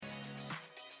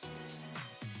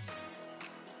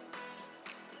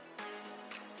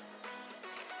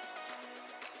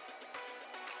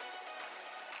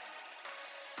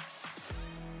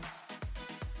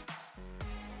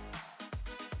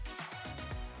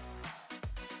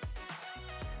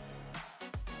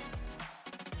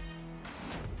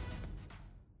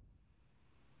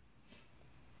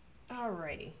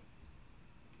Alrighty.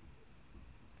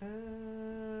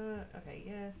 Okay,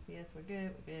 yes, we're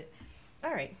good.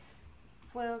 Alright.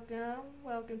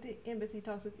 Welcome to Embassy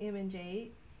Talks with M and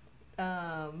Jade.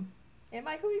 And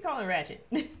Mike, who you calling Ratchet?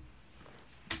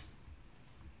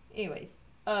 Anyways,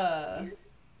 uh,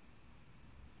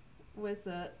 what's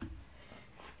up?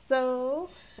 So,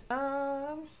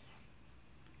 how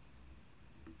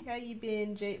you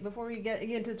been, Jade? Before we get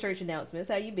into church announcements,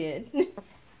 how you been?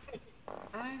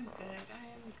 I'm good. I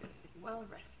am good. Well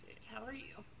rested. How are you?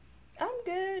 I'm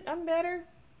good. I'm better.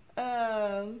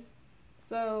 Um,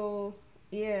 so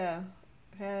yeah,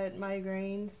 had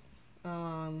migraines.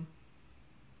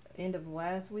 End of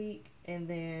last week, and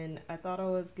then I thought I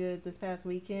was good this past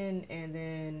weekend, and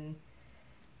then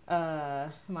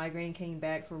migraine came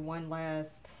back for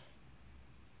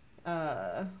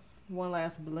uh one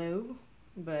last blow.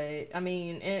 But I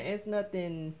mean, it's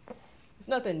nothing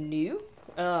new.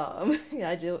 Yeah,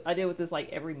 I deal with this like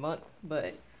every month,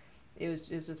 but it's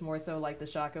just more so like the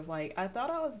shock of like I thought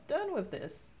I was done with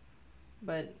this,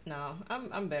 but no,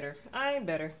 I'm better. I'm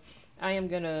better. I am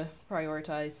gonna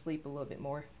prioritize sleep a little bit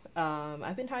more.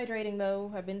 I've been hydrating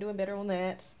though. I've been doing better on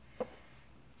that.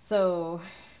 So,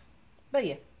 but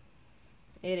yeah,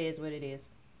 it is what it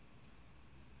is.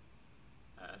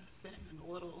 Sending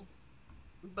a little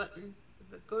button that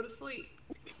says go to sleep.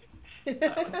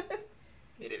 Uh,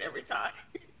 Hit it every time.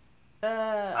 uh,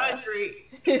 I agree.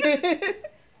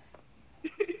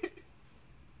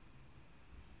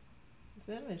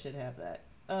 Cinnamon should have that.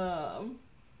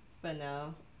 But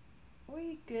no,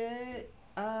 we good.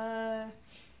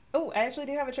 Oh, I actually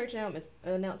do have a church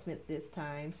announcement this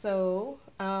time. So,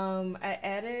 I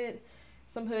added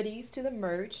some hoodies to the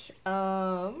merch.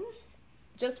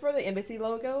 Just for the embassy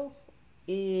logo.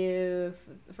 If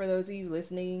for those of you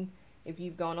listening, if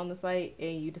you've gone on the site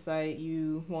and you decide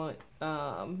you want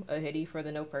a hoodie for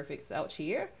the No Perfects out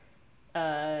here,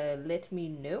 let me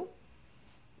know.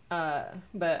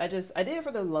 But I did it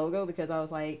for the logo because I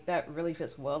was like that really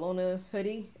fits well on a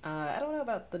hoodie. I don't know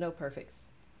about the No Perfects,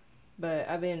 but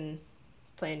I've been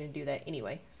planning to do that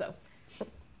anyway. So, This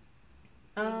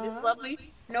uh,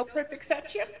 lovely, no perfect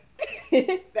section.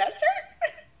 That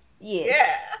shirt?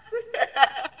 yes,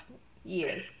 Yeah.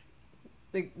 yes.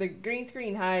 The green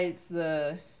screen hides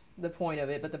the point of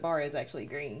it, but the bar is actually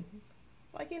green,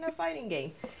 like in a fighting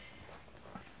game.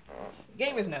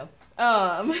 Gamers know.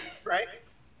 Right?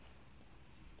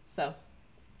 So,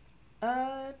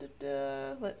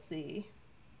 let's see.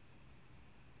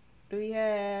 Do we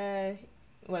have?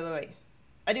 Wait.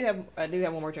 I do have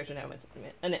one more church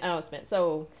announcement. An announcement.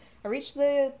 So I reached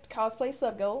the cosplay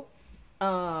sub goal.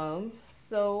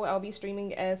 So I'll be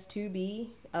streaming as 2B.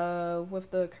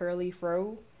 With the curly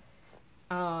fro.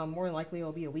 More than likely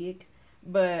it'll be a wig,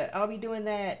 but I'll be doing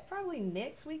that probably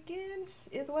next weekend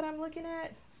is what I'm looking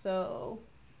at. So,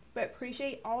 but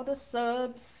appreciate all the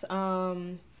subs.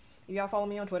 If y'all follow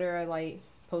me on Twitter, I like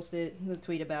posted the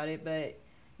tweet about it. But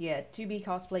yeah, 2B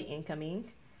cosplay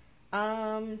incoming.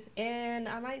 And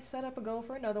I might set up a goal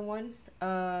for another one.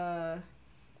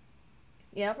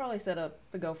 Yeah, I'll probably set up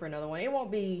a goal for another one. It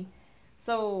won't be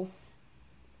so.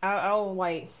 I'll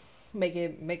like make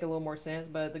a little more sense,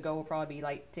 but the goal will probably be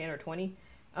like 10 or 20.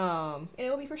 And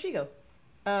it'll be for Shigo.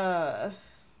 Uh,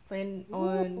 Plan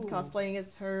on Ooh. cosplaying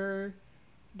as her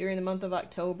during the month of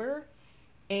October.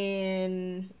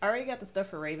 And I already got the stuff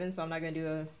for Raven, so I'm not gonna do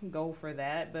a goal for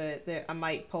that. But I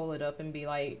might pull it up and be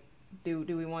like, do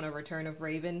we want a return of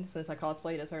Raven since I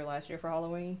cosplayed as her last year for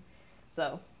Halloween?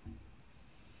 So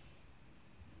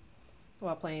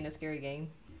while playing a scary game.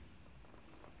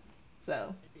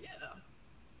 So Yeah.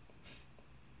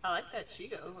 I like that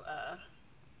Cheeto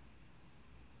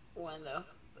one though.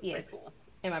 That's pretty yes, cool.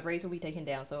 and my braids will be taken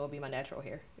down, so it'll be my natural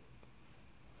hair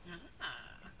Ah.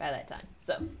 by that time.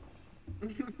 So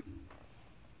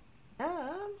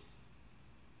um,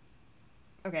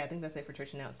 okay, I think that's it for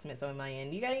church announcements on my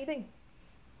end. You got anything?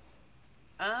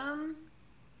 um,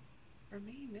 for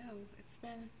me, no. It's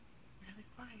been really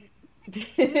quiet. I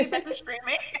need to get back to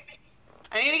streaming.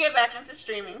 I need to get back into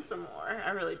streaming some more.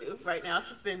 I really do. Right now, it's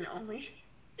just been only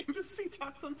embassy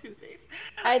talks on Tuesdays.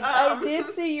 I Um, did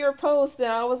see your post,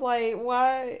 and I was like,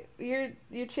 why your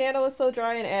channel is so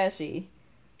dry and ashy.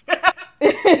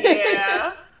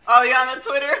 yeah. Oh, yeah, on the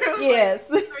Twitter, it was like Yes.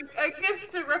 a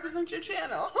gift to represent your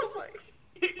channel. I was like,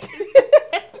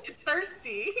 it's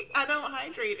thirsty. I don't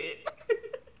hydrate it.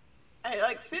 I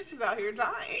like sis is out here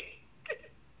dying.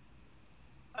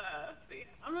 But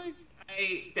yeah,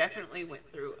 I definitely went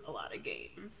through a lot of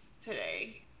games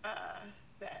today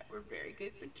that were very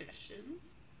good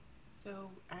suggestions. So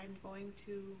I'm going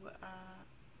to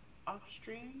off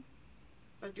stream.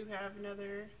 So I do have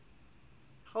another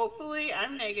Hopefully,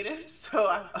 I'm negative,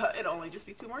 so it'll only just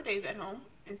be 2 more days at home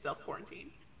in self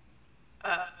quarantine.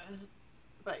 Uh,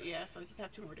 but yeah, so I just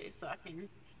have 2 more days, so I can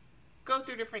go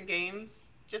through different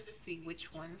games just to see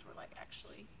which ones were like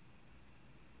actually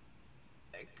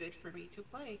good for me to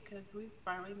play because we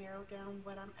finally narrowed down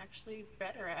what I'm actually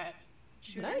better at.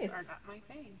 Shooters are Nice. not my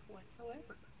thing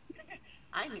whatsoever.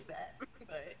 I knew that,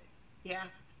 but yeah.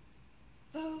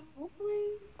 So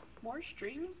hopefully more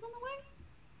streams on the way.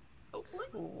 Hopefully,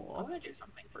 I Cool. want to do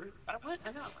something for. I know I want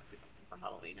to do something for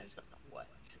Halloween. I just don't know what.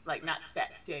 Like not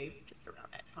that day, just around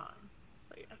that time.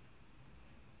 So yeah.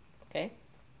 Okay.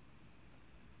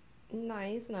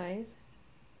 Nice, nice.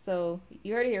 So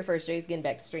you heard it here first. Jay's getting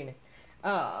back to streaming.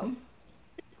 Um,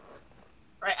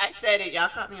 Right, I said it. Y'all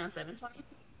caught me on 720.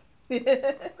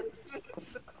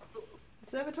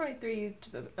 723,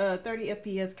 30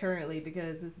 FPS currently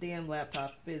because this damn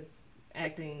laptop is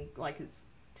acting like it's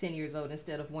 10 years old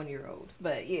instead of 1 year old.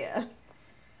 But yeah.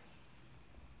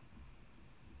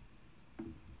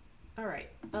 All right.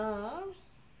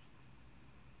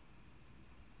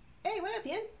 Hey, what up,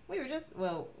 Yen? We were just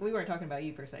we weren't talking about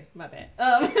you per se. My bad.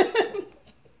 Gonna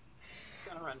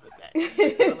run with that.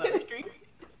 12 hour stream.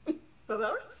 12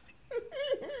 hours.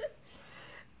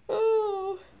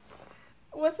 Oh,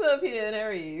 what's up, Yen? How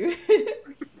are you?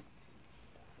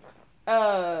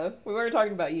 We weren't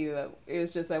talking about you. It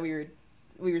was just that we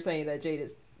were saying that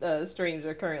Jada's streams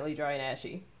are currently dry and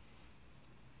ashy,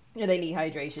 and they need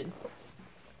hydration.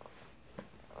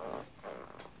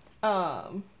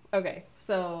 Okay,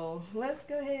 so let's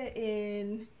go ahead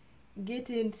and get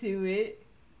into it.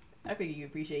 I figure you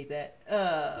appreciate that.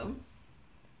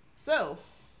 So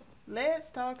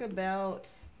let's talk about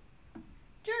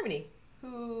Germany,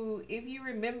 who, if you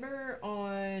remember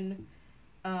on,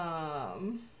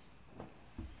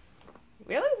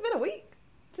 really, it's been a week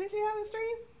since you haven't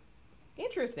streamed.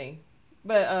 Interesting,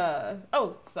 but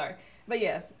oh, sorry, but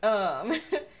yeah,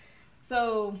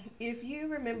 So, if you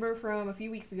remember from a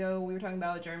few weeks ago, we were talking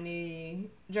about Germany's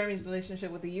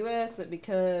relationship with the U.S.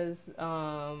 because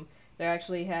they're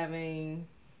actually having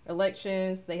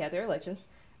elections. They had their elections.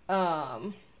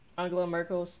 Angela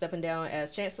Merkel stepping down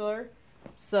as chancellor.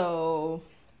 So,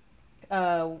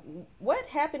 what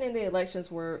happened in the elections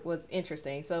was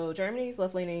interesting. So, Germany's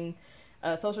left-leaning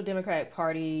Social Democratic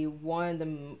Party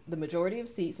won the majority of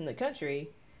seats in the country's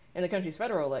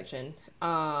federal election.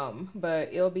 But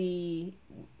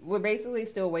we're basically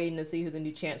still waiting to see who the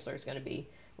new chancellor is going to be.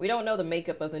 We don't know the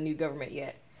makeup of the new government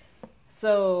yet.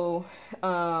 So,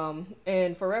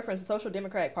 and for reference, the Social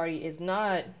Democratic Party is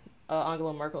not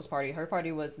Angela Merkel's party. Her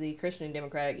party was the Christian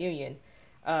Democratic Union,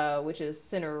 which is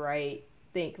center right.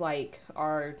 Think like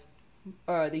the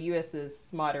U.S.'s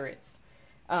moderates.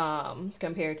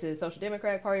 Compared to the Social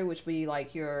Democratic Party, which would be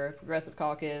like your Progressive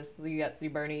Caucus, you got the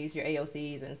Bernies, your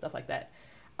AOCs, and stuff like that.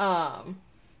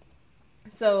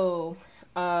 So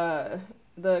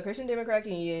the Christian Democratic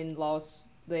Union lost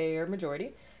their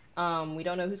majority. We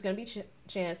don't know who's going to be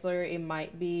chancellor. It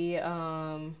might be.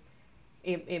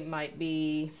 It might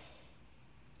be.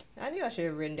 I knew I should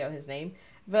have written down his name,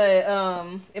 but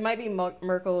it might be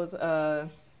Merkel's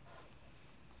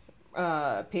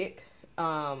pick.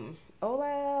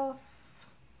 Olaf.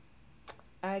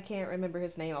 I can't remember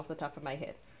his name off the top of my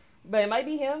head, but it might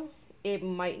be him. It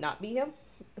might not be him.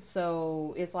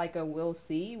 So it's like a we'll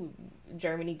see.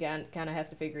 Germany kind of has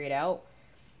to figure it out.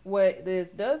 What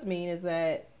this does mean is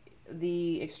that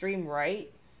the extreme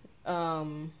right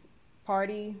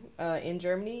party in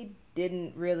Germany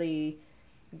didn't really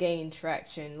gain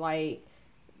traction. Like,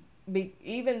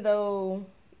 even though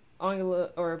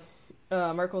Angela or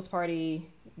Merkel's party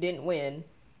didn't win,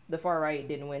 the far right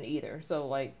didn't win either. So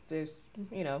like, there's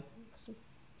some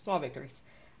small victories.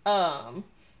 But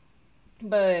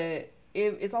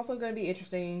it's also going to be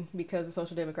interesting because the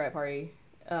Social Democrat Party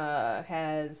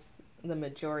has the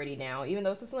majority now, even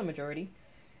though it's a slim majority.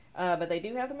 But they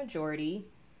do have the majority.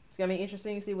 It's going to be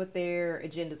interesting to see what their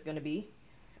agenda is going to be.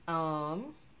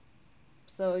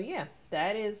 So yeah,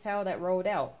 that is how that rolled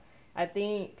out. I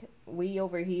think we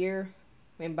over here,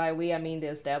 and by we I mean the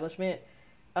establishment,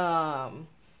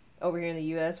 over here in the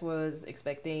U.S. was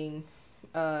expecting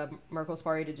Merkel's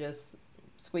party to just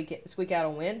squeak out a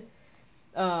win.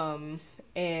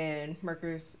 And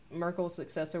Merkel's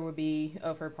successor would be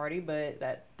of her party, but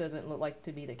that doesn't look like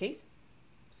to be the case.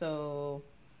 So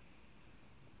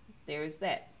there's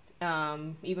that.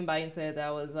 Even Biden said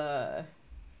that was that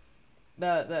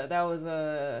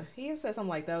was he said something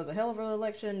like that was a hell of an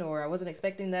election, or I wasn't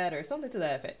expecting that, or something to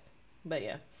that effect. But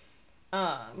yeah,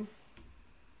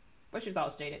 what's your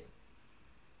thoughts, Jaded?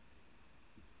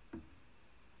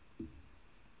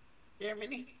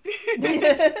 Germany.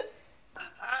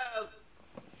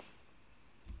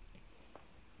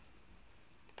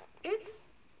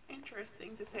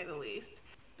 interesting to say the least.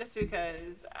 Just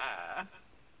because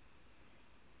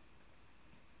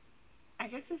I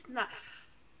guess it's not.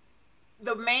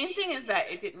 The main thing is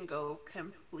that it didn't go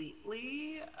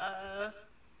completely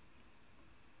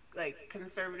like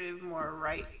conservative, more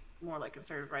like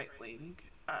conservative right wing,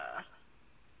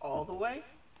 all the way.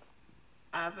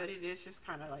 But it is just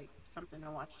kind of like something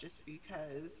to watch, just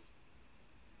because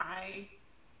I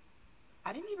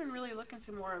I didn't even really look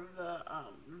into more of the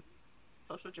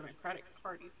Social Democratic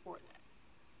Party for that.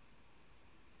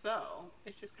 So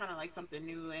it's just kind of like something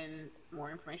new and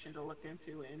more information to look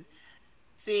into, and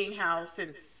seeing how,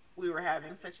 since we were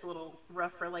having such little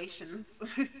rough relations,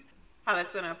 how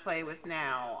that's going to play with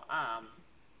now,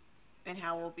 and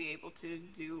how we'll be able to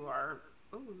do our.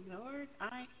 Oh Lord,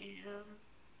 I am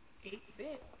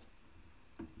 8-bit.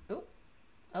 Oh,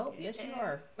 oh, yes, you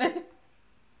are.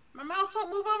 My mouse won't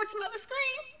move over to another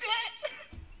screen.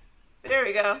 There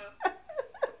we go.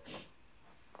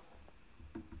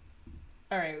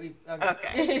 All right,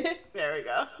 okay. There we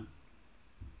go.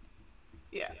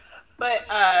 Yeah, but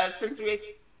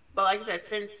like I said,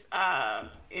 since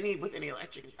any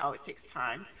election, it always takes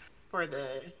time for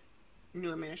the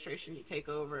new administration to take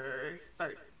over,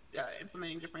 start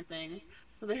implementing different things.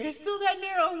 So there is still that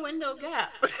narrow window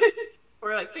gap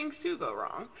where like things do go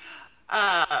wrong,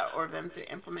 or them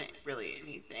to implement really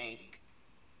anything.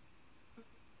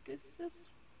 This is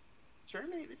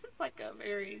Germany. This is like a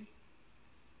very,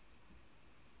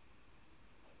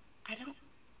 I don't.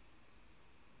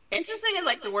 Interesting is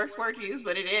like the worst word to use,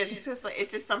 but it is.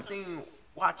 It's just something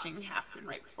watching happen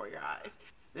right before your eyes.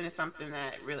 Then it's something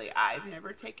that really I've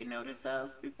never taken notice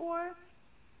of before.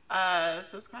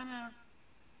 So it's kind of,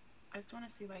 I just want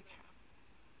to see like how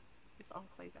this all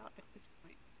plays out at this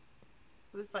point.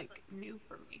 So it's like new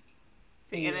for me.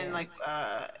 See, and then like,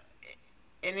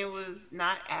 and it was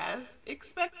not as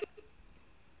expected,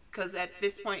 because at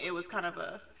this point it was kind of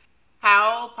a,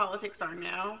 how politics are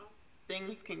now,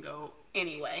 things can go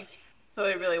anyway. So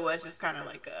it really was just kind of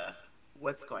like a,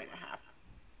 what's going to happen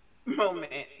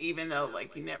moment, even though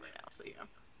like you never know. So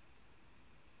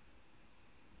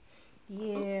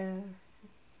yeah.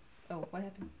 Oh, what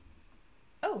happened?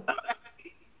 Oh.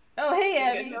 Oh, hey,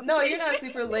 Abby. No, you're not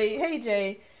super late. Hey,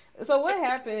 Jay. So what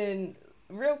happened,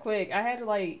 real quick, I had to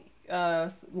like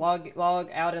log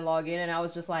out and log in, and I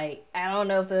was just like, I don't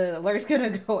know if the alert's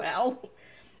gonna go out.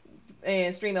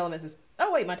 And Stream Elements is,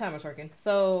 oh wait, my timer's working.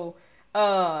 So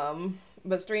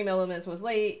but Stream Elements was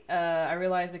late. I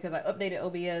realized because I updated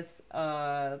OBS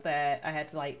that I had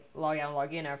to like log out and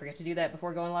log in. I forgot to do that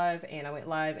before going live, and I went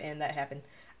live, and that happened.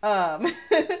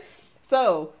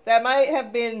 So that might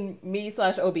have been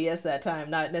me/OBS that time,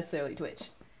 not necessarily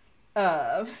Twitch.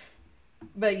 But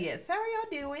yes, how are y'all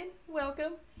doing?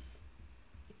 Welcome.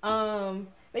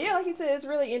 But yeah, like you said, it's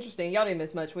really interesting. Y'all didn't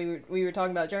miss much. We were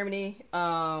talking about Germany.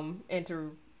 And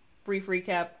to brief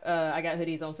recap, I got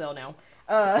hoodies on sale now.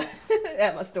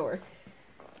 At my store.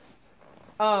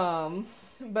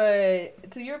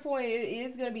 But to your point, it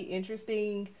is going to be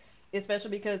interesting,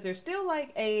 especially because there's still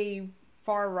like a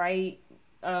far right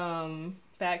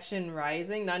faction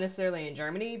rising, not necessarily in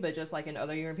Germany, but just like in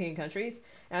other European countries.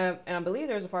 And I believe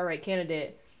there's a far right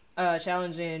candidate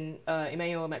challenging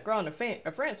Emmanuel Macron of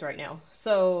France right now.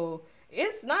 So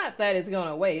it's not that it's gone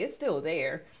away; it's still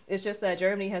there. It's just that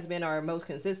Germany has been our most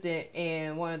consistent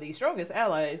and one of the strongest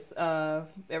allies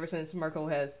ever since Merkel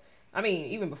has. I mean,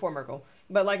 even before Merkel,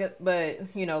 but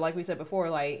you know, like we said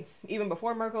before, like even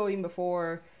before Merkel, even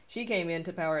before she came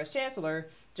into power as chancellor,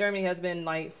 Germany has been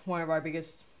like one of our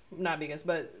biggest, not biggest,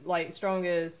 but like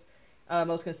strongest,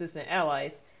 most consistent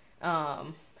allies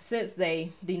since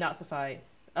they denazified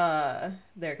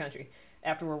their country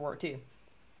after World War II.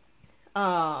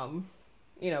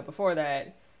 You know, before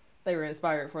that, they were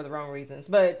inspired for the wrong reasons.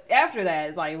 But after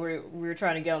that, like we're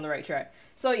trying to get on the right track.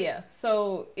 So yeah,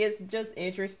 so it's just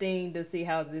interesting to see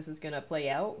how this is gonna play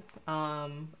out. I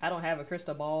don't have a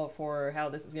crystal ball for how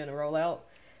this is gonna roll out,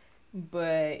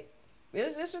 but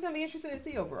it's just gonna be interesting to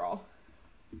see overall.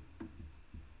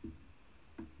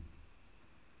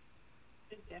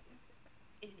 it definitely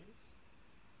is.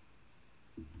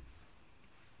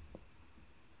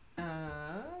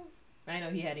 I know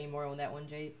he had any more on that one,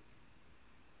 Jade.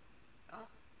 Oh,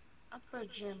 I'll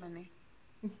put Germany.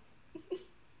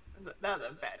 That was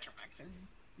a bad accent.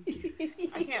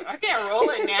 I can't roll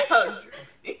it now.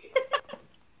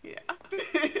 Yeah.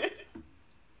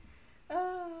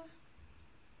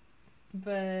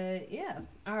 But yeah,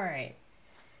 all right.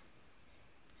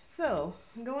 So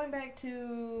going back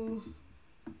to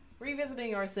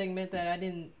revisiting our segment that I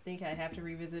didn't think I'd have to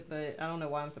revisit, but I don't know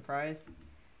why I'm surprised.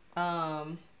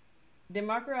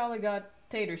 Democracy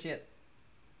dictatorship.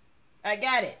 I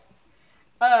got it.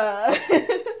 Uh,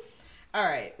 all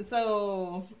right.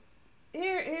 So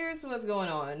here's what's going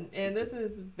on, and this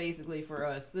is basically for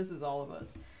us. This is all of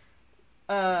us.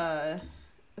 Uh,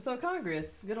 so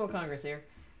Congress, good old Congress here.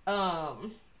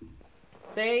 Um,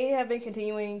 they have been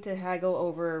continuing to haggle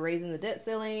over raising the debt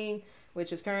ceiling,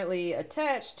 which is currently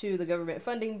attached to the government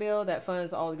funding bill that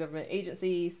funds all the government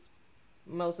agencies,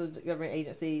 most of the government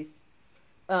agencies,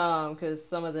 because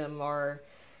some of them are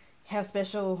have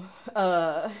special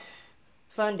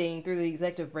funding through the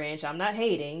executive branch. I'm not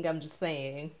hating. I'm just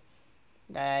saying.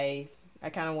 I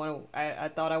kind of want to. I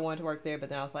thought I wanted to work there, but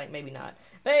then I was like, maybe not.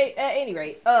 But at any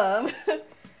rate, but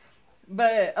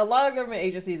a lot of government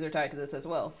agencies are tied to this as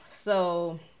well.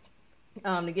 So,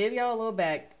 to give y'all a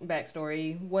little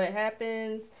backstory, what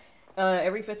happens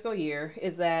every fiscal year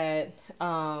is that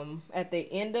at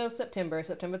the end of September,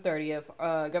 September 30th,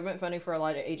 government funding for a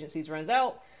lot of agencies runs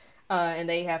out, and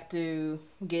they have to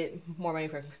get more money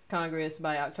from Congress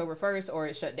by October 1st, or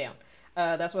it's shut down.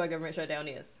 That's what a government shutdown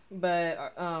is.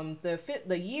 But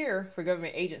the year for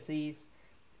government agencies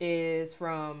is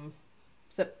from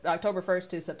October 1st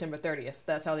to September 30th.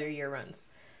 That's how their year runs.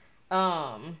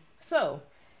 So,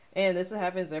 and this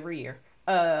happens every year.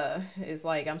 It's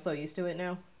like I'm so used to it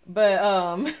now.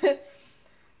 But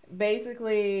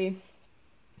basically,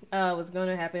 what's going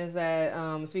to happen is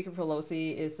that Speaker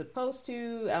Pelosi is supposed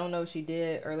to. I don't know if she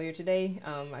did earlier today.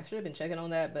 I should have been checking on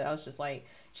that, but I was just like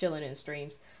chilling in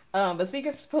streams. But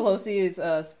Speaker Pelosi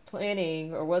is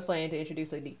planning or was planning to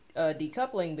introduce a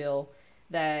decoupling bill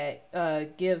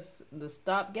that gives the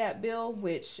stopgap bill,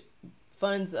 which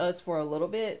funds us for a little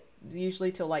bit,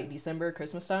 usually till like December,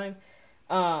 Christmas time,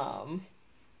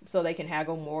 so they can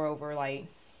haggle more over like,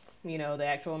 you know, the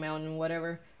actual amount and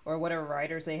whatever, or whatever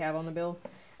riders they have on the bill.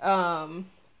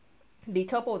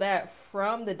 Decouple that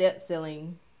from the debt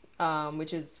ceiling,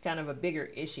 which is kind of a bigger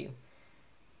issue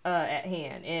at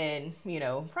hand, and you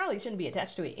know, probably shouldn't be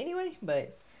attached to it anyway,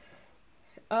 but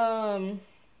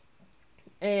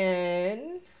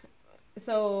and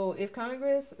so if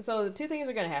Congress, so two things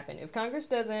are going to happen. If Congress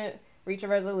doesn't reach a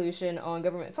resolution on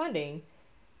government funding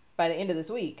by the end of this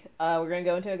week, we're going to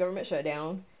go into a government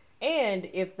shutdown. And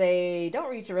if they don't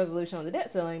reach a resolution on the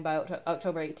debt ceiling by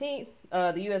October 18th,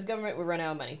 the U.S. government would run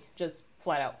out of money, just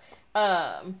flat out.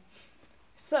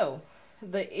 So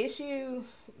the issue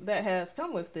that has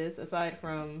come with this, aside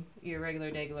from your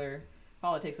regular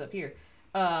politics up here,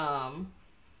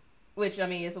 which I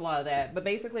mean, it's a lot of that, but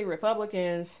basically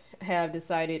Republicans have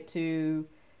decided to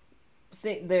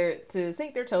sink their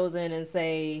toes in and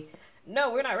say,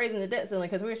 no, we're not raising the debt ceiling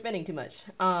because we're spending too much.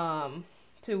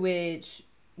 To which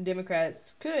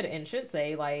Democrats could and should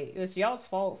say, like, it's y'all's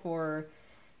fault for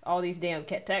all these damn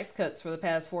tax cuts for the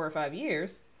past 4 or 5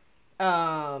 years.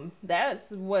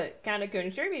 That's what kind of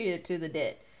contributed to the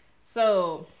debt.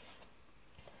 So,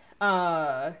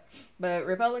 but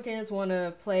Republicans want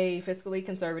to play fiscally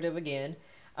conservative again,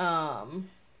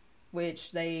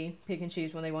 which they pick and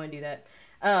choose when they want to do that.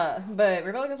 But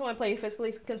Republicans want to play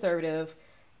fiscally conservative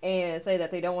and say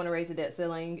that they don't want to raise the debt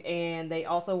ceiling, and they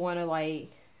also want to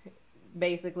like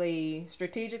basically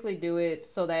strategically do it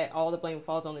so that all the blame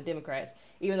falls on the Democrats,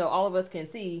 even though all of us can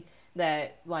see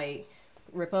that like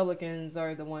Republicans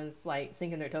are the ones like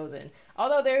sinking their toes in.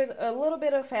 Although there's a little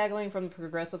bit of haggling from the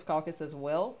Progressive Caucus as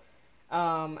well.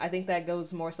 I think that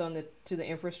goes more so to the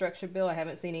infrastructure bill. I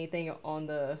haven't seen anything on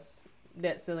the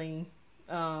debt ceiling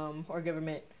or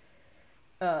government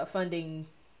funding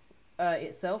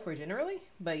itself or generally,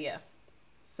 but yeah.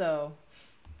 So,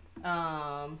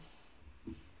 and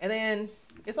then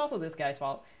it's also this guy's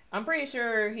fault. I'm pretty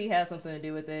sure he has something to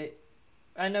do with it.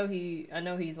 I know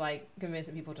he's like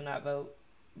convincing people to not vote,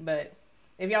 but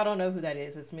if y'all don't know who that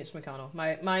is, it's Mitch McConnell.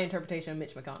 My interpretation of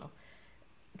Mitch McConnell,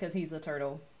 because he's a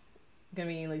turtle,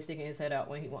 conveniently sticking his head out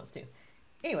when he wants to.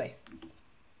 Anyway,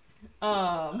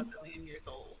 A billion years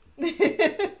old.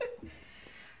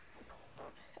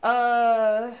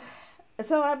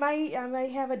 So I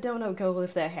might have a dono goal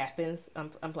if that happens.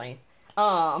 I'm playing.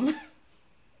 I'm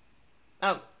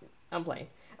playing.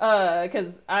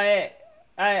 Cause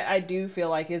I do feel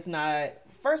like it's not.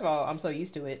 First of all, I'm so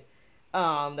used to it.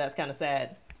 That's kind of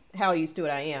sad. How used to it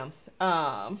I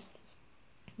am.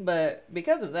 But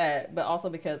because of that, but also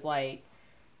because like,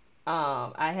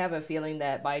 I have a feeling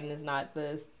that Biden is not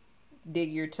the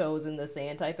dig your toes in the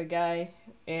sand type of guy,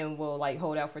 and will like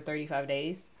hold out for 35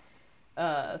 days.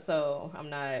 So I'm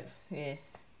not.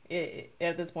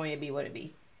 At this point, it'd be what it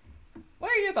be.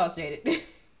 What are your thoughts, Jaded?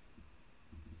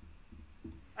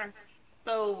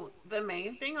 So the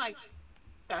main thing, like,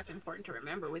 that's important to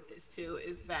remember with this too,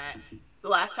 is that the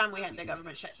last time we had the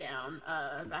government shutdown,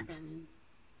 back in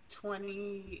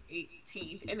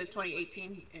 2018, in the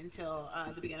 2018 until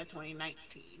the beginning of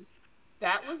 2019.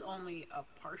 That was only a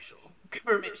partial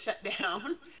government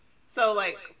shutdown. So,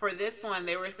 like, for this one,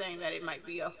 they were saying that it might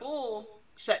be a full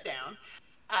shutdown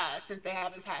since they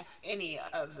haven't passed any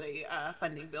of the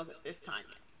funding bills at this time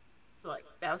yet. So, like,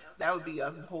 that would be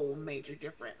a whole major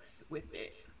difference with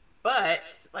it. But,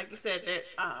 like you said, that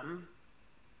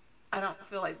I don't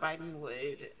feel like Biden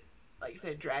would, like you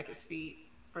said, drag his feet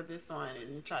for this one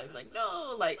and try to like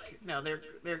no, like no,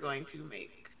 they're going to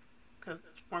make because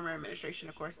former administration,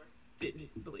 of course, didn't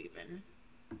believe in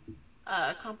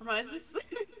compromises.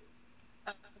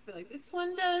 I feel like this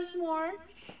one does more.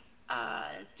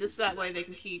 Just that way they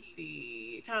can keep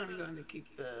the economy going, they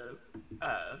keep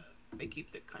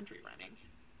the country running.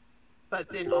 But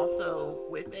then also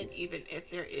with it, even if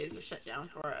there is a shutdown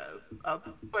for a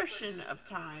portion of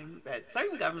time, that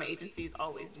certain government agencies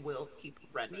always will keep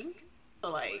running. So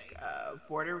like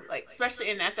border, like especially,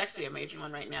 and that's actually a major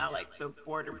one right now, like the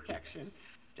border protection,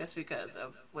 just because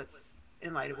of what's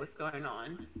in light of what's going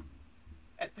on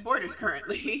at the borders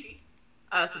currently.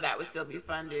 So that would still be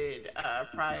funded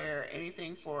prior.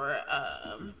 Anything for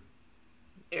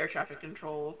air traffic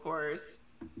control, of course,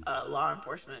 law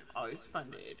enforcement always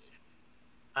funded,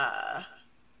 uh,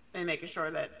 and making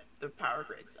sure that the power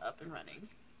grid's up and running.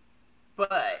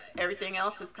 But everything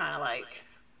else is kind of like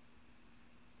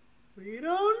we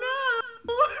don't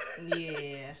know.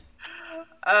 Yeah.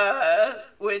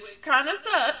 Which kind of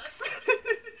sucks.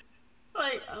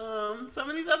 Like some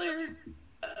of these other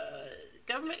uh,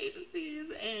 government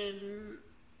agencies and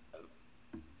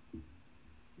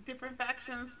different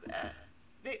factions,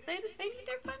 they need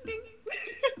their funding.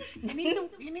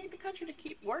 You need the country to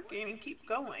keep working and keep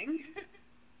going.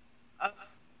 Uh,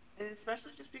 and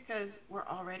especially just because we're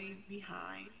already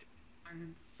behind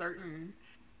on certain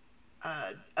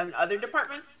on other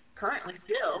departments currently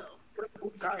still.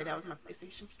 Oh, sorry, that was my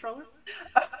PlayStation controller.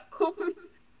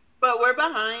 But we're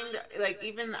behind, like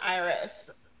even the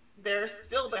IRS, they're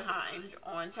still behind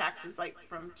on taxes like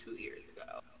from 2 years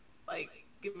ago, like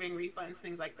giving refunds,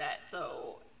 things like that.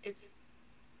 So it's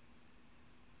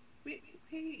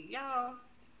y'all,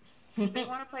 they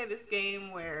want to play this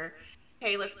game where,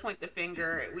 hey, let's point the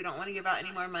finger. We don't want to give out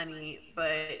any more money,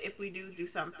 but if we do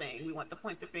something, we want to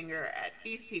point the finger at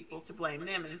these people to blame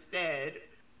them instead.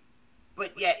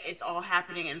 But yet it's all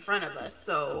happening in front of us.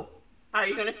 So how are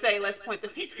you going to say let's point the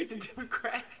finger at the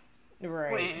Democrat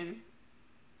Right. when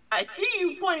I see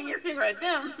you pointing your finger at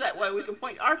them, so that way we can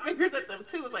point our fingers at them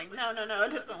too? It's like no,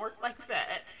 it doesn't work like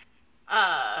that.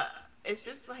 Uh, it's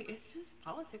just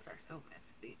politics are so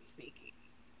messy and sneaky.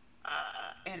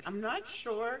 And I'm not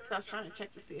sure because I was trying to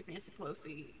check to see if Nancy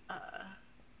Pelosi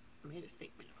made a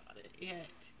statement about it yet.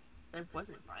 I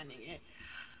wasn't finding it.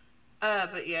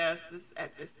 But yeah, it's just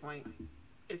at this point,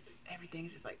 it's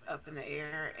everything's just like up in the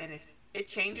air, and it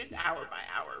changes hour by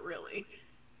hour, really.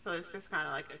 So it's just kind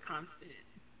of like a constant.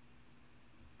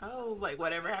 Oh, like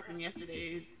whatever happened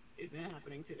yesterday isn't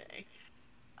happening today.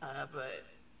 But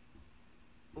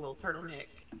little turtleneck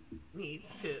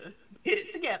needs to get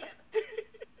it together.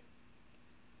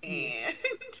 And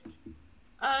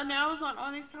now is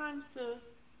on these times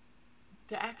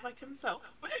to act like himself.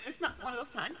 It's not one of those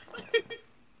times.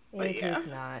 But It yeah. is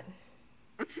not.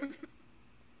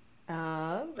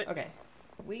 Okay.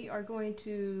 We are going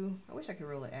to. I wish I could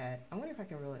roll it ad. I wonder if I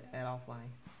can roll it ad offline.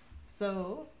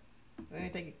 So we're gonna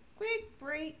take a quick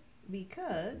break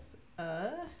because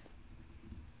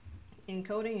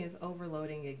encoding is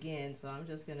overloading again. So I'm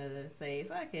just gonna say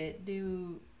if I could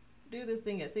do this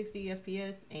thing at 60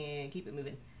 FPS and keep it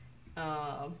moving.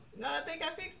 No, I think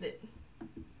I fixed it.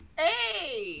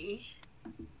 Hey.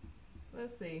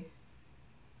 Let's see.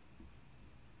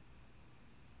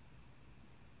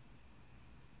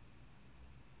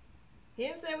 He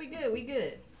didn't say we good. We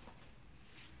good.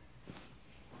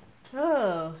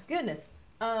 Oh, goodness.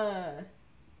 Okay,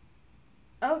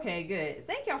 good.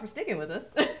 Thank y'all for sticking with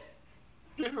us.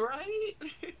 Right?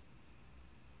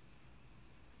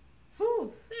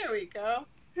 Whew. There we go.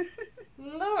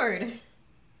 Lord.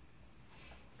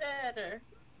 Better.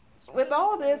 With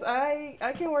all this, I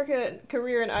can work a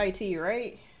career in IT,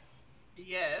 right?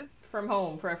 Yes. From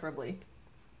home, preferably.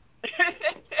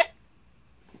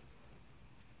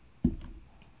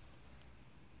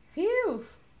 Phew.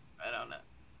 I don't know.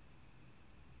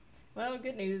 Well,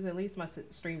 good news. At least my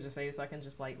streams are saved, so I can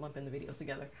just like lump in the videos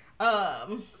together.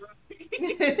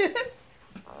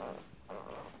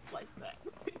 Slice that.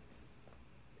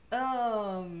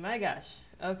 Oh my gosh.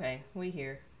 Okay, we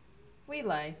here. We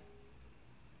live.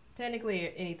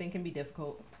 Technically, anything can be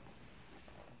difficult.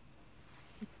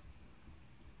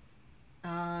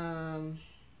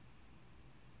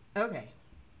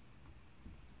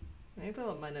 Let me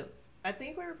pull up my notes. I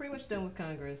think we were pretty much done with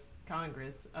Congress.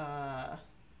 I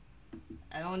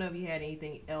don't know if you had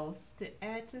anything else to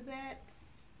add to that.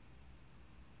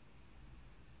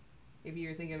 If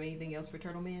you're thinking of anything else for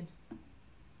Turtle Man.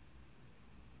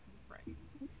 Right.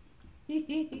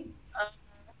 I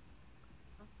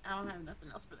don't have nothing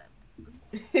else for that.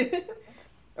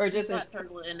 Or just not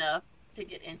turtle enough to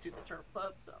get into the turtle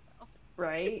club, so no.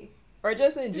 Right. Or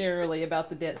just in generally about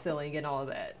the debt ceiling and all of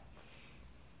that.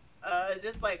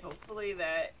 Just like hopefully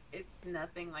that it's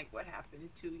nothing like what happened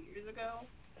 2 years ago.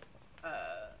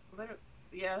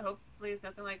 Yeah, hopefully it's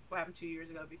nothing like what happened 2 years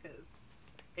ago, because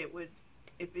it would,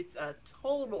 if it's a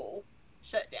total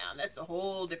shutdown, that's a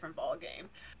whole different ball game.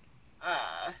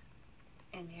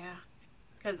 And yeah,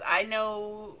 because I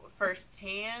know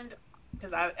firsthand,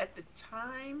 because I at the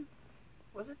time,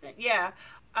 was it then? Yeah,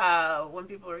 when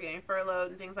people were getting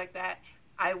furloughed and things like that,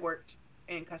 I worked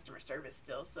in customer service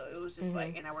still, so it was just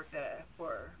like, and I worked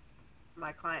for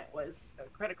my client was a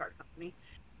credit card company,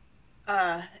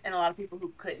 and a lot of people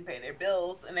who couldn't pay their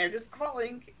bills, and they're just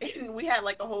calling, and we had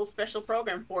like a whole special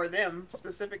program for them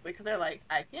specifically, because they're like,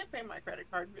 I can't pay my credit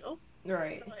card bills.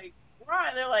 Right. They're like,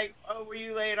 why? They're like, oh, were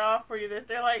you laid off? Were you this?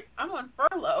 They're like, I'm on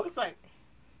furlough. It's like,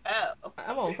 oh,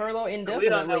 I'm on furlough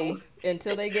indefinitely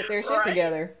until they get their shit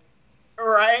together.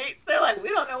 Right? So they're like, we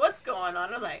don't know what's going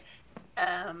on. I'm like,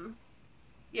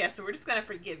 yeah, so we're just gonna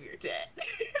forgive your debt.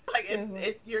 Like,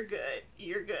 it's you're good.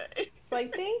 You're good. It's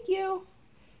like, thank you.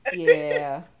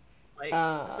 Yeah. Like,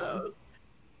 so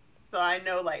I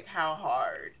know like how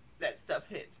hard that stuff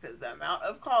hits, because the amount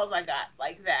of calls I got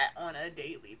like that on a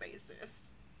daily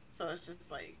basis. So it's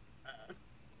just like,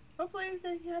 hopefully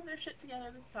they have their shit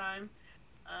together this time.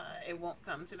 It won't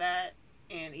come to that,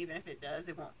 and even if it does,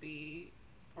 it won't be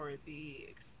for the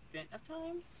extent of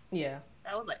time. Yeah.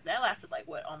 That lasted like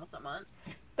what, almost a month.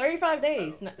 35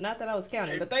 days. So, not that I was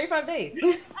counting, but 35 days.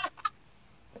 A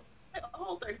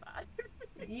whole 35.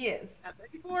 Yes. Not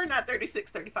 34, not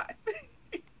 36, 35.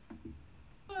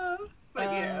 But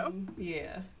yeah.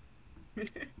 Yeah.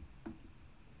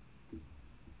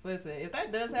 Listen, if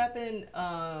that does happen,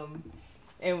 and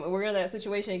we're in that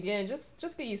situation again, just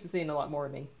get used to seeing a lot more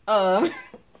of me.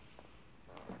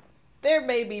 There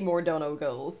may be more dono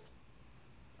goals.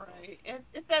 Right.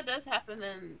 If that does happen,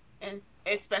 then, and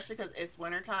especially because it's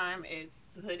wintertime,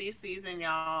 it's hoodie season,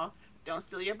 y'all. Don't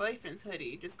steal your boyfriend's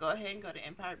hoodie. Just go ahead and go to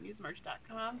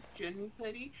EmpireMuseMerch.com, get a new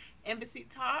hoodie. Embassy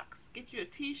Talks, get you a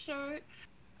t-shirt.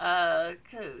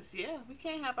 Cause yeah, we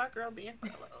can't have our girl being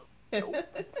furloughed. Nope.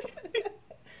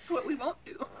 That's what we won't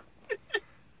do.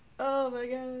 Oh my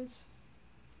gosh.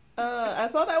 I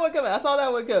saw that one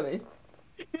coming.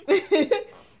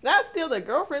 Not steal the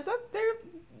girlfriends.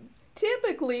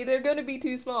 They're gonna be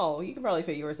too small. You can probably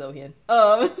fit yours though, Hen.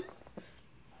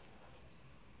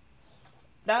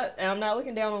 I'm not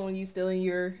looking down on you stealing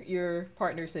your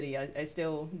partner's city. I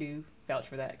still do vouch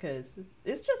for that, because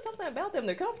it's just something about them.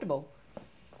 They're comfortable.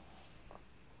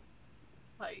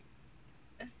 Like,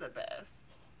 it's the best.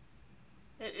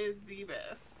 It is the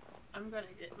best. I'm gonna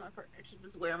get my partner to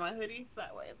just wear my hoodie, so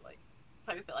that way, like,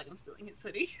 so I can feel like I'm stealing his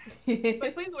hoodie.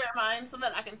 But please wear mine so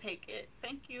that I can take it.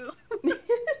 Thank you.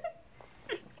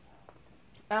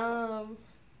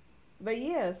 But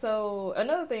yeah, so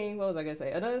another thing, what was I gonna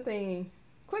say? Another thing,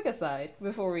 quick aside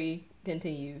before we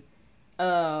continue.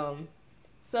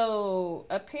 So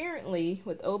apparently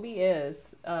with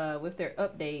OBS, with their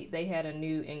update, they had a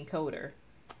new encoder,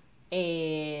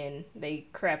 and they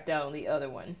crapped out on the other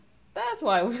one. That's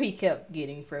why we kept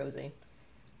getting frozen.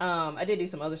 I did do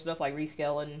some other stuff like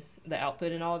rescaling the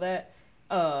output and all that.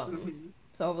 So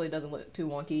hopefully it doesn't look too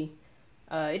wonky.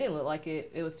 It didn't look like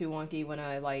it was too wonky when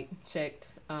I like checked,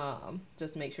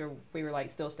 just to make sure we were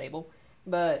like still stable.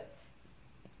 But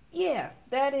yeah,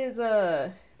 that was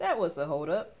a hold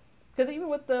up. Because even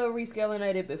with the rescaling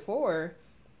I did before,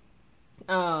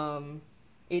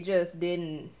 it just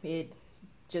did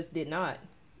not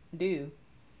do.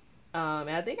 And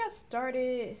I think I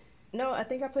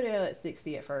put it at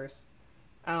 60 at first.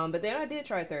 But then I did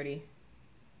try 30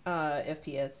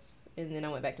 FPS, and then I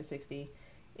went back to 60.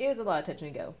 It was a lot of touch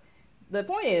and go. The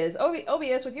point is,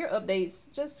 OBS, with your updates,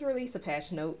 just release a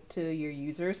patch note to your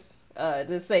users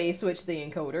to say switch the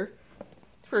encoder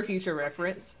for future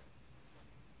reference,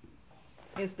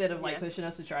 instead of like pushing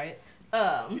us to try it.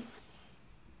 And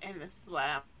this is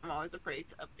why I'm always afraid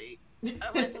to update.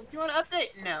 When it says, do you want to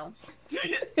update? No.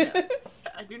 No,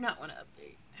 I do not want to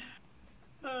update.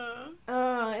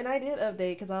 And I did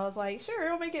update because I was like, sure,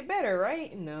 it'll make it better,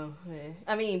 right? No.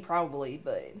 I mean, probably,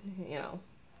 but, you know.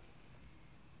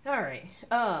 Alright,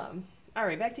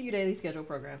 back to your daily schedule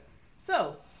program.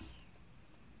 So,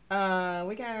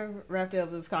 We kind of wrapped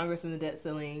up with Congress and the debt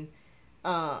ceiling.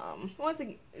 Once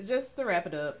again, just to wrap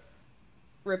it up,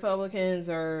 Republicans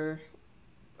are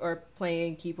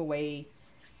playing keep away,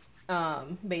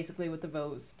 basically with the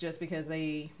votes, just because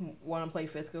they want to play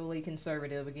fiscally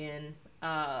conservative again.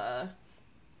 And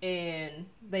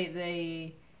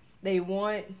they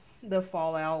want the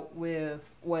fallout with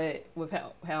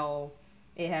how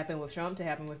it happened with Trump to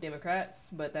happen with Democrats,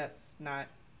 but that's not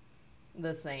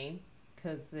the same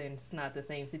because it's not the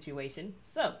same situation.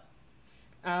 So,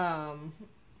 um,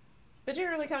 but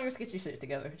generally, Congress gets your shit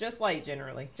together. Just like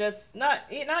generally, just not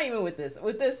even with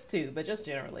this too, but just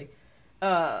generally,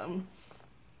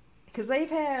 because they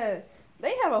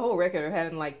have a whole record of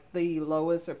having like the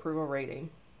lowest approval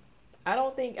rating. I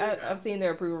don't think I've seen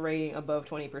their approval rating above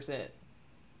 20%,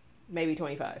 maybe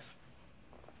 25.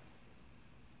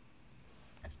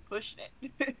 That's pushing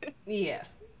it. Yeah,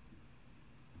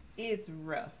 it's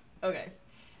rough. Okay,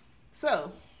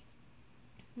 so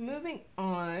moving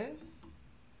on.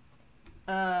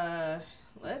 Uh,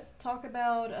 let's talk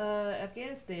about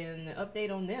Afghanistan. The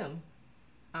update on them.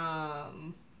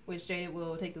 Which Jada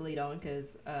will take the lead on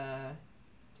because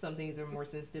some things are more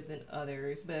sensitive than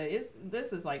others. But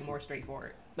this is like more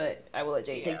straightforward. But I will let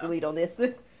Jada take the lead on this.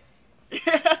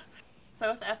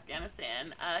 So with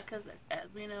Afghanistan, because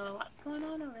as we know, a lot's going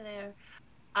on over there.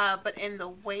 But in the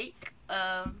wake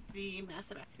of the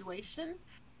mass evacuation,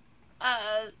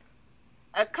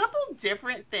 a couple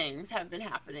different things have been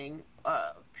happening,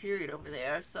 period, over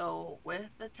there. So with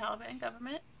the Taliban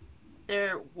government,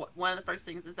 one of the first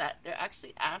things is that they're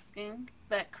actually asking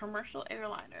that commercial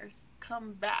airliners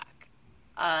come back,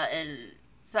 and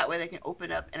so that way they can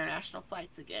open up international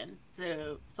flights again,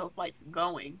 so flights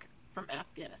going from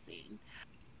Afghanistan.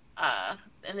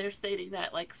 And they're stating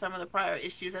that like some of the prior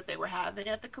issues that they were having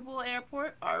at the Kabul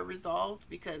airport are resolved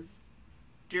because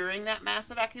during that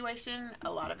mass evacuation,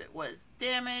 a lot of it was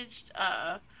damaged.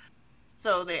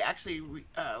 So they actually,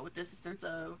 with the assistance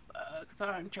of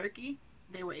Qatar and Turkey,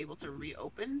 they were able to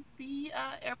reopen the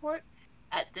airport.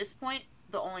 At this point,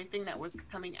 the only thing that was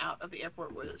coming out of the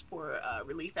airport was for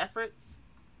relief efforts,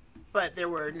 but there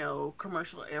were no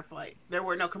commercial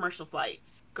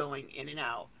flights going in and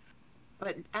out.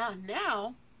 But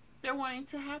now they're wanting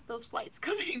to have those flights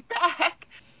coming back,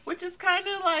 which is kind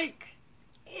of like,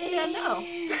 yeah, no,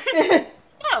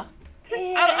 no, no.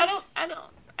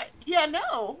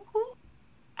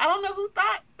 I don't know who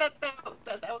thought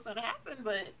that was gonna happen,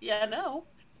 but yeah, no.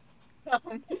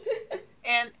 Um,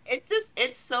 and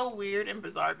it's so weird and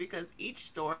bizarre because each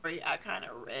story I kind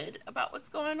of read about what's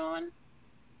going on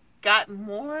got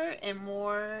more and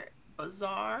more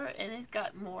bizarre, and it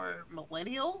got more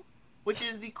millennial, which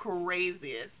is the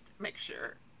craziest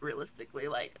mixture, realistically,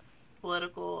 like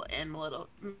political and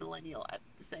millennial at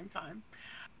the same time.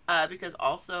 Because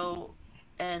also,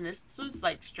 and this was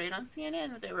like straight on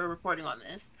CNN that they were reporting on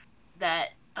this,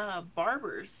 that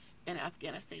barbers in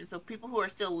Afghanistan, so people who are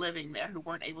still living there who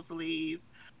weren't able to leave,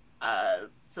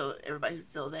 so everybody who's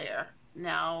still there,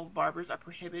 now barbers are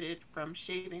prohibited from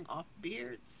shaving off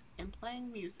beards and playing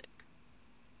music.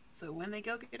 So when they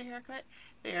go get a haircut,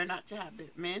 they are not to have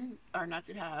men are not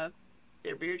to have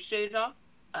their beards shaved off.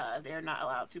 They are not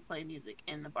allowed to play music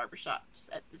in the barbershops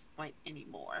at this point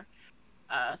anymore.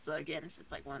 So again, it's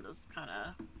just like one of those kind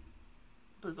of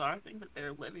bizarre things that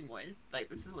they're living with. Like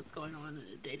this is what's going on in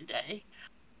the day to day.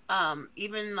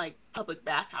 Even like public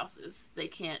bathhouses, they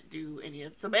can't do any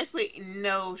of. So basically,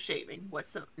 no shaving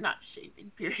not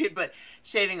shaving period, but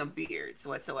shaving of beards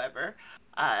whatsoever.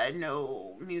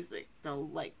 No music, no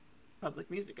like public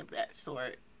music of that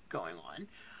sort going on.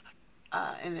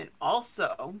 And then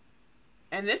also,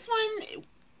 and this one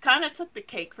kind of took the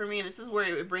cake for me. And this is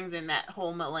where it brings in that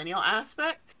whole millennial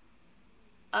aspect.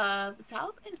 The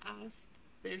Taliban asked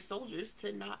their soldiers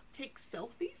to not take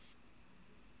selfies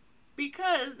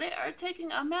because they are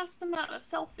taking a mass amount of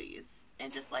selfies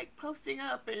and just like posting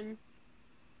up and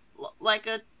like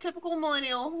a typical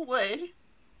millennial would,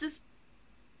 just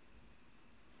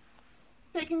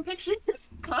taking pictures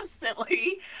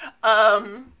constantly.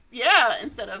 Yeah,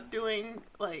 instead of doing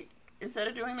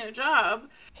their job,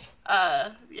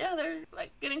 yeah, they're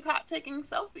like getting caught taking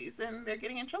selfies and they're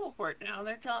getting in trouble for it now.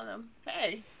 They're telling them,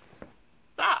 hey,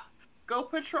 stop, go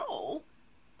patrol.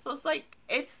 So it's like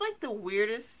the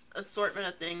weirdest assortment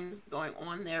of things going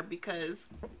on there because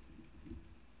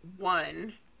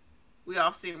one, we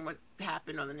all seen what's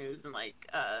happened on the news and like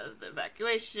the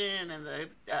evacuation and the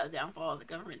downfall of the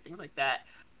government, things like that.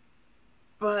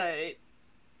 But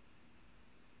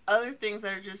other things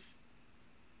that are just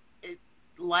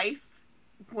life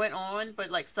went on, but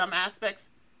like some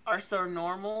aspects are so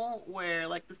normal, where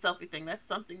like the selfie thing, that's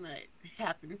something that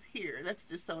happens here. That's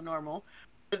just so normal.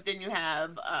 But then you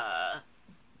have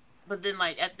but then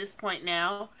like at this point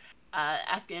now,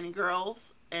 Afghani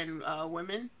girls and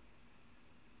women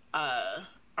uh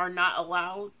are not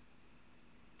allowed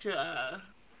to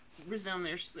resume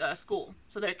their school.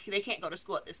 So they can't go to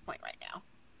school at this point right now.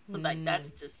 So like Mm.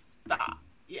 that's just stop.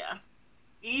 Yeah.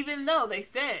 Even though they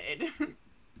said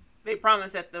they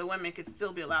promised that the women could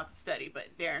still be allowed to study, but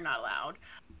they're not allowed.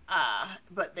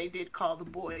 But they did call the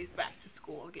boys back to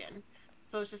school again.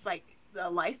 So it's just like the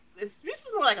life. This is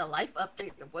more like a life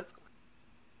update of what's going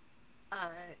on.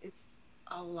 It's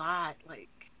a lot.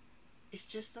 Like it's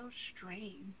just so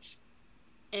strange,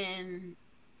 and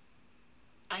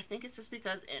I think it's just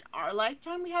because in our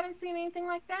lifetime we haven't seen anything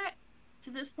like that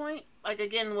to this point. Like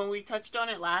again, when we touched on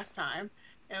it last time,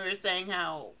 and we were saying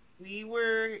how we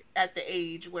were at the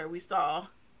age where we saw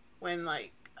when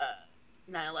like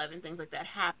 9/11 things like that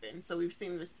happened. So we've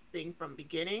seen this thing from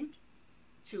beginning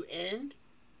to end,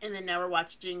 and then now we're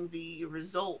watching the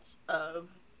results of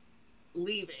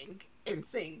leaving and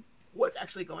seeing what's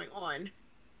actually going on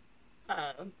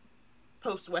uh,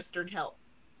 post Western help,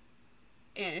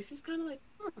 and it's just kind of like,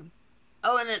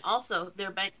 Oh, and then also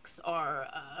their banks are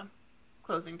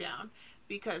closing down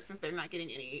because since they're not getting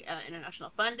any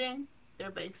international funding, their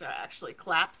banks are actually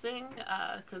collapsing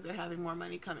because they're having more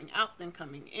money coming out than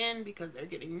coming in because they're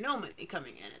getting no money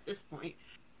coming in at this point.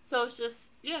 So it's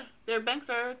just, yeah, their banks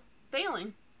are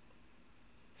failing.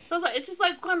 So it's just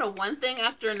like kind of one thing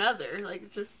after another, like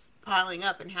it's just piling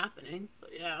up and happening. So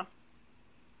yeah,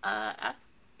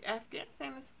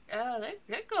 Afghanistan is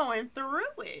they're going through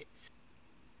it.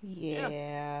 Yeah.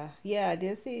 Yeah. Yeah, I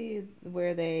did see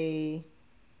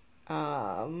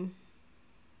um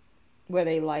where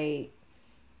they like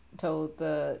told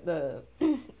the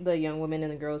young women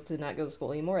and the girls to not go to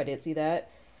school anymore. I did see that.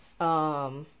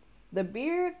 Um the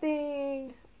beard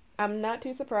thing, I'm not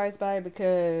too surprised by it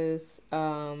because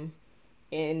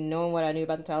and knowing what I knew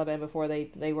about the Taliban before,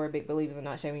 they were big believers in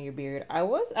not shaving your beard. I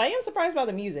am surprised by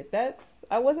the music.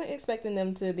 I wasn't expecting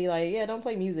them to be like, yeah, don't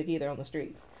play music either on the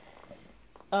streets.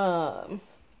 Um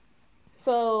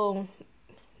so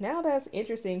now that's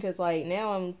interesting because like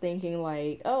now I'm thinking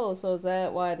like, oh, so is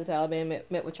that why the Taliban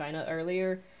met with China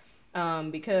earlier?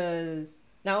 Because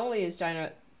not only is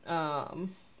China,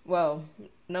 well,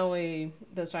 not only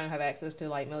does China have access to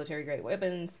like military grade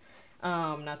weapons,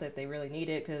 not that they really need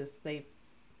it because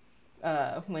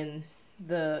when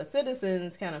the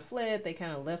citizens kind of fled, they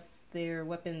kind of left their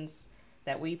weapons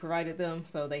that we provided them,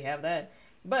 so they have that.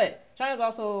 But China's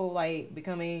also like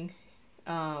becoming,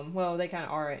 well, they kind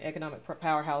of are an economic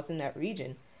powerhouse in that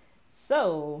region.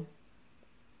 So,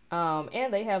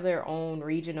 and they have their own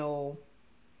regional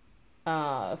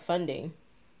funding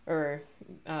or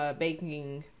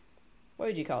banking. What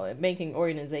would you call it? Banking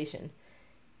organization.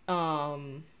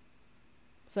 Um,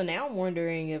 so now I'm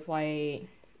wondering if like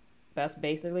that's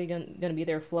basically gonna be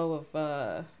their flow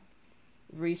of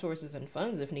resources and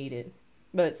funds if needed.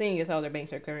 But seeing as how their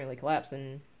banks are currently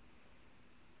collapsing,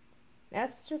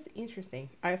 that's just interesting.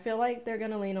 I feel like they're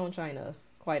gonna lean on China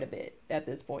quite a bit at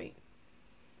this point.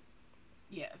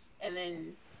 Yes, and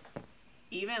then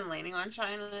even leaning on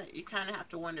China, you kind of have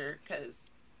to wonder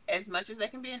because as much as they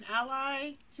can be an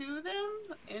ally to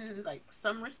them in like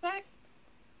some respect,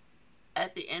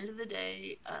 at the end of the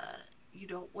day, you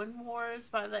don't win wars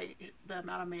by like the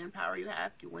amount of manpower you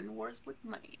have. You win wars with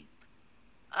money.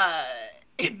 Uh,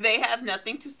 if they have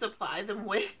nothing to supply them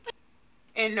with,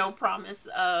 and no promise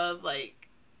of like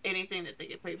anything that they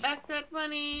get paid back that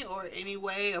money or any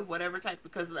way of whatever type,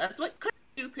 because that's what countries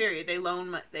do. Period. They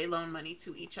loan money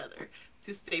to each other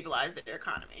to stabilize their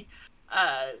economy.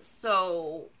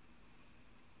 So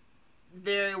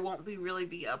there won't be really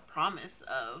be a promise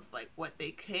of like what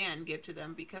they can give to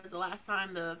them because the last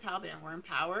time the Taliban were in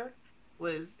power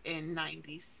was in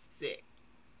 '96.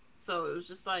 So it was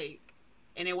just like,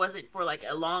 and it wasn't for like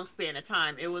a long span of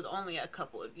time. It was only a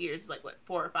couple of years, like what,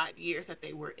 4 or 5 years that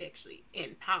they were actually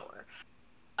in power.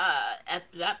 At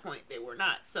that point, they were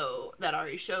not. So that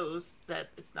already shows that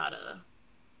it's not a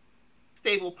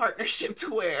stable partnership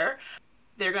to where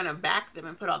they're gonna back them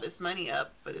and put all this money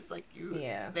up. But it's like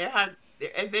Yeah.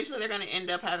 eventually they're gonna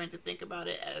end up having to think about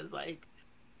it as like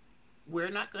we're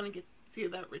not gonna get to see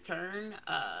that return.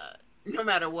 No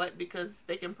matter what, because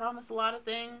they can promise a lot of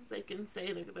things. They can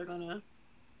say that they're gonna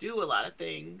do a lot of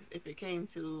things if it came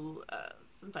to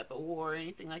some type of war or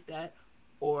anything like that,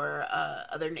 or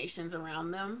other nations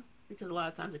around them, because a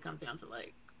lot of times it comes down to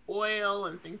like oil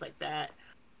and things like that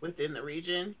within the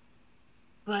region.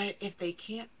 But if they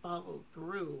can't follow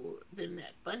through, then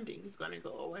that funding is going to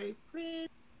go away pretty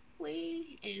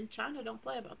exactly. And China don't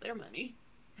play about their money.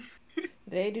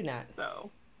 They do not.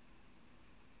 So,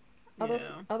 yeah.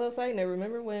 Although side note,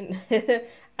 remember when I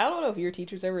don't know if your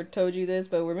teachers ever told you this,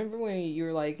 but remember when you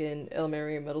were like in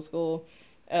elementary and middle school,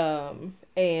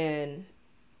 and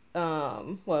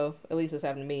well, at least this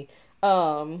happened to me.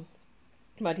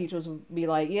 My teachers would be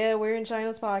like, "Yeah, we're in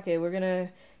China's pocket. We're gonna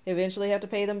eventually have to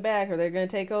pay them back, or they're gonna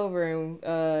take over, and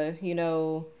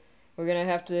we're gonna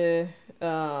have to."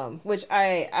 Which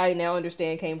I now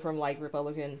understand came from like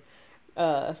Republican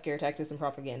scare tactics and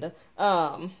propaganda.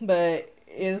 But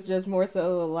it's just more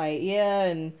so like, yeah,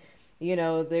 and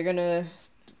they're gonna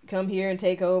come here and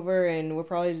take over, and we're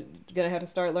probably gonna have to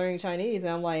start learning Chinese.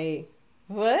 And I'm like,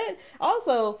 what?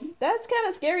 Also, that's kind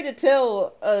of scary to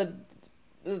tell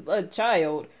a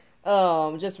child,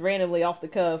 just randomly off the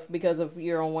cuff because of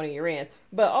you're on one of your rants.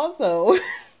 But also,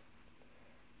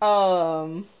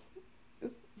 um,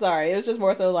 sorry, it was just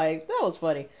more so like that was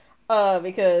funny.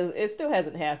 Because it still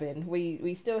hasn't happened.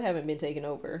 We still haven't been taken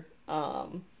over.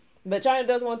 But China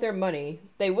does want their money.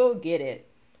 They will get it.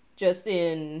 Just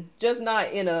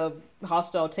not in a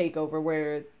hostile takeover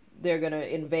where they're gonna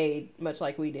invade much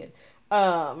like we did.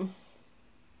 Yeah.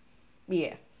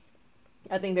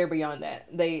 I think they're beyond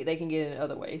that. They can get it in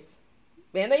other ways.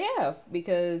 And they have,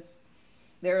 because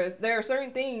there are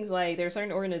certain things, like there are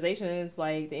certain organizations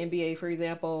like the NBA, for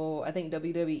example, I think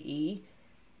WWE,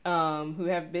 who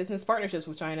have business partnerships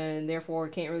with China and therefore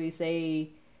can't really say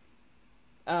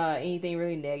anything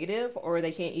really negative, or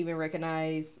they can't even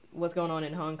recognize what's going on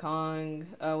in Hong Kong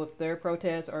with their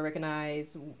protests, or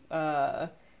recognize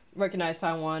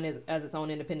Taiwan as its own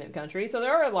independent country. So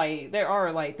there are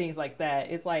like things like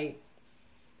that. It's like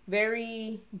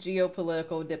very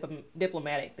geopolitical,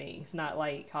 diplomatic things, not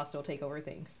like hostile takeover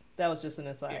things. That was just an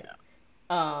aside.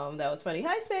 Yeah. That was funny.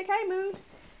 Hi, Spec. Hi, Moon.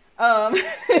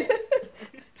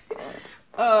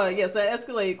 Yes, that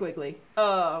escalated quickly.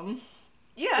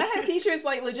 Yeah, I had teachers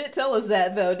like legit tell us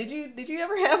that though. Did you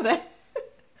ever have that?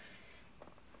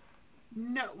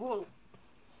 No, well,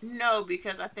 no,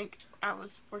 because I think I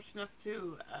was fortunate enough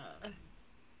to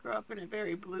grow up in a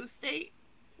very blue state.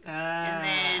 And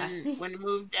then when I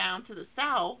moved down to the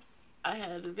South, I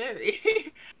had a very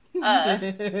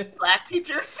black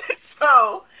teachers.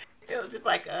 So it was just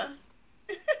like a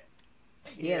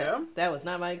yeah, that was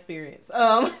not my experience.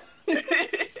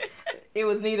 It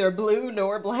was neither blue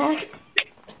nor black.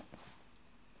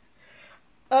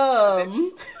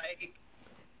 Like,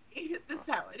 this is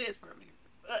how it is for me.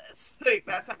 Us. Like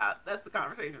that's the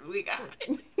conversation we got.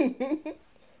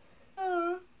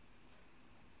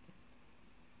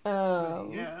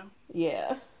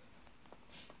 Yeah.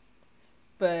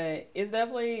 But it's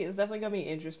definitely gonna be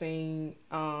interesting.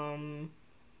 I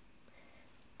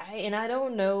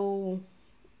don't know.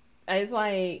 It's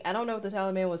like I don't know if the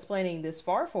Taliban was planning this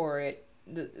far for it,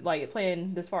 like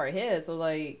planning this far ahead. So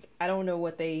like I don't know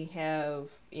what they have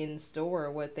in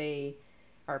store, what they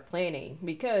are planning.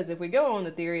 Because if we go on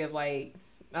the theory of like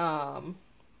them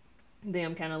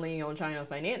kind of leaning on China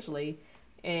financially,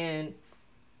 and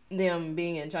them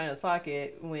being in China's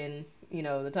pocket when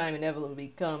the time inevitably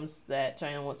comes that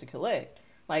China wants to collect,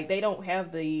 like they don't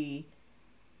have the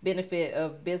benefit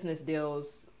of business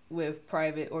deals with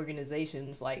private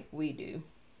organizations like we do,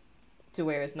 to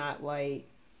where it's not like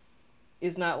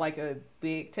a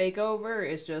big takeover.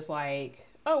 It's just like,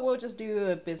 oh, we'll just do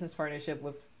a business partnership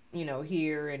with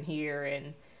here and here,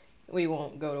 and we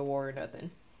won't go to war or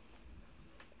nothing.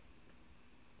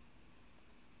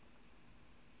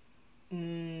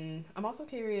 I'm also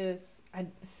curious. I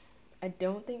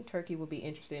don't think Turkey will be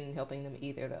interested in helping them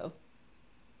either, though.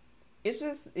 It's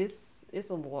just it's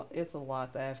a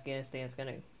lot that Afghanistan's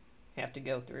gonna have to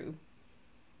go through.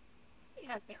 It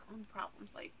has their own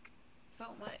problems, like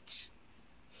so much.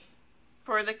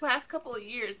 For the last couple of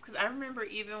years, because I remember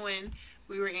even when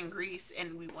we were in Greece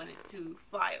and we wanted to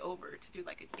fly over to do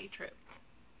like a day trip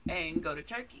and go to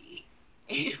Turkey,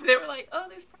 and they were like, "Oh,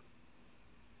 there's problems."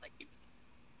 Like,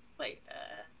 it's like,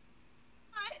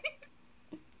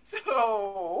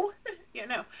 so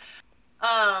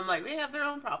like they have their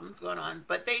own problems going on,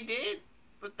 but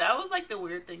that was like the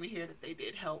weird thing to hear, that they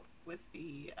did help with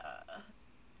the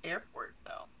airport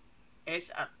though.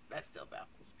 That still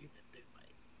baffles me, that they're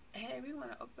like, hey, we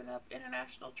want to open up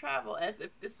international travel, as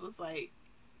if this was like,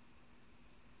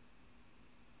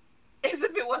 as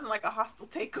if it wasn't like a hostile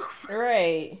takeover,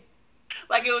 right?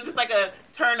 Like it was just like a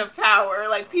turn of power,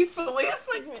 like peacefully. It's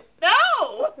like,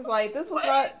 no. It's like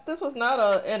this was not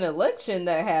an election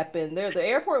that happened. The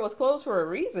airport was closed for a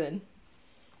reason.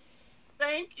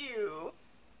 Thank you.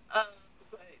 But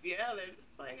yeah, they're just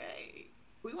like, hey,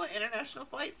 we want international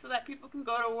flights so that people can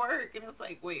go to work. And it's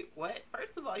like, wait, what?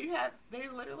 First of all, they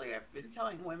literally have been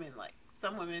telling women, like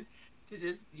some women, to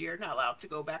just, you're not allowed to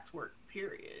go back to work,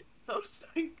 period. So it's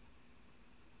like,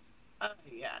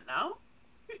 yeah, no.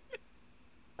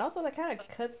 Also, that kind of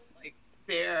cuts. Like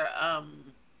their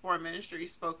foreign ministry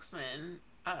spokesman,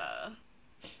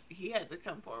 he had to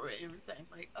come forward and was saying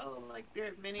like, oh, like there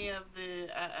are many of the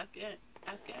Afghan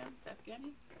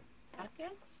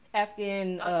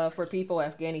for people,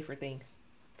 Afghani for things.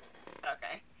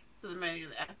 Okay, so the many of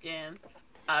the Afghans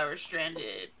were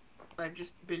stranded, like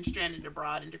just been stranded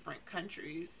abroad in different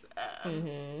countries,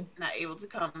 not able to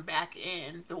come back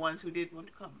in. The ones who did want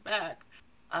to come back,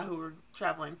 who were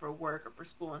traveling for work or for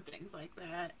school and things like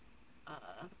that,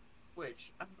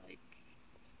 which I'm like,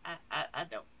 I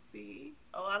don't see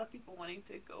a lot of people wanting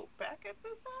to go back at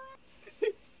this time.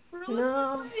 Realistically,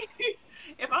 no.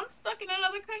 If I'm stuck in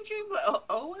another country, but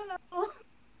oh well,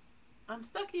 I'm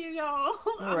stuck here, y'all.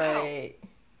 Right.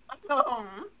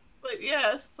 But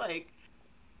yes, like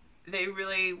they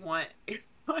really want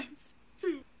airlines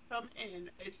to come in.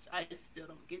 I still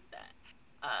don't get that.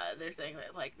 They're saying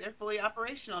that like they're fully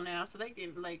operational now, so they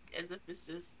can like as if it's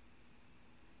just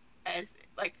as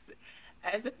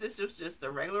if this was just a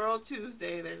regular old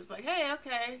Tuesday. They're just like, hey,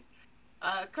 okay,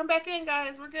 come back in,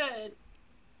 guys, we're good.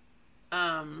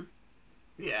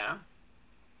 Yeah,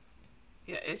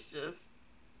 it's just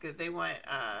that they want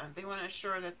to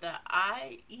ensure that the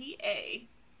IEA,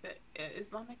 the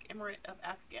Islamic Emirate of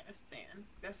Afghanistan,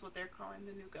 that's what they're calling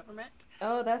the new government.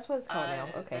 Oh, that's what it's called now.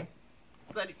 Okay.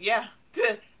 Yeah,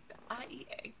 the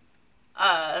IEA.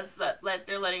 So that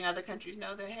they're letting other countries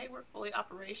know that, hey, we're fully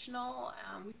operational.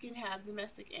 We can have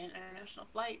domestic and international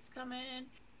flights come in.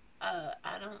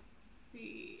 I don't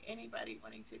see anybody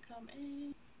wanting to come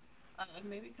in.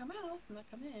 Maybe come out, not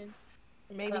come in.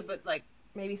 Maybe, but like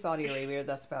maybe Saudi Arabia.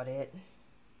 That's about it.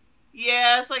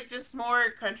 Yeah, it's like just more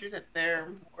countries that they're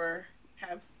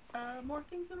have more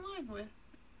things in line with.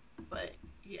 But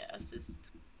yeah,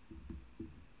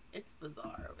 it's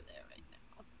bizarre over there right now.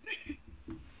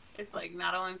 It's like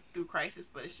not only through crisis,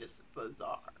 but it's just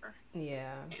bizarre.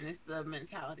 Yeah. And it's the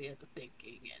mentality of the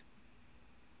thinking. And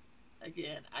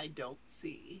again, I don't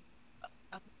see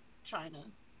China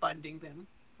funding them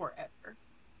forever.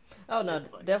 Oh no,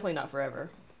 definitely not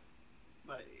forever.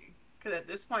 Like, because at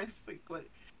this point, it's like,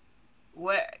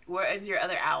 what are your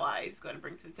other allies going to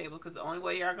bring to the table? Because the only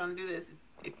way you are going to do this is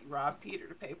if you rob Peter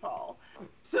to pay Paul.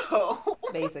 So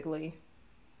basically.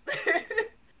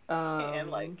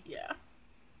 And like, yeah.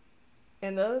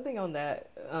 And the other thing on that,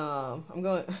 I'm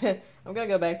going to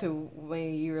go back to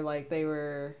when you were like they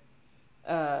were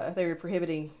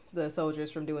prohibiting the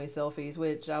soldiers from doing selfies,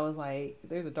 which I was like,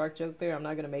 there's a dark joke there. I'm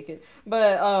not gonna make it,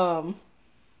 but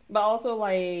also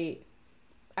like,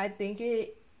 I think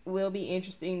it will be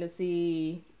interesting to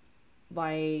see,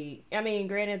 like, I mean,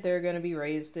 granted they're gonna be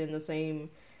raised in the same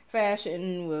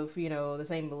fashion with the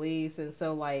same beliefs, and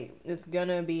so like it's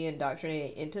gonna be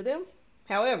indoctrinated into them.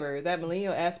 However, that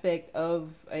millennial aspect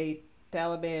of a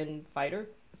Taliban fighter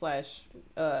slash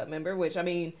member, which I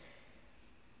mean,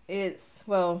 it's,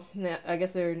 well, I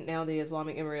guess they're now the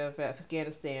Islamic Emirate of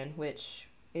Afghanistan, which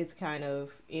is kind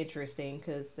of interesting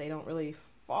because they don't really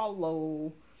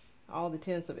follow all the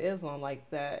tenets of Islam like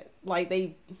that. Like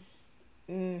they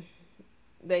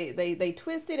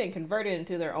twist it and convert it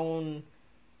into their own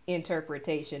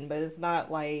interpretation, but it's not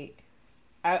like,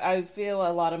 I feel a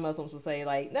lot of Muslims will say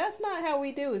like, that's not how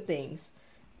we do things.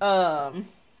 So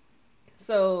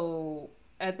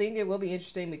I think it will be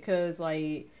interesting because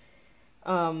like,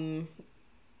 back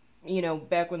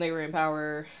when they were in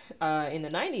power, in the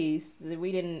 90s,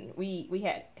 we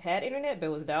had internet, but it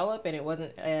was dial up and it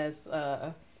wasn't as,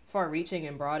 far reaching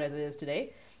and broad as it is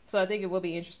today. So I think it will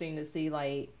be interesting to see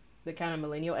like the kind of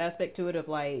millennial aspect to it of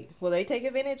like, will they take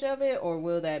advantage of it or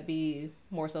will that be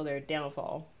more so their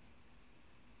downfall?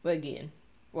 But again,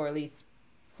 or at least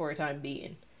for a time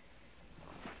being.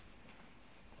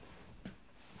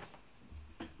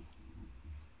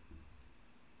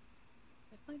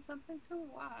 Definitely something to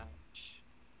watch.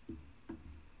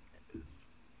 It's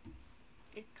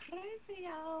crazy,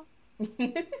 y'all.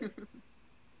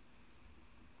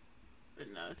 But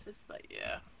no, it's just like,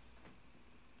 yeah.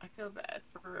 I feel bad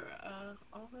for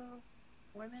all the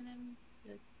women and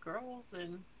the girls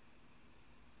and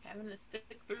having to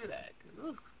stick through that.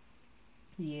 'Cause,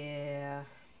 yeah,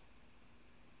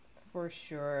 for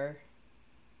sure.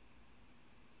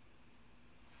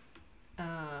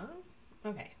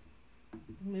 Okay.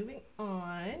 Moving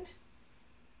on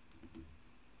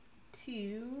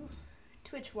to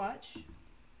Twitch Watch.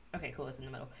 Okay, cool. It's in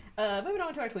the middle. Moving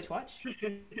on to our Twitch watch.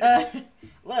 Uh,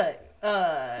 look,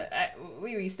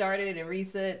 we restarted and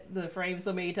reset the frame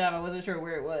so many times I wasn't sure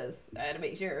where it was. I had to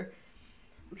make sure.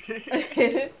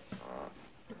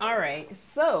 All right,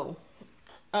 so,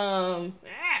 sorry,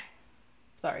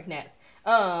 Nats.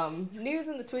 News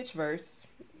in the Twitchverse.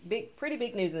 Pretty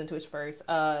big news in the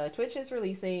Twitchverse. Twitch is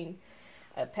releasing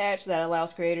a patch that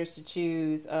allows creators to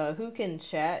choose who can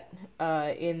chat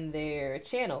in their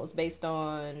channels based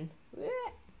on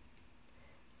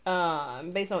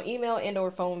email and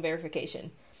or phone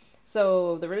verification.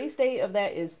 So the release date of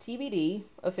that is TBD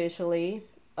officially.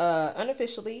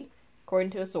 Unofficially,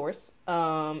 according to a source,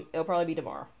 it'll probably be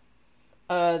tomorrow.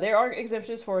 There are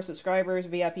exemptions for subscribers,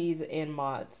 VIPs, and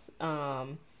mods.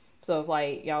 So if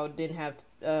like y'all didn't have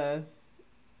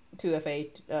 2FA,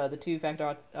 the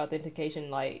two-factor authentication,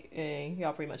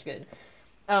 y'all pretty much good.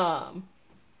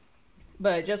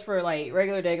 But just for like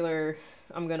regular,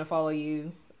 I'm gonna follow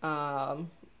you. Or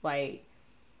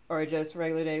just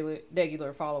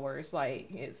regular followers.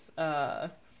 Like it's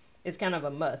kind of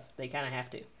a must. They kind of have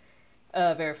to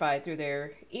verify through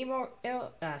their email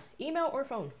or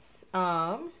phone.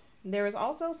 There was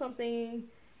also something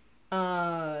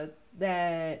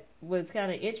that was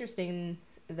kind of interesting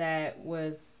that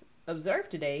was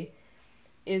observed today,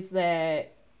 is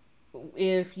that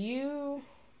if you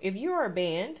are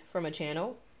banned from a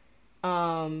channel,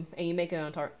 and you make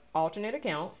an alternate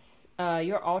account,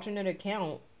 your alternate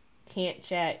account can't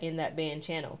chat in that banned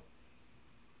channel,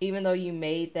 even though you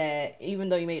made a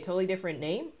totally different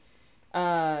name.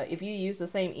 If you use the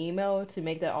same email to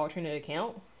make that alternate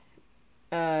account,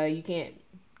 you can't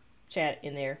chat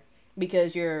in there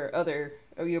because your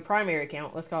primary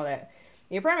account, let's call that,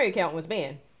 your primary account was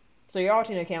banned. So your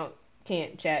alternate account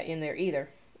can't chat in there either,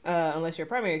 unless your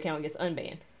primary account gets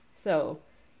unbanned. So,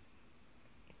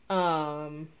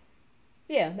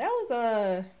 yeah, that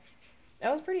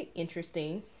was pretty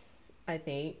interesting, I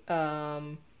think.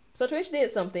 So Twitch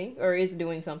did something, or is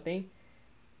doing something.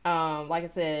 Like I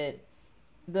said,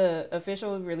 the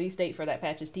official release date for that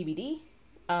patch is TBD.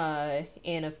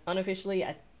 And unofficially,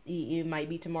 it might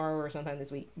be tomorrow or sometime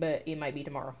this week, but it might be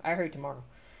tomorrow. I heard tomorrow.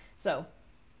 So,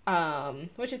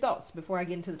 what's your thoughts before I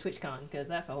get into the TwitchCon? Because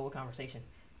that's a whole conversation.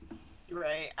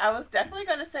 Right. I was definitely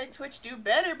going to say Twitch do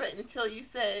better, but until you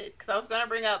said, because I was going to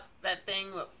bring up that thing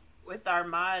with our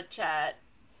mod chat,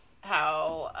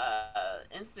 how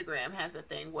Instagram has a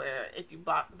thing where if you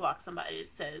block somebody, it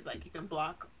says like you can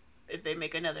block if they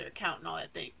make another account and all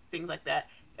that things like that.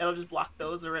 It'll just block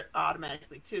those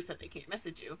automatically too, so that they can't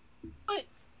message you. But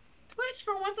Twitch,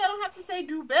 for once, I don't have to say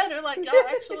do better. Like, y'all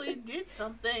actually did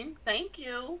something. Thank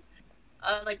you.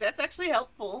 Like, that's actually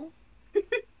helpful.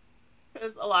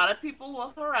 Because a lot of people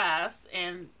will harass,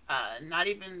 and not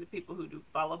even the people who do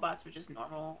follow bots, but just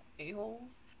normal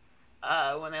a-holes,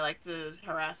 when they like to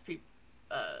harass people.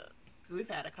 Because we've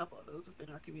had a couple of those within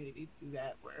our community do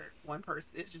that, where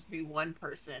it's just be one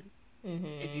person.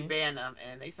 Mm-hmm. If you ban them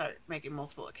and they start making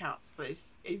multiple accounts, but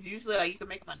it's usually like you can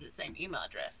make them under the same email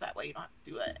address. That way you don't have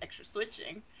to do extra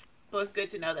switching. So it's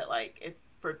good to know that like if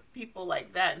for people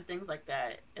like that and things like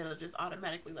that, it'll just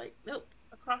automatically like nope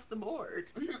across the board,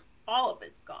 all of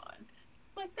it's gone.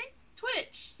 Like thank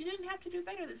Twitch, you didn't have to do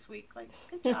better this week. Like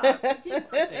good job, you did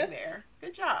one thing there.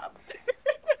 Good job.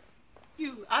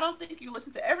 I don't think you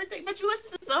listen to everything, but you listen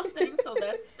to something, so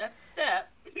that's a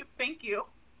step. Thank you.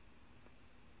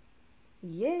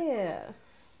 Yeah.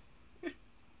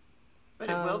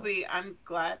 But it will be, I'm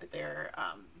glad that they're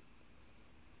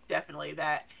definitely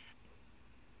that,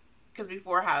 because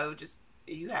before how just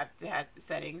you have to have the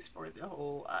settings for the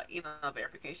whole email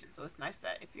verification, so it's nice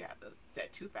that if you have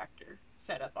that two-factor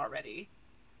set up already,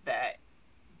 that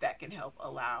can help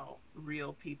allow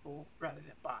real people rather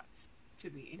than bots to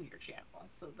be in your channel.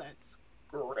 So that's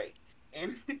great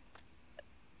and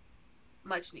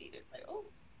much needed. Like, oh,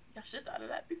 I should have thought of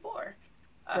that before.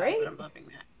 Great. But I'm loving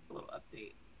that little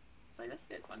update. Like, that's a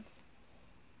good one.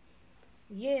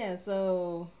 Yeah,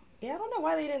 so yeah, I don't know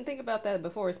why they didn't think about that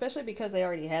before, especially because they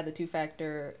already had the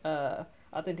two-factor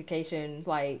authentication.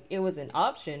 Like, it was an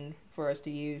option for us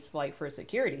to use, like, for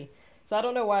security. So I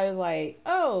don't know why it was like,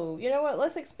 oh, you know what,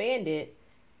 let's expand it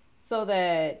so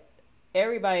that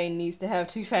everybody needs to have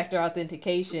two-factor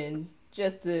authentication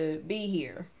just to be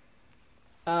here.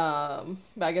 But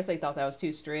I guess they thought that was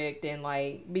too strict, and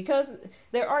like because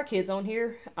there are kids on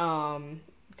here,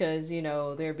 because you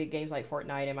know there are big games like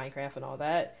Fortnite and Minecraft and all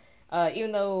that.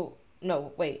 Even though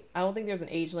no, wait, I don't think there's an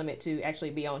age limit to actually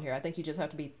be on here. I think you just have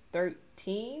to be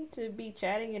 13 to be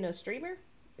chatting in a streamer.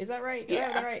 Is that right? Yeah.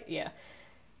 Is that right? Yeah.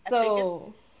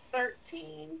 So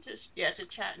 13 to yeah, to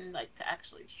chat and like to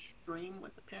actually stream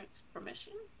with the parents'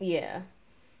 permission. Yeah,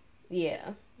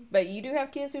 yeah. But you do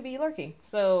have kids who be lurking,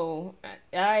 so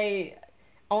I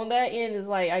on that end is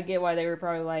like I get why they were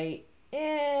probably like,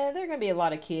 yeah, there are gonna be a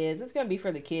lot of kids. It's gonna be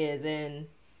for the kids, and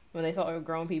when they saw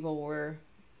grown people were,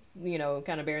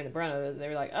 kind of bearing the brunt of it, they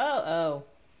were like, oh,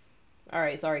 all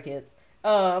right, sorry, kids.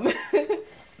 Um,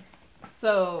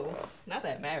 so not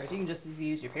that it matters. You can just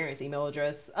use your parents' email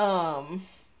address.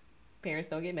 Parents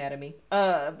don't get mad at me.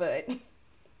 But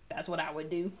that's what I would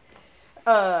do.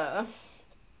 Uh,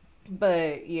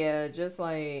 but yeah, just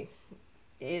like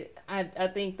it. I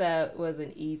think that was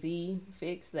an easy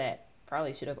fix that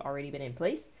probably should have already been in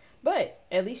place. But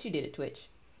at least you did it, Twitch.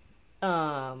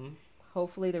 Um,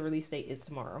 hopefully the release date is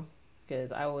tomorrow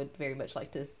because I would very much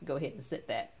like to go ahead and set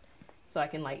that so I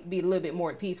can like be a little bit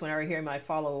more at peace whenever I hear my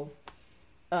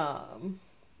um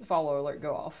follow alert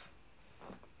go off.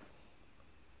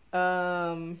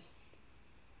 Um,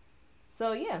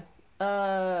 so yeah.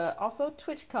 Also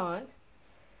TwitchCon.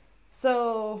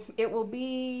 So it will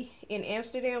be in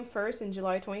Amsterdam first in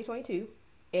July 2022,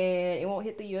 and it won't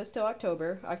hit the U.S. till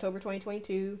October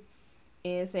 2022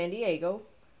 in San Diego.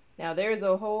 Now there was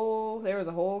a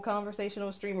whole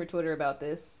conversational streamer Twitter about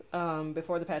this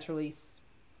before the patch release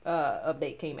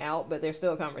update came out, but there's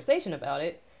still a conversation about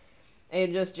it,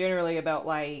 and just generally about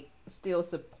like still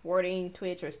supporting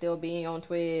Twitch or still being on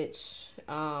Twitch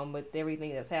with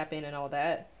everything that's happened and all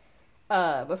that.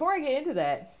 Before I get into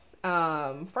that,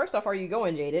 first off, are you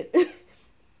going, Jaded?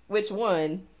 Which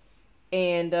one?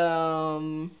 And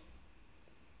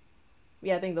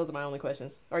yeah, I think those are my only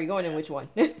questions. Are you going in which one?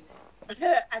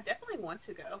 I definitely want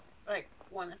to go. Like,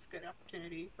 one that's a good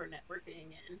opportunity for networking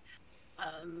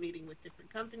and meeting with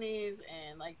different companies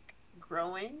and like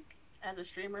growing as a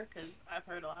streamer. Because I've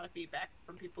heard a lot of feedback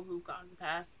from people who've gone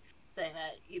past saying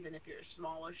that even if you're a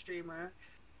smaller streamer,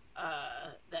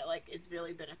 that like it's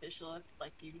really beneficial if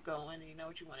like you go in and you know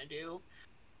what you want to do.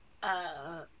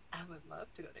 I would love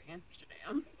to go to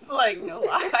Amsterdam. Like, no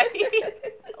lie.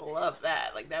 I love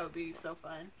that. Like, that would be so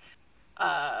fun.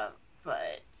 Uh,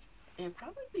 but it'd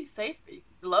probably be safe.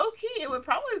 Low key, it would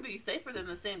probably be safer than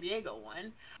the San Diego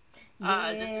one.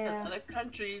 Just because Yeah. other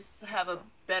countries have a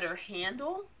better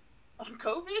handle on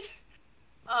COVID.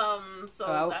 So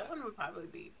Oh, that one would probably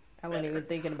be I wasn't even better.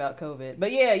 thinking about COVID.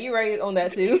 But yeah, you're right on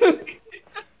that too.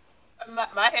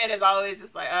 My head is always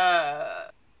just like,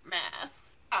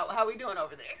 masks. How we doing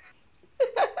over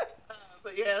there?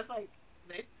 But yeah, it's like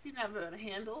they seem to have a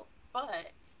handle.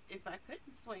 But if I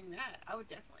couldn't swing that, I would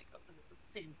definitely go to the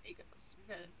San Diego's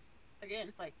because again,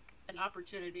 it's like an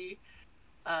opportunity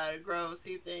to grow,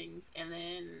 see things, and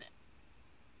then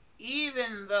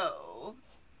even though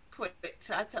Twitch,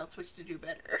 I tell Twitch to do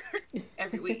better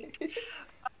every week.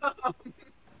 um,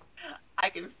 I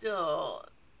can still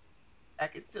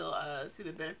see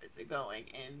the benefits of going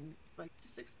and like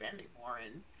just expanding more,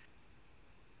 and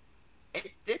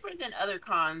it's different than other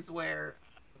cons where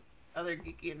other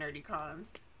geeky and nerdy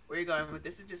cons where you're going with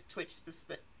this is just Twitch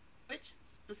specific.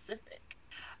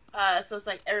 So it's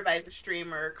like everybody's a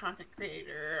streamer, content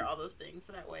creator, all those things.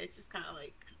 So that way it's just kind of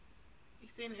like you're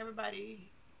seeing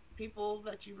everybody, people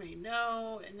that you may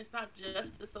know, and it's not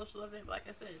just a social event. But like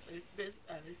I said, there's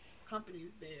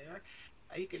companies there.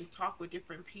 You can talk with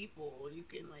different people. You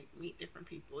can like meet different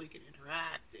people. You can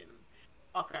interact and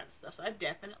all kinds of stuff. So I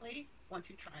definitely want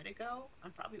to try to go.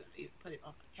 I'm probably going to even put it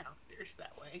on my calendars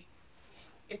that way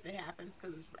if it happens.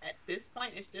 Because at this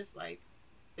point, it's just like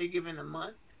they're giving a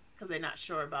month because they're not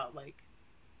sure about like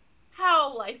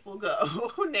how life will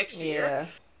go next year.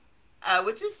 Yeah.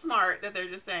 Which is smart that they're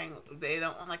just saying they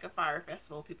don't want like a fire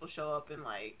festival. People show up and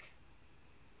like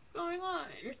what's going on.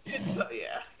 So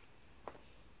yeah.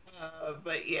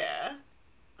 But yeah,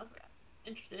 I was like,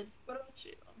 interested. What about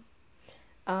you?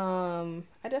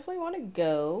 I definitely want to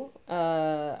go.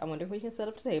 I wonder if we can set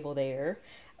up a table there.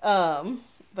 Um,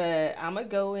 but I'm gonna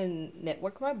go and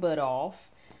network my butt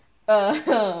off.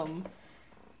 Um,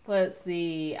 let's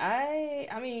see.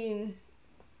 I mean,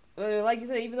 like you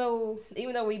said, even though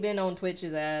we've been on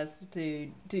Twitch's ass to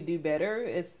do better,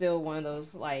 it's still one of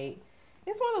those like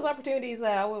it's one of those opportunities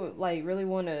that I would like really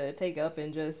want to take up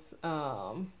and just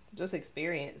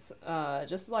experience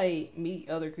just like meet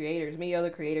other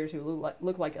creators who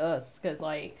look like us because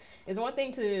like it's one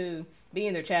thing to be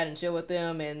in their chat and chill with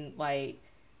them and like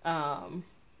kind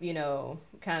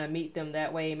of meet them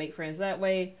that way, make friends that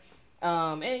way.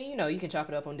 And you can chop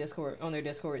it up on Discord on their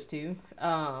Discords too.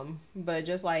 But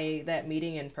just like that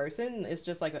meeting in person, it's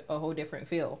just like a whole different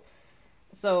feel.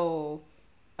 So,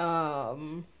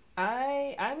 I'm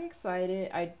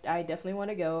excited. I definitely want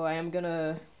to go. I am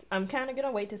gonna I'm kind of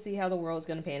gonna wait to see how the world's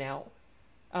gonna pan out.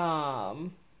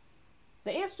 Um,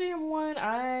 the Amsterdam one,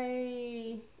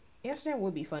 I Amsterdam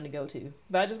would be fun to go to,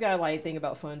 but I just gotta like think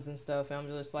about funds and stuff. And I'm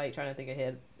just like trying to think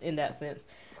ahead in that sense.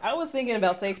 I was thinking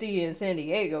about safety in San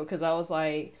Diego because I was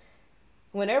like,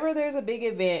 whenever there's a big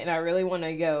event and I really want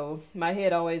to go, my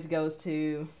head always goes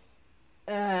to,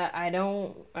 I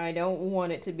don't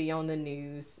want it to be on the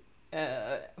news,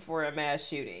 for a mass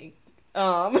shooting.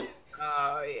 Um,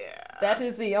 Oh yeah. that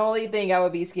is the only thing I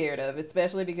would be scared of,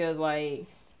 especially because like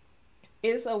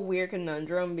it's a weird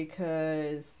conundrum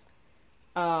because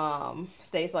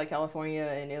states like California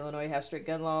and Illinois have strict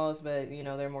gun laws, but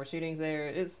there are more shootings there.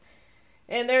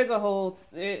 And there's a whole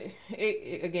it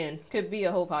again could be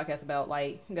a whole podcast about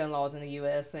like gun laws in the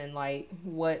US and like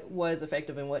what was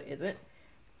effective and what isn't.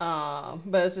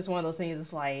 But it's just one of those things.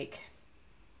 It's like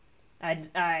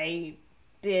I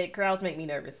did crowds make me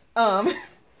nervous.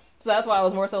 So that's why I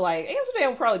was more so like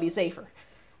Amsterdam will probably be safer.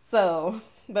 So,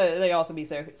 but they also be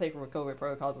safer with COVID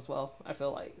protocols as well. I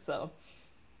feel like so.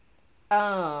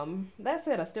 That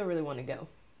said, I still really want to go.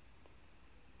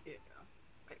 Yeah.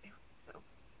 So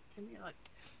to me, like,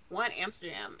 one,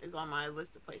 Amsterdam is on my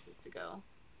list of places to go.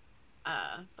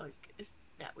 So like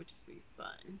that would just be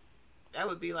fun. That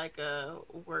would be like a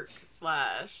work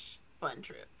slash fun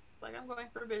trip. Like I'm going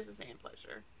for business and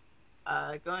pleasure.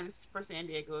 Going for San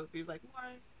Diego would be like more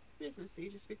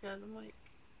businessy, just because I'm like,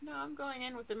 no, I'm going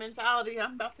in with the mentality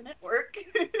I'm about to network.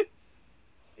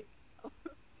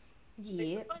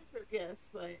 Yeah. Fun trip, yes,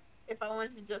 but if I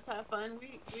wanted to just have fun,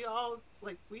 we all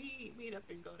like we meet up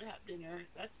and go to have dinner.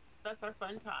 That's our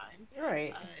fun time.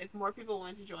 Right. If more people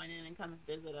want to join in and come and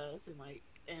visit us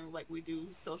and we do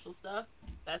social stuff,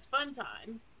 that's fun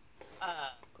time.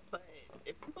 But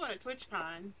if I'm going to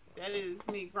TwitchCon, that is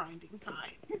me grinding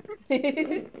time. So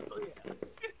yeah,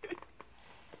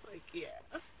 like yeah.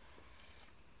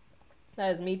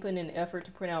 That is me putting in effort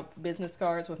to print out business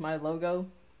cards with my logo.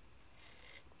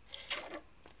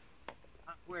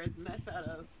 Wear the mess out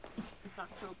of it's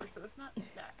October, so it's not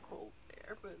that cold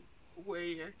there, but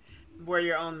wear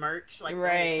your own merch like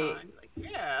right. the whole time. Like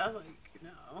yeah, like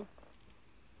no.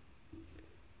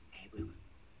 Hey,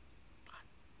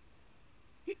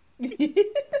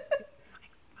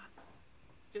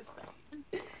 just saying.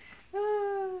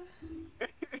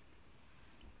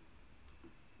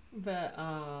 But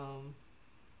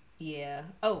yeah.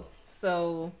 Oh,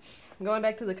 so going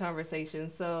back to the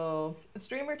conversation. So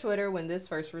streamer Twitter, when this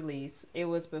first released, it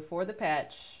was before the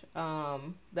patch.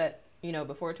 That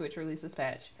before Twitch released this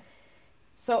patch.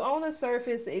 So on the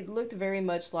surface, it looked very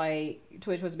much like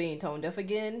Twitch was being tone deaf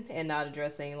again and not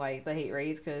addressing like the hate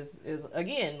raids because is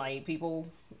again like people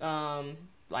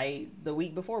like the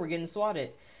week before were getting swatted.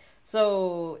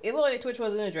 So it looked like Twitch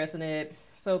wasn't addressing it.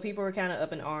 So people were kind of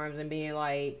up in arms and being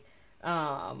like,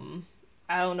 I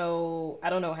don't know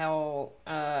how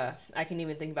I can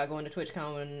even think about going to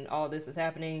TwitchCon when all this is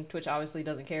happening. Twitch obviously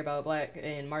doesn't care about black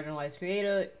and marginalized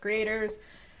creators.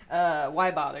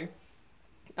 Why bother?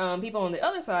 People on the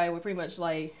other side were pretty much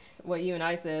like what you and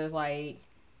I said is like,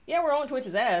 yeah, we're on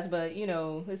Twitch's ass, but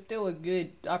it's still a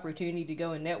good opportunity to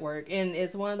go and network. And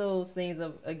it's one of those things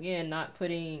of again not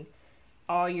putting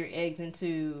all your eggs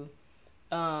into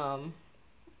one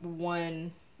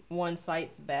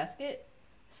site's basket.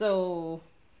 So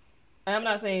I'm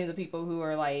not saying the people who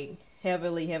are like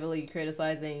heavily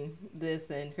criticizing this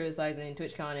and criticizing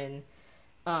TwitchCon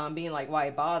and being like,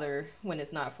 why bother when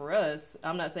it's not for us?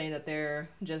 I'm not saying that they're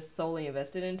just solely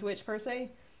invested in Twitch per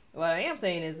se. What I am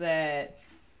saying is that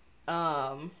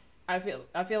I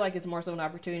feel like it's more so an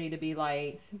opportunity to be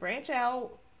like branch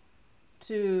out,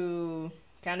 to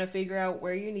kind of figure out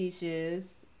where your niche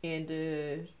is and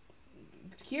to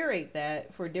curate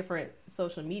that for different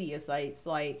social media sites,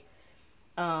 like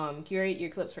curate your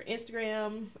clips for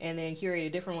Instagram and then curate a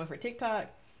different one for TikTok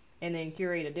and then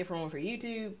curate a different one for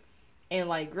YouTube and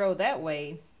like grow that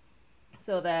way,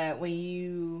 so that when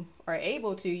you are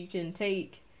able to, you can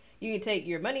take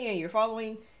your money and your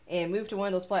following and move to one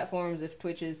of those platforms if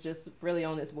Twitch is just really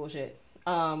on this bullshit,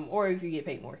 or if you get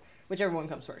paid more, whichever one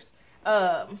comes first.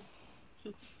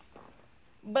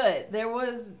 But there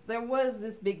was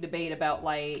this big debate about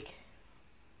like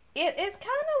it's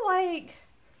kind of like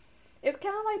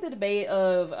the debate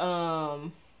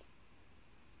of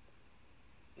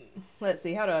let's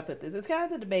see, how do I put this? It's kind of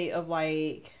the debate of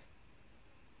like,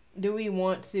 do we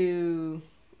want to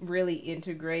really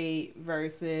integrate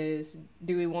versus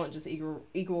do we want just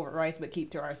equal rights but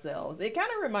keep to ourselves? It kind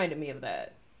of reminded me of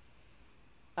that.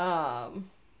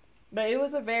 But it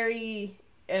was a very,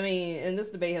 and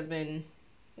this debate has been,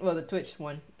 well, the Twitch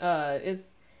one,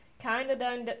 it's kind of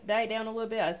died down a little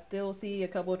bit. I still see a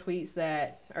couple of tweets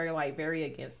that are like very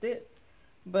against it,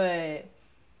 but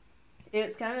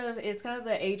it's kind of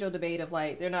the age old debate of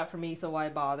like they're not for me, so why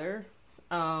bother?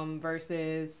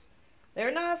 Versus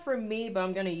they're not for me, but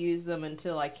I'm gonna use them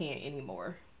until I can't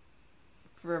anymore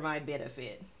for my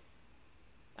benefit.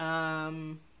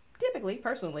 Typically,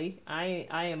 personally, I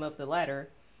am of the latter.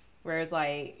 Whereas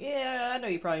like, yeah, I know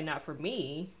you're probably not for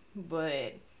me,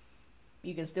 but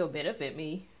you can still benefit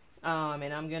me.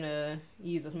 And I'm gonna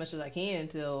use as much as I can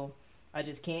until I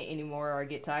just can't anymore or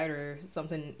get tired or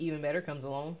something even better comes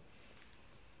along.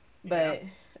 Yeah. But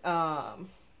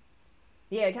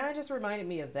yeah, it kind of just reminded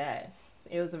me of that.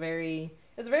 It was a very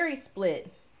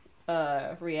split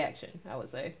reaction, I would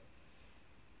say.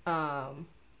 But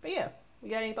yeah, you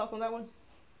got any thoughts on that one?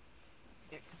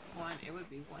 Yeah, 'cause one, it would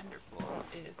be wonderful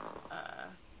if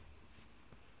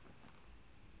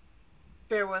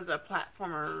there was a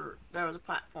platform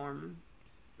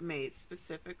made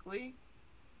specifically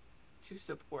to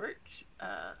support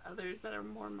others that are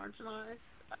more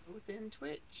marginalized within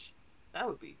Twitch. That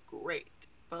would be great.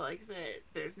 But like I said,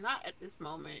 there's not at this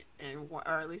moment, or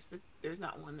at least there's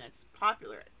not one that's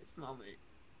popular at this moment.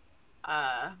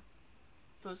 Uh,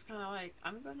 so it's kind of like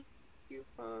I'm gonna thank you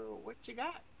for what you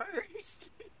got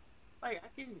first. Like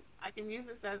I can use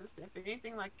this as a step.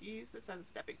 Anything like you use this as a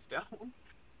stepping stone.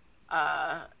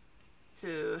 Uh,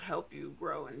 to help you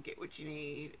grow and get what you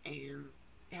need, and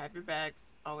have your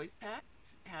bags always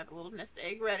packed. Have a little nest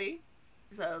egg ready,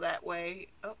 so that way,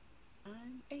 oh,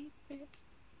 I'm 8-bit.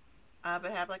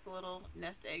 But have like a little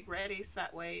nest egg ready, so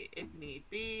that way, if need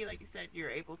be, like you said, you're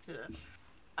able to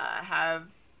have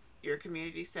your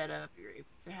community set up. You're able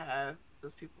to have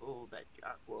those people that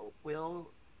will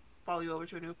follow you over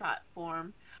to a new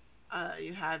platform.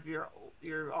 You have your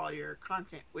all your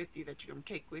content with you that you can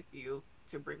take with you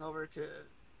to bring over to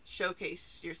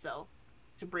showcase yourself,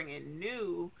 to bring in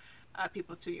new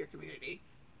people to your community.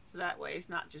 So that way, it's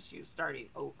not just you starting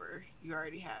over. You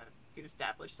already have you can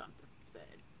establish something. You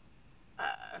said.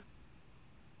 Uh,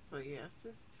 so yeah, it's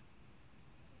just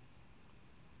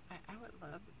I would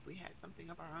love if we had something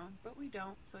of our own, but we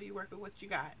don't. So you work with what you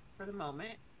got for the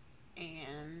moment,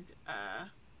 and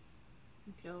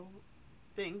until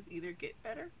things either get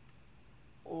better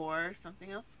or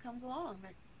something else comes along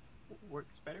that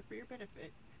works better for your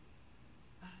benefit.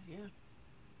 Yeah.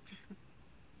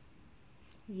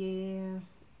 Yeah.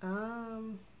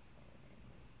 Um.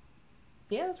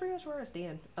 Yeah, that's pretty much where I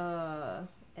stand.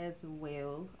 As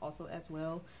well. Also, as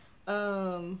well.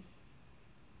 Um.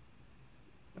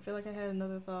 I feel like I had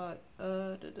another thought.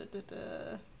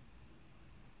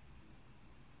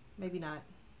 Maybe not.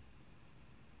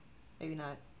 Maybe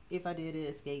not. If I did, it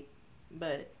escaped.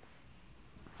 But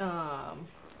all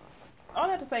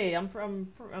that to say, I'm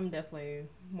definitely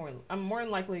more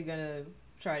than likely gonna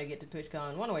try to get to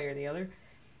TwitchCon one way or the other.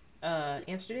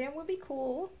 Amsterdam would be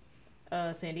cool.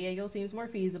 San Diego seems more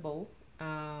feasible.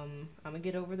 I'm gonna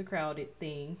get over the crowded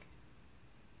thing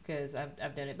because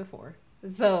I've done it before.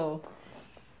 So,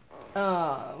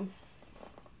 um,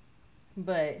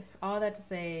 but all that to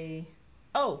say,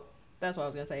 oh, that's what I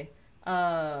was gonna say.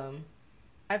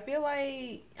 I feel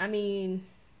like, I mean,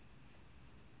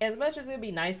 as much as it'd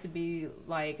be nice to be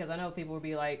like, because I know people would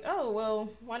be like, oh, well,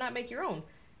 why not make your own?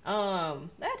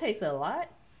 That takes a lot.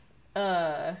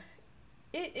 Uh,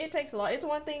 it takes a lot. It's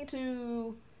one thing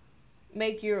to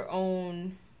make your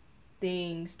own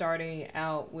thing starting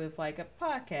out with like a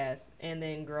podcast and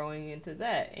then growing into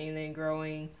that and then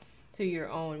growing to your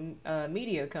own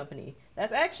media company.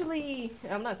 That's actually,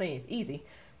 I'm not saying it's easy,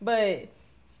 but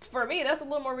for me, that's a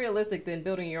little more realistic than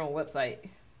building your own website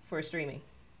for streaming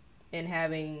and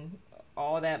having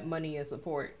all that money and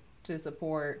support to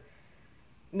support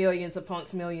millions upon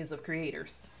millions of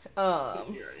creators.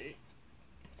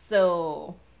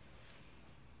 So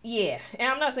yeah, and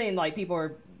I'm not saying like people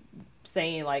are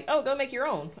saying like, oh, go make your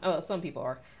own. Oh, some people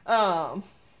are.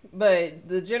 But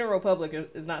the general public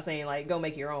is not saying like go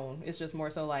make your own. It's just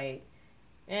more so like,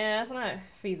 that's not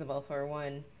feasible for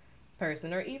one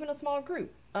person or even a small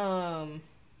group.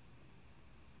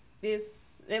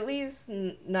 It's at least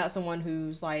not someone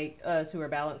who's like us who are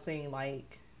balancing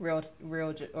like or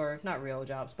not real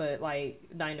jobs, but like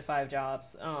 9 to 5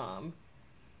 jobs.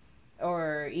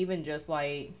 Or even just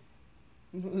like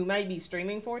who might be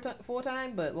streaming full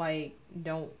time, but like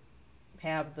don't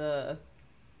have the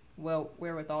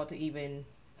wherewithal to even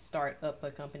start up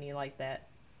a company like that.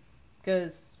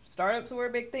 Because startups were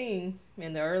a big thing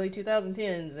in the early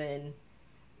 2010s, and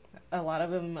a lot of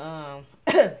them,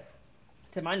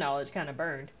 to my knowledge, kind of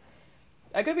burned.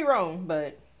 I could be wrong,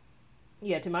 but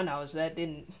yeah, to my knowledge,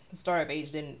 the startup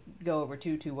age didn't go over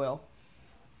too well.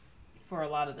 for a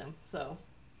lot of them. So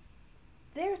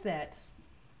there's that.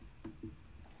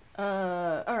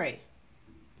 All right.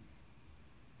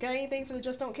 Got anything for the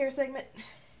Just Don't Care segment?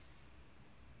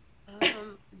 No,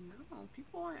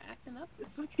 people aren't acting up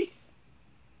this week.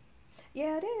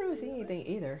 Yeah, I didn't really see anything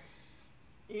either.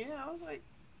 Yeah, I was like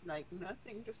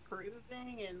nothing, just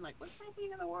perusing and like what's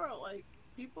happening in the world. Like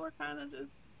people are kind of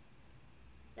just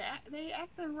they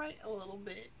acting right a little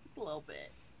bit, just a little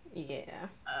bit. Yeah.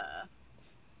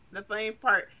 The funny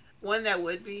part, one that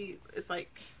would be, it's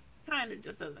like kind of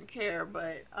just doesn't care,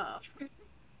 but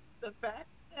the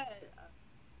fact that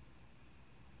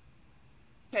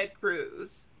Ted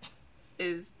Cruz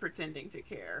is pretending to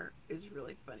care is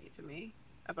really funny to me.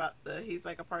 About he's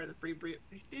like a part of the Free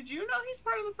Britney. Did you know he's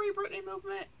part of the Free Britney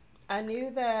movement? I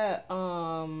knew that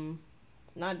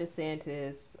not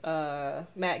DeSantis,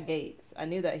 Matt Gaetz. I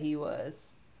knew that he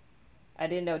was. I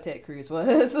didn't know Ted Cruz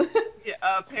was. Yeah,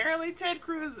 apparently Ted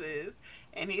Cruz is,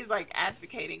 and he's like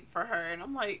advocating for her, and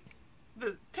I'm like,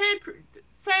 the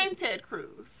same Ted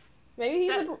Cruz. Maybe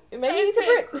he's a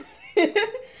Brit.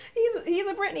 he's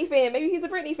a Britney fan. Maybe he's a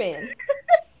Britney fan.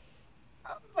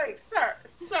 I was like, sir,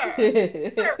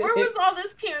 where was all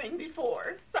this caring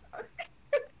before, sir?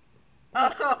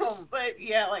 But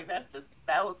yeah, like that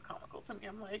was comical to me.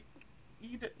 I'm like,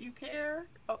 you care?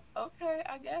 Oh, okay,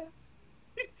 I guess.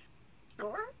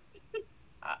 Sure.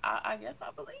 I guess I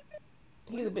believe it.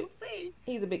 He's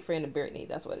a big fan of Britney.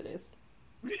 That's what it is.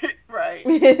 Right.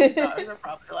 Daughters are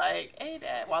probably like, hey,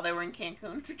 Dad, while they were in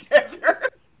Cancun together.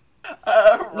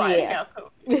 Riding out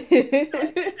COVID.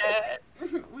 Like, Dad,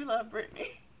 we love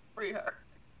Britney. Free her.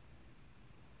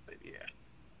 But yeah.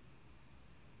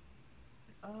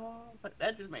 Oh, but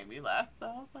that just made me laugh. So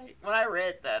I was like, when I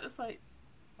read that, it's like,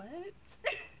 what?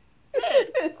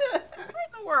 Dad, where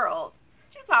in the world?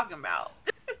 What you talking about?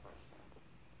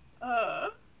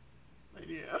 But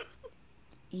yeah.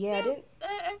 Yeah,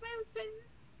 everybody's been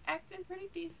acting pretty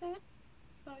decent.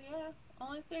 So yeah,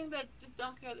 only thing that just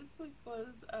don't care this week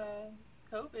was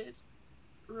COVID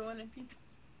ruining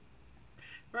people's.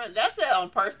 That's it on a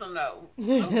personal note.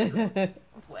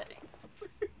 It's wedding.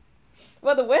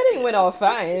 Well, the wedding went all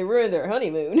fine. It ruined their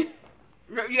honeymoon.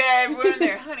 Yeah, it ruined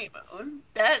their honeymoon.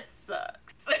 That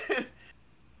sucks. I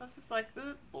was just like,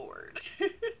 good lord.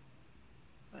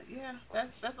 But yeah,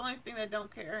 that's the only thing that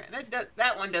don't care. And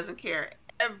that one doesn't care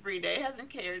every day. Hasn't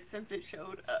cared since it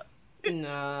showed up.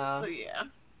 Nah. So yeah.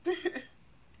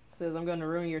 Says I'm going to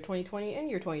ruin your 2020 and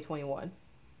your 2021.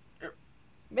 Yep.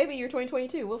 Maybe your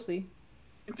 2022. We'll see.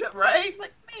 Right?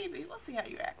 Like maybe we'll see how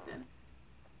you acting.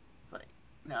 Like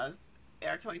no, it's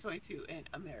our 2022 in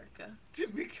America,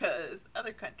 because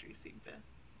other countries seem to.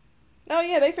 Oh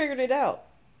yeah, they figured it out.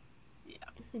 Yeah.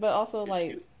 But also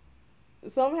like.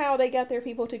 Somehow they got their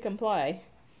people to comply.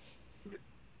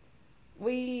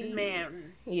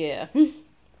 Yeah.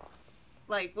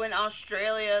 Like when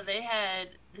Australia,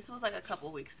 this was like a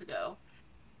couple weeks ago.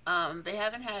 They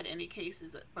haven't had any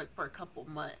cases like for a couple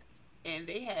months, and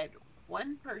they had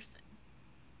one person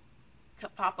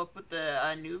pop up with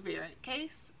the new variant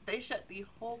case. They shut the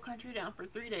whole country down for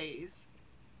 3 days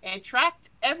and tracked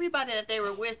everybody that they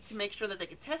were with to make sure that they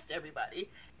could test everybody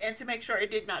and to make sure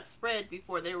it did not spread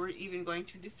before they were even going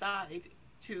to decide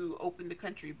to open the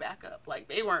country back up. Like,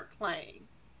 they weren't playing.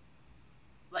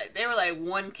 Like, they were like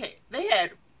one case. They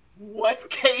had one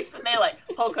case and they like,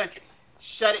 whole country,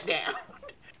 shut it down.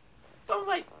 So I'm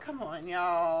like, come on,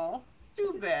 y'all.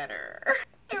 Do better.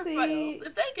 Everybody else,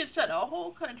 if they can shut a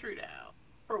whole country down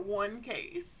for one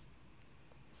case.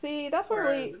 See, that's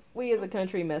where we as a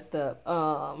country messed up.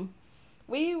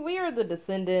 We are the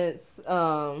descendants,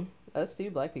 us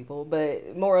too, black people,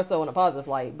 but more so in a positive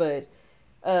light. But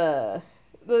the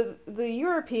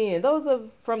European,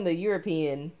 from the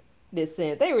European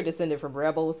descent, they were descended from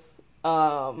rebels.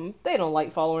 They don't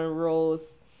like following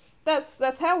rules.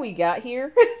 That's how we got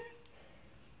here.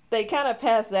 They kind of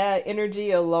pass that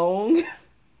energy along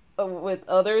with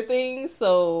other things.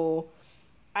 So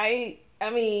I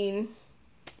mean,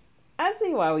 I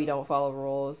see why we don't follow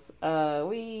rules.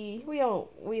 We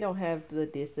don't have the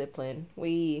discipline.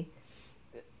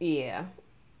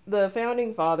 The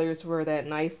founding fathers were that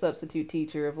nice substitute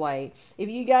teacher of like, if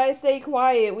you guys stay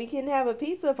quiet, we can have a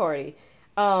pizza party.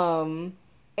 And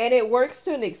it works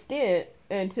to an extent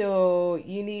until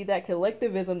you need that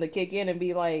collectivism to kick in and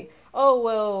be like, oh,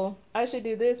 well, I should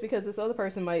do this because this other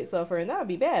person might suffer and that would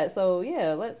be bad. So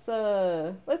yeah, let's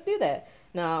do that.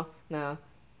 No.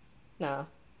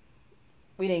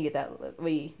 We didn't get that.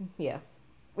 We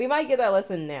might get that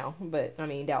lesson now, but I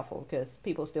mean, doubtful because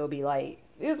people still be like,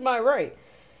 it's my right.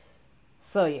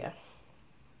 So yeah.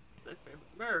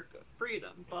 America,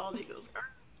 freedom, bald eagles.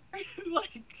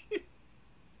 Like,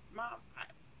 my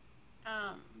rights.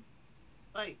 Um,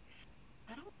 like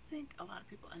I don't think a lot of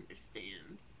people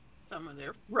understand some of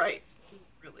their rights, which is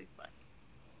really funny.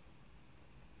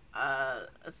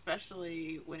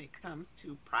 Especially when it comes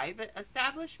to private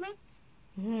establishments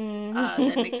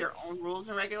that make their own rules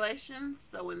and regulations.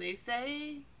 So when they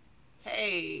say,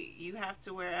 "Hey, you have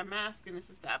to wear a mask in this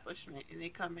establishment," and they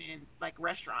come in like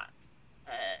restaurants,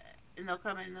 and they'll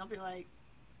come in and they'll be like,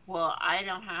 "Well, I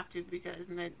don't have to because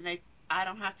I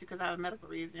don't have to because I have a medical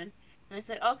reason." And they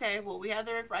say, "Okay, well, we have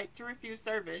the right to refuse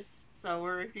service, so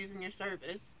we're refusing your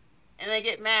service." And they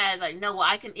get mad, like, "No, well,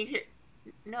 I can eat here."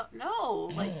 No,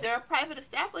 no, like they're a private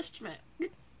establishment.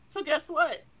 So guess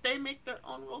what? They make their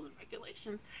own rules and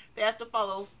regulations. They have to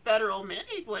follow federal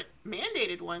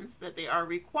mandated ones that they are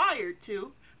required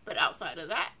to. But outside of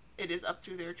that, it is up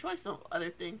to their choice on other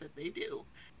things that they do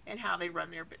and how they run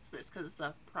their business because it's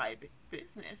a private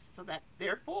business. So that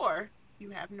therefore you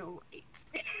have no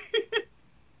rights.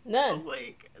 None.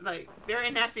 like they're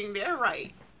enacting their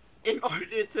right in order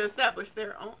to establish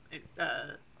their own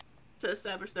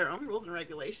rules and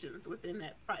regulations within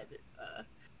that private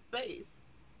space.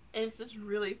 And it's just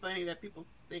really funny that people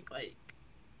think like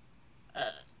uh,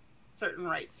 certain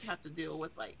rights have to deal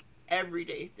with like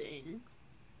everyday things.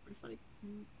 It's like,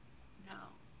 no,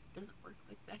 it doesn't work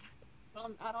like that. I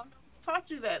don't know who taught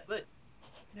you that, but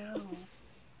no.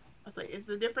 I was like, it's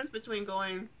the difference between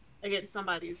going against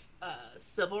somebody's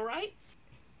civil rights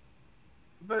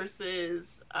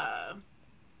versus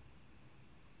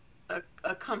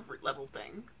a comfort level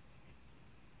thing.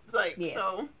 It's like, Yes.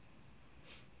 so,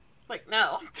 like,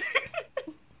 no.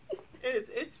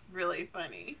 it's really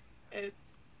funny.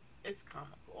 It's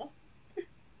comical.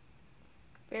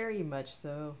 Very much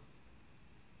so.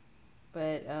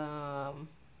 But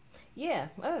yeah,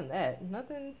 other than that,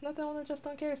 nothing on the Just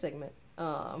Don't Care segment.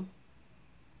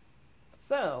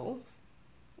 So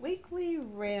weekly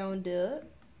roundup.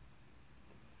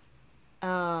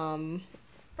 Um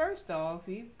First off,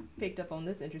 you picked up on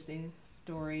this interesting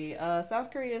story. South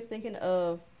Korea is thinking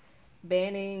of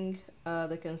banning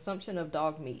the consumption of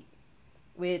dog meat,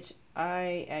 which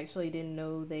I actually didn't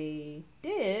know they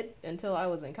did until I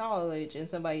was in college and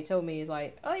somebody told me, it's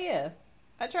like, oh yeah,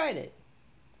 I tried it.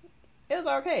 It was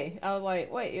okay. I was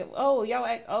like, wait,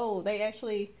 oh, they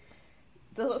actually,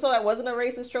 so that wasn't a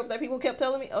racist trope that people kept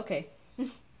telling me? Okay.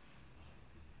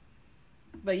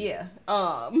 But yeah,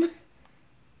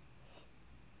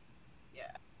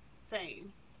 Yeah,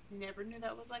 same. Never knew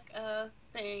that was like a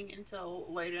thing until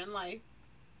later in life.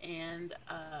 And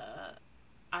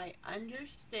I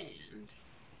understand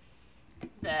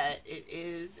that it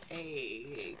is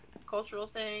a cultural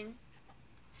thing.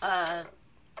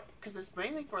 Because it's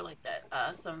mainly for like that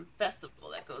some festival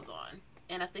that goes on,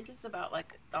 and I think it's about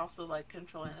like also like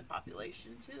controlling the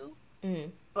population too.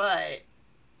 mm, But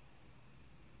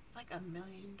it's like 1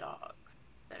 million dogs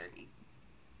that are eaten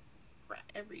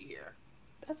every year,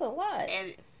 that's a lot.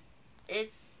 and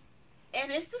it's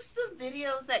it's just the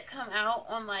videos that come out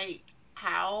on like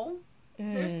how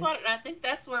they're Mm, slaughtered. And I think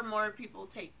that's where more people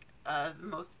take the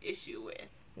most issue with.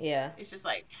 yeah. It's just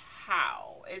like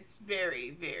how it's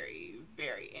very, very,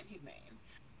 very inhumane.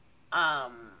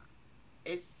 Um,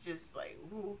 it's just like,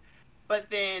 ooh. But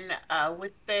then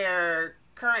with their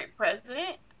current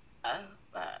president,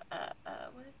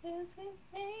 what is his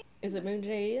name? Is it Moon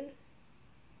Jae-in?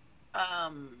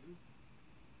 Um,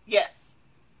 yes,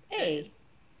 Hey.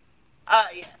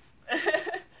 yes.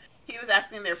 He was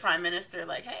asking their prime minister,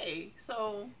 like, "Hey,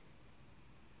 so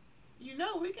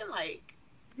we can like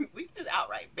we can just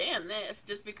outright ban this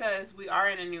just because we are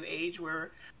in a new age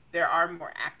where there are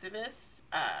more activists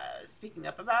speaking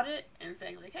up about it and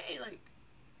saying like, hey, like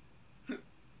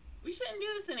we shouldn't do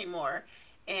this anymore."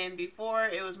 And before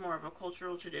it was more of a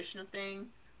cultural traditional thing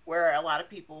where a lot of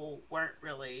people weren't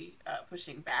really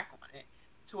pushing back on it,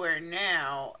 to where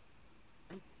now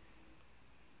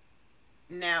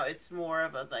it's more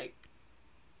of a like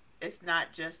it's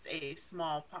not just a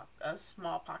small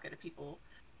pocket of people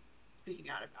speaking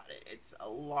out about it. It's a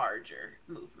larger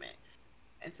movement.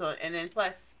 And then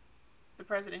plus the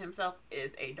president himself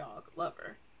is a dog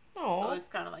lover. So Aw. it's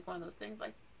kind of like one of those things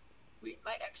like we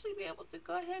might actually be able to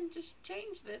go ahead and just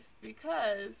change this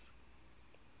because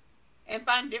and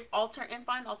find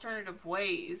alternative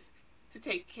ways to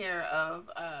take care of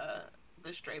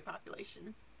the stray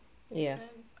population Yeah.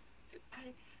 because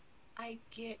I I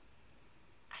get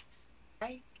I just,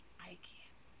 I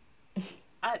can't.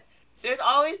 I there's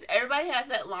always everybody has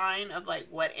that line of like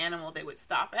what animal they would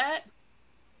stop at,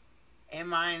 and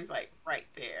mine's like right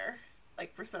there.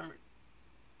 Like for some reason,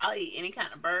 I'll eat any kind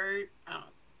of bird.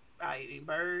 I'll eat any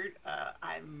bird.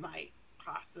 I might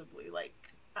possibly like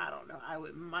I don't know. I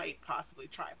would might possibly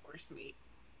try horse meat,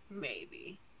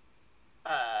 maybe.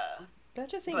 Uh, That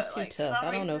just seems but too like for tough. some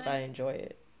I don't know if I reason, enjoy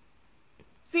it.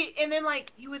 see, and then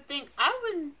like you would think I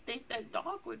wouldn't think that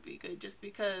dog would be good just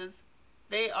because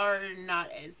they are not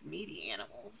as meaty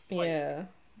animals. Like Yeah.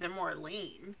 they're more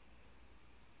lean,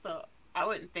 so I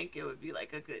wouldn't think it would be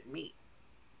like a good meat.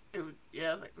 It would,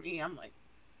 yeah. I was like me. I'm like,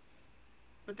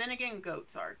 but then again,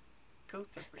 goats are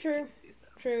pretty True. tasty. So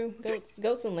True.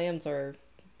 Goats and lambs are,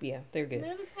 yeah, they're good.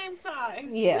 they're the same size.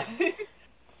 Yeah.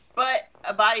 But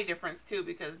a body difference too,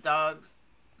 because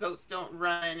goats don't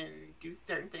run and do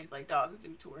certain things like dogs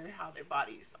do to where how their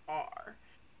bodies are.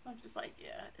 So I'm just like,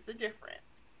 yeah, it's a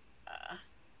difference. Uh,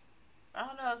 I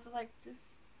don't know. It's like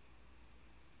just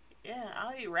yeah,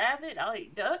 I'll eat rabbit, I'll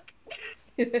eat duck,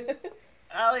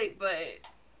 I'll eat, but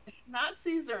not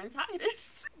Caesar and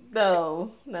Titus.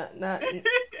 No,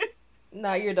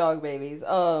 not your dog babies.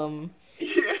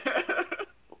 Yeah.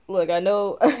 Look, I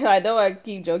know, I know, I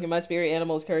keep joking. My spirit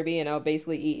animal is Kirby, and I'll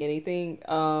basically eat anything.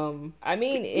 I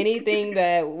mean anything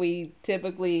that we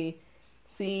typically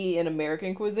see in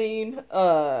American cuisine.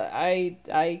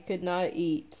 I could not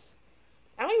eat.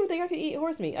 I don't even think I could eat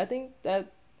horse meat. I think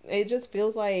that it just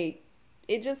feels like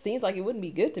it just seems like it wouldn't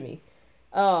be good to me.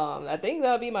 I think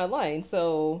that would be my line.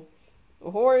 So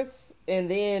horse, and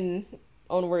then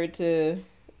onward to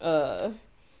uh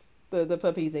the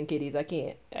puppies and kitties. I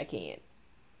can't.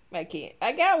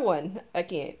 I got one. I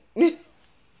can't.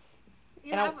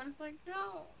 And Yeah, I, but it's like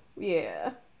no,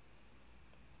 yeah.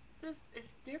 just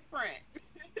it's different.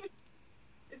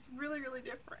 It's really really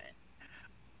different.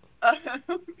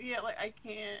 Yeah, like I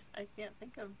can't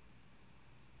think of.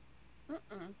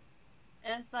 Mm-mm.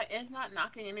 And it's like it's not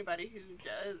knocking anybody who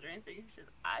does or anything. It's just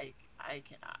I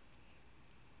cannot.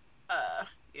 Uh,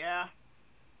 yeah,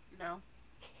 no.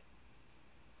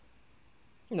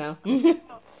 No. I'm like,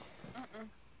 oh, mm-mm.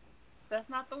 That's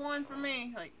not the one for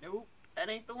me. Like, nope, that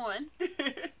ain't the one.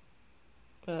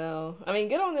 Well, I mean,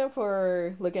 good on them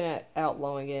for looking at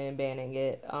outlawing it and banning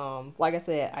it. Like I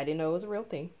said, I didn't know it was a real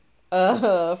thing.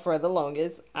 For the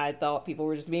longest, I thought people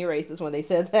were just being racist when they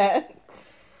said that.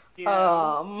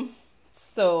 Yeah, Um,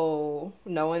 so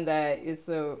knowing that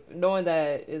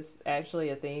it's actually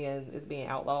a thing and it's being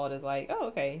outlawed is like, oh,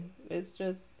 okay. It's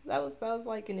just that was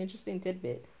like an interesting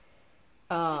tidbit.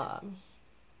 yeah. Um,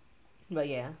 but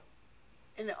yeah,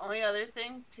 And the only other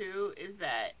thing too is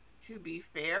that to be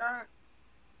fair,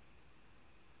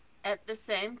 at the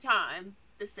same time,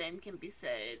 the same can be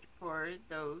said for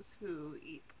those who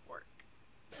eat pork.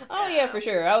 oh yeah, for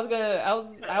sure. I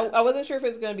Because wasn't sure if it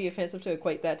was gonna be offensive to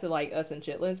equate that to like us and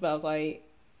chitlins, but I was like,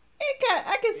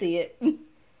 I can see it,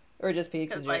 or just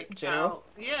pigs in because like general. how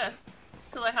yeah,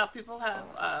 cause like how people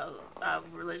have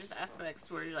religious aspects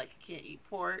where you like you can't eat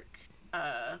pork,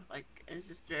 like it's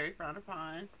just very frowned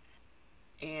upon,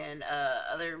 and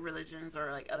other religions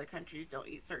or like other countries don't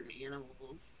eat certain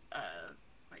animals,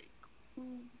 like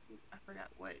ooh, I forgot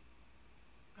what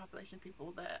population of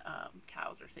people that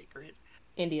cows are sacred.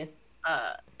 India.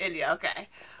 India, okay.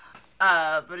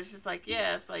 But it's just like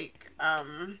yeah, it's like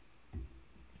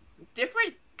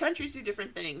different countries do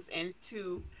different things, and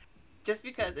to just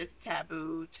because it's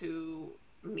taboo to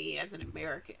me as an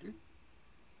American,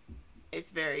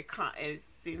 it's it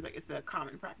seems like it's a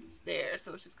common practice there.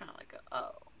 So it's just kind of like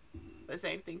oh, the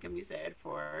same thing can be said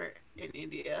for in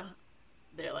India.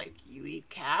 They're like you eat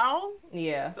cow,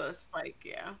 Yeah. so it's like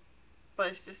yeah, but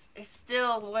it's just it's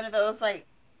still one of those like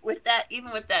with that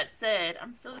even with that said,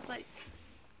 I'm still just like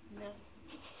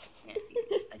no,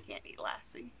 I can't eat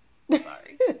lassie.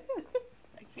 Sorry,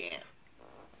 I can't.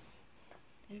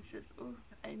 It's just ooh,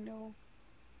 I know.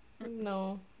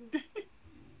 No.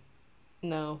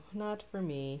 No, not for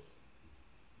me.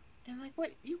 And like,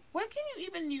 what can you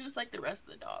even use like the rest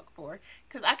of the dog for?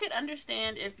 Because I could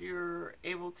understand if you're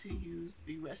able to use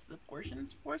the rest of the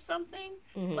portions for something.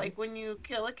 Hmm. Like when you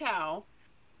kill a cow,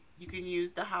 you can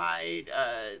use the hide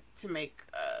to make.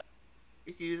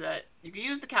 You can use that. You can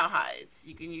use the cow hides.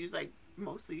 You can use like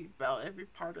mostly about every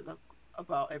part of the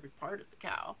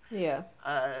cow. Yeah.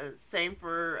 Uh, same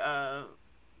for uh,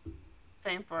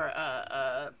 same for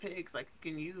pigs. Like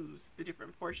you can use the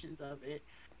different portions of it.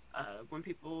 When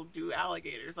people do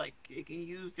alligators, like they can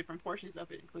use different portions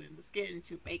of it, including the skin,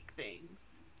 to make things.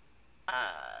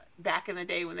 Back in the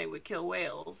day when they would kill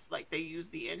whales, like they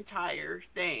used the entire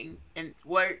thing, and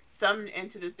what some and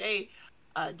to this day,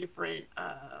 different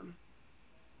uh,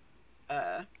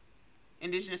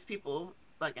 indigenous people,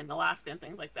 like in Alaska and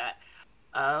things like that,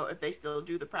 if they still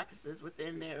do the practices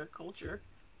within their culture,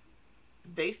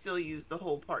 they still use the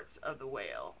whole parts of the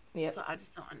whale. Yep. So I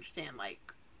just don't understand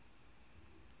like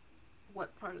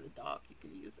what part of the dog you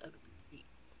can use other than feet.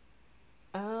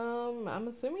 I'm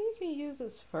assuming you can use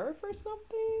its fur for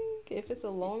something if it's a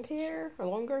long hair or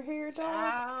longer hair dog.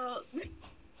 Child,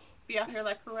 be out here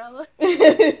like Corella.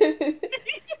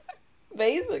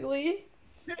 Basically.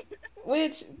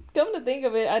 Which, come to think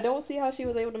of it, I don't see how she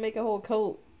was able to make a whole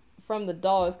coat from the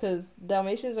dogs because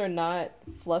Dalmatians are not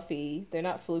fluffy. They're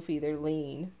not floofy. They're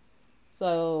lean.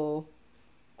 So,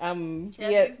 She had to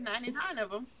yeah. use 99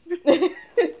 of them.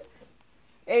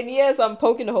 And yes, I'm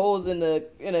poking holes in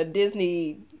a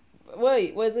Disney.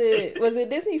 Wait, was it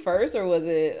Disney first or was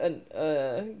it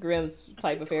a Grimm's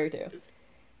type of fairy tale?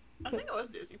 I think it was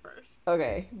Disney first.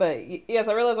 Okay, but yes,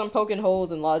 I realize I'm poking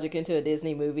holes in logic into a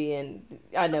Disney movie, and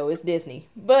I know it's Disney,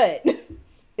 but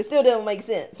it still doesn't make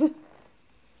sense.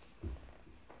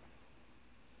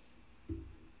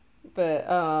 But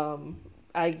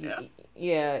Yeah.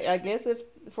 yeah, I guess if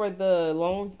for the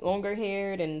longer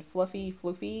haired and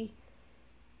floofy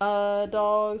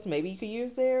dogs, maybe you could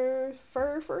use their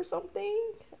fur for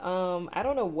something. I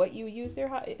don't know what you use their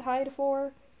hide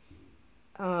for.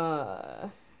 I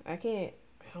can't.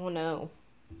 I don't know.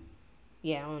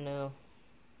 Yeah, I don't know.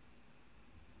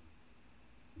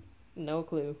 No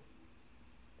clue.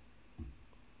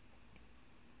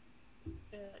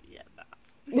 Yeah, nah.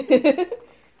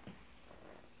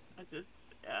 I just,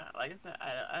 yeah, like I said,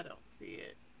 I don't see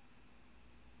it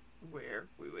where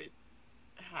we would,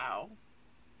 how,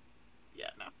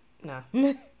 yeah, no. Nah.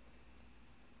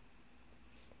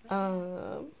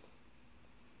 um,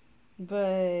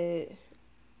 but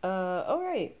all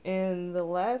right. And the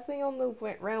last thing on the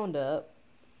roundup,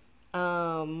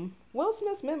 Will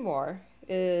Smith's memoir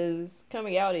is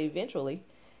coming out eventually.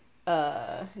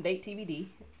 Date TBD.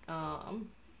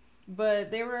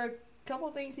 But there were a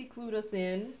couple things he clued us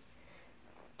in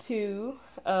to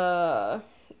on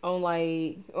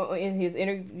like in his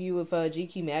interview with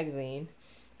GQ magazine.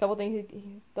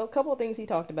 A couple things he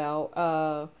talked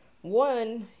about.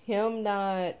 One, him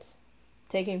not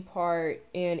taking part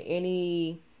in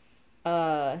any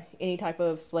type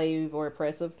of slave or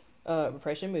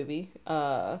oppression movie.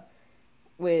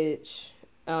 Which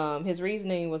his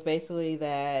reasoning was basically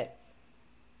that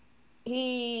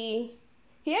he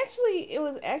it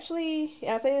was actually,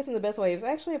 I say this in the best way, it was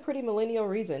actually a pretty millennial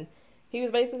reason. He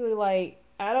was basically like,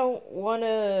 I don't want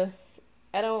to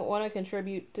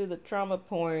contribute to the trauma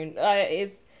porn.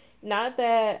 It's not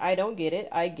that I don't get it,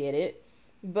 I get it,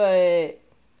 but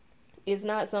it's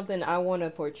not something I want to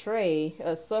portray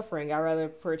as suffering. I rather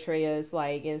portray as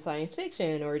like in science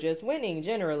fiction or just winning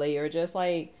generally or just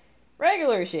like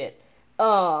regular shit.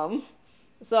 Um,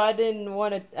 so I didn't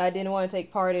want to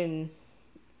take part in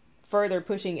further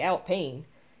pushing out pain.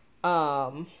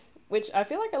 Which I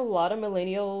feel like a lot of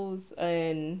millennials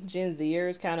and Gen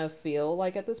Zers kind of feel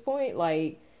like at this point.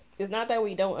 Like, it's not that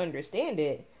we don't understand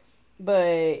it,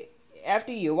 but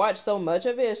after you watch so much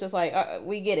of it, it's just like,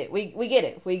 we get it. We get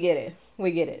it. We get it.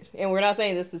 We get it. And we're not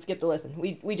saying this to skip the lesson.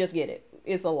 We just get it.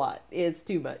 It's a lot. It's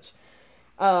too much.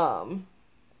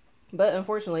 But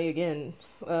unfortunately, again,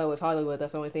 with Hollywood,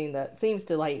 that's the only thing that seems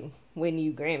to like win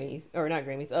you Grammys or not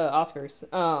Grammys, Oscars.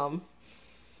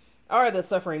 Are the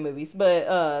suffering movies, but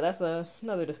that's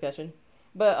another discussion.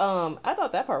 But I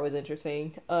thought that part was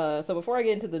interesting. So before I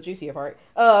get into the juicier part,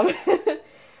 uh,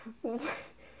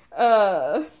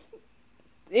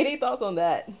 any thoughts on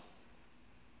that?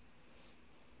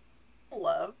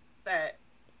 Love that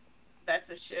that's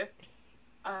a shift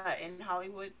in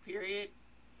Hollywood, period.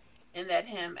 And that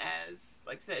him as,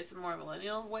 like I said, it's a more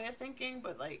millennial way of thinking,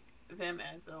 but like them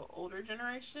as an older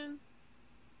generation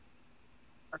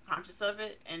are conscious of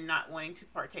it and not wanting to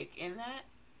partake in that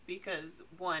because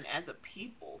one, as a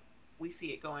people, we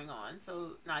see it going on.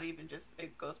 So not even just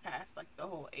it goes past like the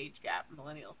whole age gap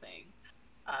millennial thing,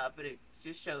 but it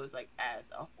just shows like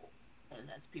as a whole and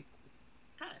as people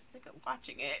kind of sick of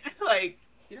watching it. Like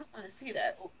you don't want to see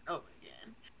that over and over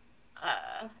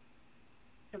again.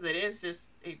 Because it is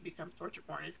just it becomes torture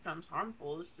porn. It becomes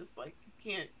harmful. It's just like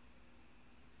you can't.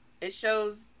 It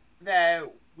shows that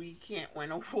we can't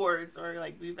win awards or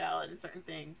like be valid in certain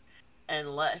things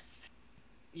unless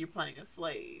you're playing a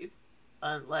slave,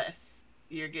 unless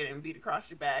you're getting beat across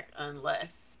your back,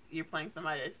 unless you're playing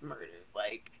somebody that's murdered.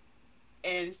 Like,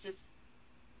 and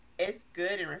it's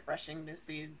good and refreshing to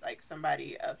see like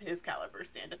somebody of his caliber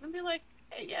stand up and be like,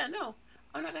 hey, yeah, no,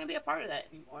 I'm not gonna be a part of that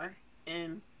anymore.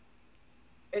 And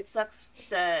it sucks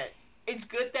that it's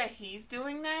good that he's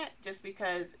doing that just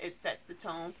because it sets the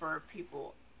tone for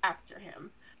people after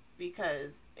him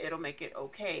because it'll make it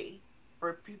okay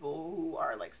for people who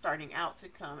are like starting out to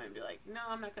come and be like, no,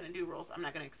 I'm not going to do roles. I'm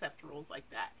not going to accept roles like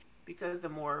that because the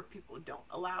more people don't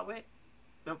allow it,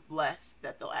 the less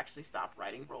that they'll actually stop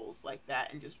writing roles like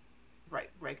that and just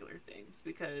regular things,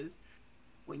 because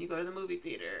when you go to the movie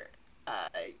theater,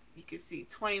 you can see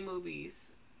 20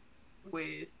 movies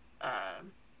with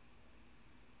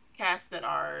casts that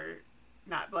are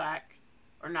not black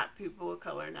or not people of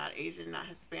color, not Asian, not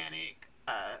Hispanic,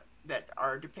 that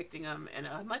are depicting them in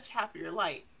a much happier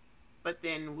light. But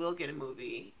then we'll get a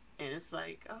movie and it's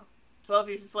like, oh, 12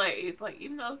 Years a Slave. Like,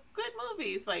 even though good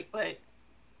movies, like, but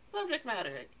subject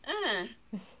matter,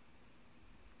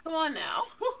 come on now.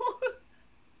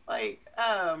 Like,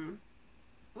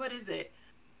 what is it?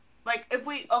 Like, if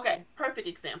we, okay, perfect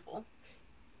example.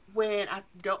 When I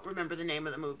don't remember the name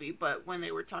of the movie, but when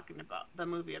they were talking about the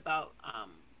movie about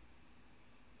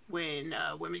when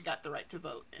women got the right to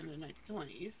vote in the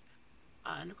 1920s,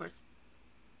 and of course,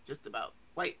 just about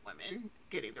white women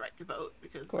getting the right to vote,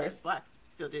 because blacks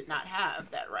still did not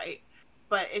have that right.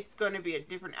 But it's going to be a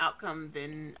different outcome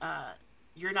than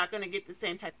you're not going to get the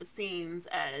same type of scenes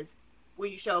as when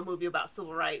you show a movie about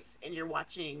civil rights and you're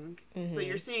watching. So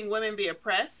you're seeing women be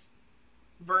oppressed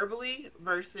verbally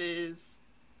versus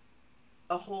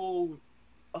a whole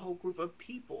group of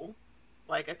people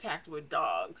like attacked with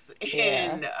dogs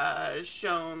and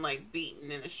shown like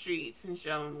beaten in the streets and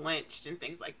shown lynched and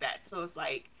things like that. So it's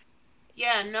like,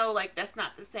 yeah, no, like that's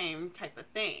not the same type of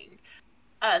thing.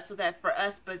 So that for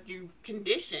us, but you've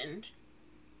conditioned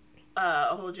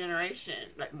a whole generation,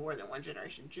 like more than one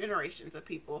generation, generations of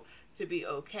people to be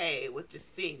okay with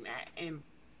just seeing that. And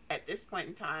at this point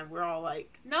in time, we're all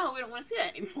like, no, we don't want to see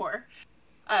that anymore.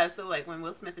 So like when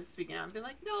Will Smith is speaking out and being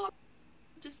like, no, I'm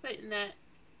participating in that,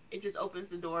 it just opens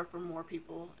the door for more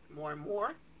people, more and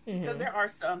more, because there are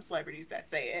some celebrities that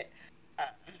say it.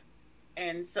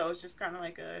 And so it's just kind of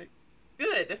like a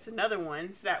good, that's another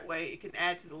one. So that way it can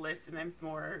add to the list, and then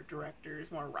more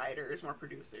directors, more writers, more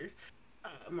producers,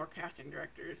 more casting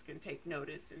directors can take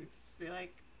notice and just be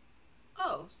like,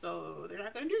 oh, so they're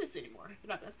not going to do this anymore. They're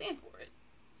not going to stand for it.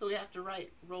 So we have to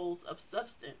write roles of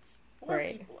substance for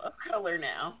people of color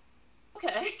now.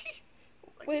 Okay.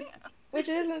 Like, which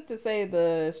isn't to say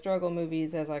the struggle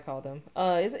movies, as I call them,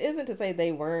 isn't to say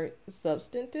they weren't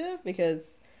substantive,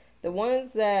 because the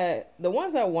ones that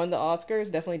won the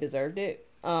Oscars definitely deserved it.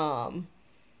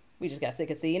 We just got sick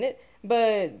of seeing it.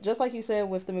 But just like you said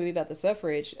with the movie about the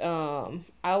suffrage,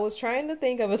 I was trying to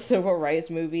think of a civil rights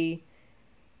movie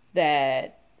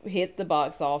that hit the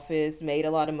box office, made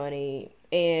a lot of money,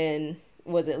 and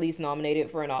was at least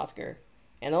nominated for an Oscar.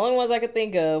 And the only ones I could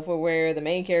think of were where the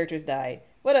main characters died.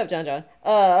 What up, John John?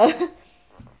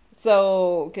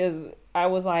 So, because I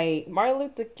was like, Martin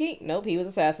Luther King, nope, he was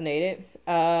assassinated.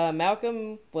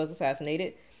 Malcolm was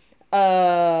assassinated.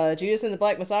 Judas and the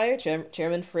Black Messiah,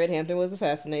 Chairman Fred Hampton was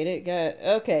assassinated.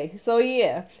 Okay, so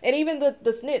yeah. And even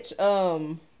the snitch,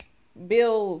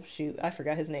 Bill, shoot, I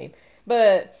forgot his name.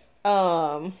 But,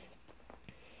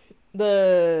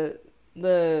 the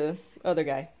other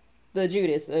guy, the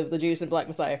Judas of the Judas and Black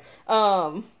Messiah,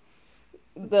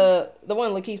 the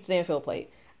one Lakeith Stanfield played,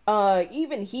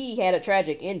 even he had a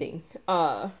tragic ending,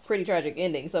 pretty tragic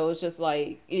ending. So it's just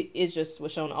like it just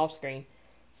was shown off screen.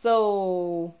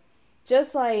 So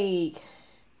just like,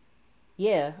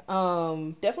 yeah,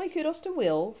 definitely kudos to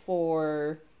Will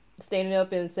for standing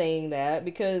up and saying that,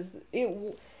 because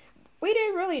we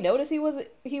didn't really notice he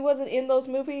wasn't in those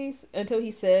movies until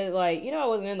he said, like, I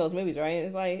wasn't in those movies, right? And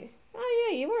it's like, oh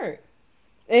yeah, you weren't.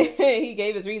 He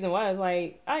gave his reason why. I was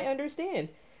like, I understand.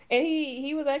 And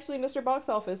he was actually Mr. Box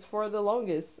Office for the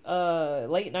longest,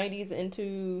 late 90s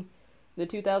into the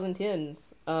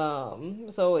 2010s.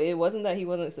 So it wasn't that he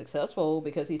wasn't successful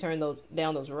because he turned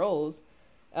down those roles.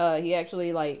 He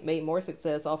actually like made more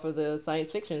success off of the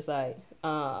science fiction side.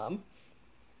 Even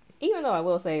though I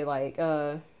will say, like,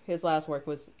 his last work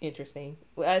was interesting.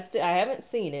 I haven't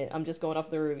seen it. I'm just going off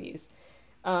the reviews.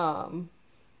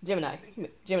 Gemini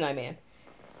Man.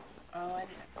 Oh, I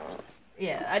didn't.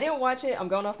 Yeah, I didn't watch it. I'm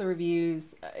going off the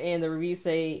reviews, and the reviews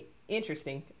say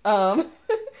interesting. And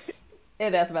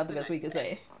that's about the best we can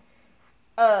say.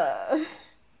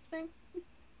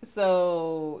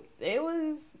 So it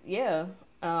was, yeah.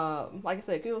 Like I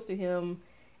said, kudos to him.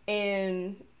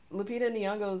 And Lupita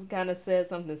Nyong'o kind of said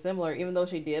something similar, even though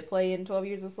she did play in 12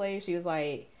 Years a Slave. She was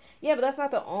like, yeah, but that's not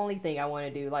the only thing I want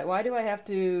to do. Like, why do I have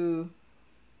to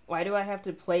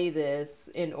play this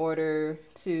in order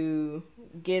to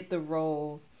get the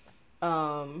role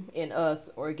in Us,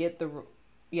 or get the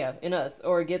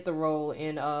role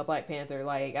in Black Panther?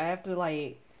 Like, I have to,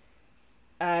 like,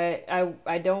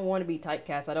 I don't want to be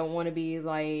typecast. I don't want to be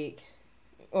like,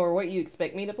 or what you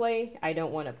expect me to play, I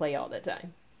don't want to play all the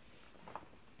time.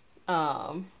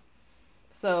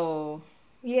 So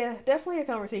yeah, definitely a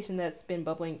conversation that's been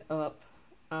bubbling up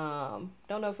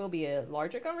Don't know if it'll be a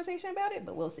larger conversation about it,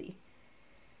 but we'll see.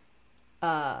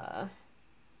 Uh,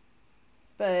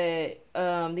 but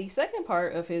the second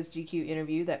part of his GQ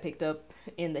interview that picked up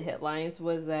in the headlines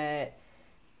was that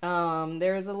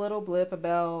there was a little blip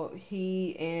about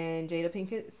he and Jada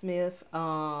Pinkett Smith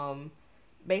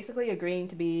basically agreeing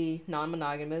to be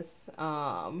non-monogamous.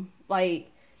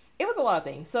 Like it was a lot of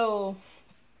things. So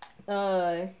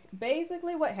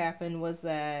basically what happened was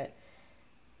that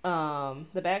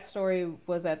the backstory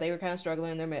was that they were kind of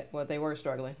struggling in their well, they were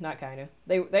struggling, not kind of.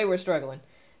 They were struggling.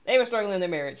 They were struggling in their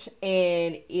marriage,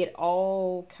 and it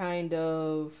all kind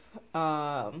of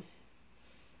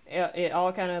it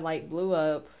all kind of like blew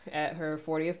up at her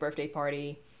 40th birthday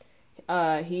party.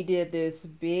 He did this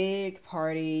big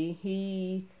party.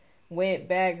 He went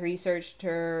back, researched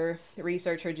her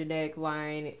genetic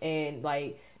line, and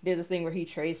like did this thing where he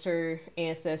traced her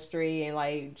ancestry and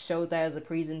like showed that as a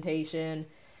presentation.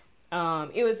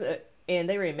 It was and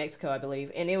they were in Mexico, I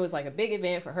believe, and it was like a big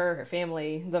event for her, her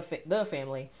family, the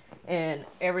family, and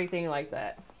everything like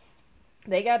that.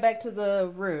 They got back to their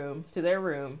room.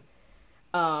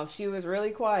 She was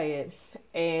really quiet,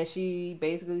 and she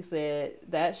basically said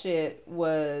that shit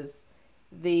was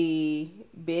the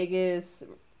biggest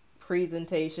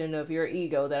presentation of your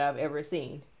ego that I've ever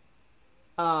seen.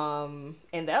 And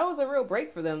that was a real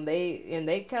break for them.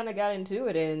 They kind of got into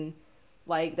it, and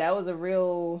like that was a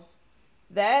real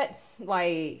that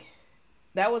like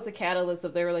that was a catalyst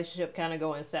of their relationship kind of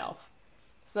going south.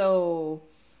 So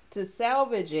to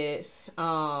salvage it,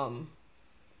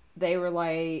 they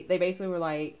basically were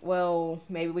like, well,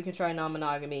 maybe we can try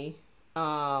non-monogamy.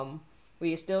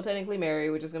 We are still technically married.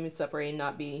 We're just gonna be separated,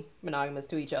 not be monogamous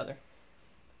to each other.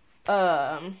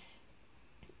 Um,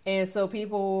 and so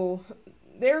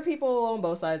there were people on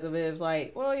both sides of it. It was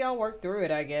like, well, y'all worked through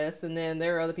it, I guess. And then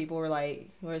there were other people who were like,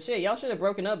 well, shit, y'all should have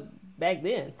broken up back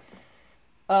then.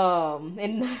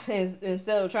 And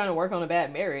instead of trying to work on a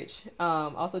bad marriage.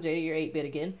 Also, Jada, you're 8-bit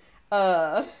again.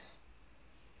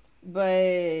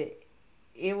 But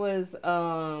it was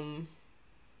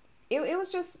it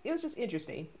was just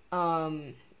interesting.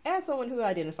 As someone who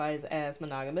identifies as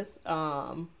monogamous,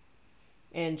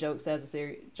 and jokes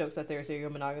that they're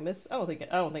serial monogamous. I don't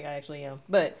think I actually am,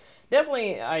 but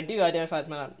definitely I do identify as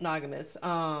monogamous.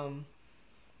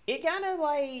 It kind of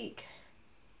like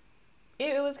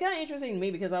it was kind of interesting to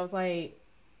me because I was like,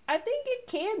 I think it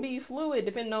can be fluid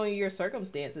depending on your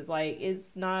circumstances. Like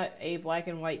it's not a black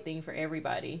and white thing for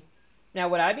everybody. Now,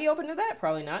 would I be open to that?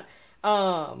 Probably not.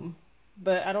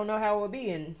 But I don't know how it would be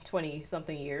in 20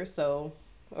 something years, or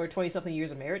 20 something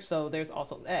years of marriage, so there's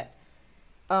also that.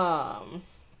 Um,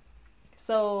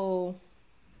 so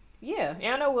yeah,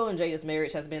 and I know Will and Jada's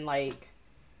marriage has been like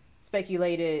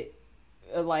speculated,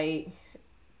 like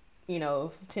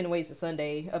 10 Ways to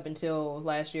Sunday up until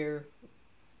last year.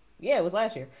 Yeah, it was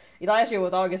last year. Last year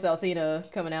with August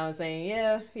Alsina coming out and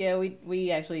saying, yeah,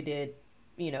 we actually did,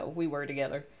 we were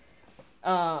together.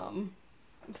 Um,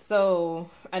 so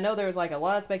I know there was like a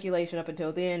lot of speculation up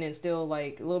until then, and still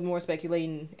like a little more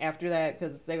speculating after that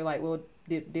because they were like, well,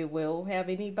 did Will have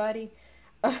anybody?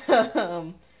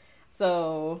 um,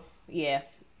 so yeah,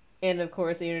 and of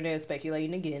course the internet is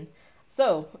speculating again.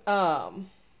 So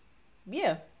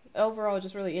yeah, overall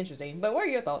just really interesting. But what are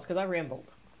your thoughts? Because I rambled.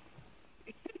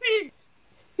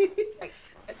 Like,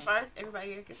 as far as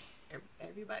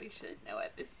everybody should know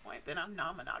at this point that I'm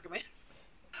non-monogamous.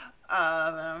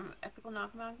 Ethical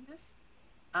non-monogamous.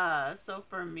 So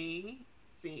for me,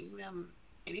 seeing them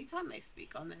anytime they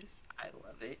speak on this, I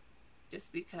love it,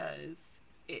 just because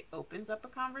it opens up a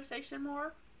conversation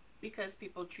more. Because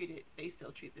they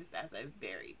still treat this as a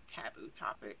very taboo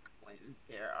topic when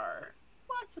there are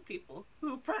lots of people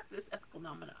who practice ethical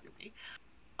non-monogamy.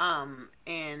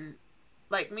 And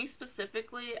like me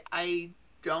specifically, I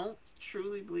don't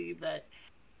truly believe that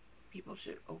people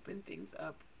should open things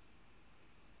up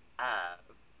uh,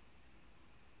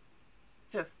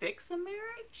 to fix a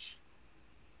marriage.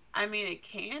 I mean, it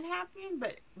can happen,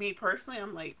 but me personally,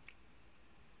 I'm like,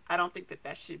 I don't think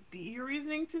that should be your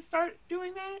reasoning to start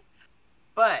doing that.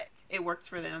 But it works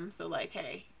for them, so like,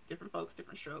 hey, different folks,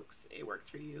 different strokes. It works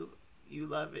for you. You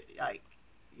love it, like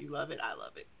you love it. I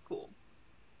love it. Cool.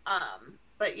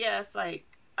 But yes, like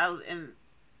I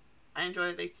enjoy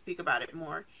that they speak about it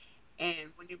more. And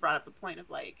when you brought up the point of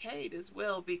like, hey, this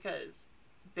will because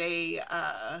they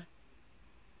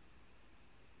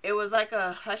it was like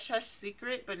a hush hush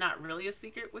secret, but not really a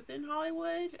secret within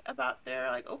Hollywood about their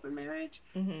like open marriage.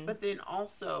 Mm-hmm. But then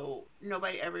also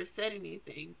nobody ever said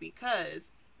anything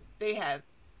because they have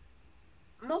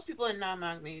most people in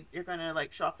non-monogamy, they're gonna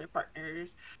show off their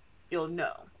partners, you'll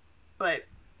know. But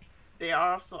they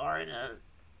also are in a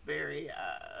very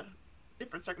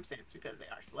different circumstance because they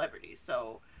are celebrities.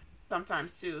 So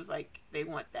sometimes too is like they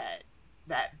want that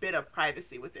bit of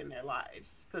privacy within their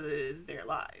lives because it is their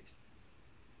lives.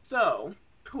 So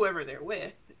whoever they're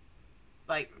with,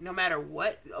 like no matter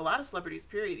what, a lot of celebrities,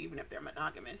 period, even if they're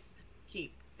monogamous,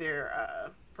 keep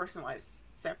their personal lives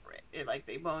separate. Like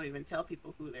they won't even tell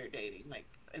people who they're dating, like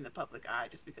in the public eye,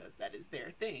 just because that is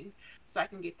their thing. So I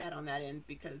can get that on that end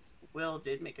because Will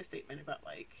did make a statement about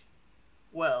like,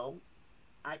 well,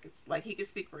 I could like he could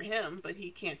speak for him, but he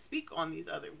can't speak on these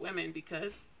other women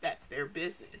because that's their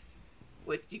business,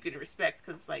 which you can respect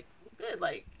because like good,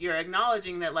 like you're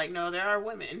acknowledging that like no, there are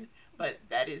women, but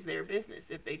that is their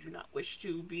business. If they do not wish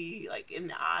to be like in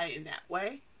the eye in that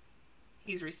way,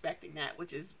 he's respecting that,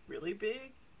 which is really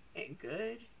big and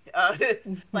good. Uh,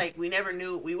 like we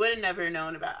would have never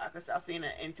known about August Alsina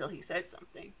until he said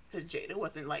something because Jada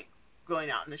wasn't like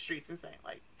going out in the streets and saying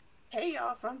like, "Hey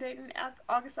y'all, so I'm dating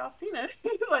August Alsina."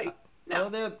 Like, no.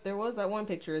 Oh, there was that one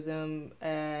picture of them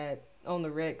at on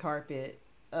the red carpet,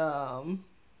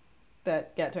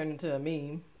 that got turned into a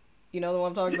meme. You know the one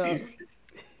I'm talking about?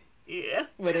 Yeah.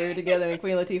 Where they were together and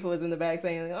Queen Latifah was in the back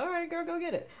saying, "All right, girl, go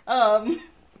get it."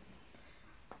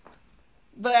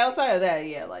 But outside of that,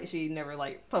 yeah, like she never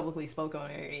like publicly spoke on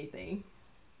it or anything.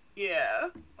 Yeah.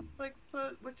 It's like,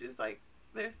 which is like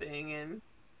their thing, and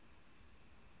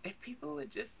if people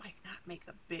would just like not make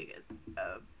a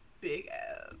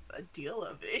deal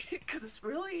of it, because it's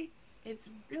really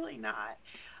not.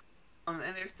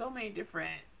 And there's so many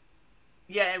different.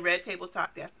 Yeah, and Red Table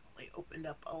Talk definitely opened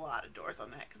up a lot of doors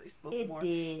on that because they spoke It more,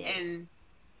 did.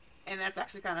 and that's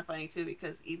actually kind of funny too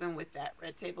because even with that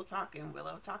Red Table Talk and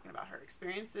Willow talking about her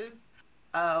experiences,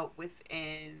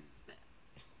 within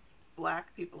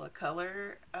Black people of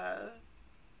color,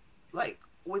 like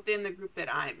within the group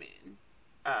that I'm in,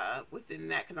 within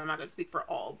that, because I'm not going to speak for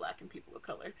all Black and people of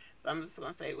color, but I'm just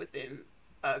going to say within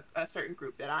a certain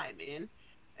group that I'm in,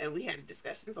 and we had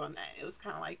discussions on that. It was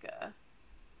kind of like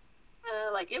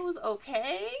it was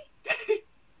okay.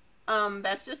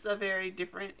 That's just a very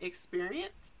different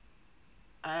experience.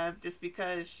 Just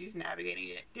because she's navigating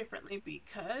it differently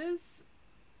because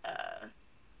uh,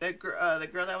 the girl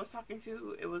that I was talking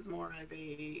to, it was more of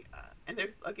a and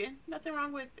there's again nothing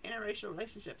wrong with interracial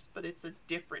relationships, but it's a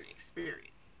different experience,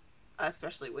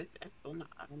 especially with ethical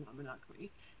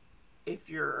non-monogamy. If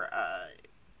you're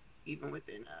even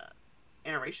within a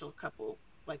interracial couple,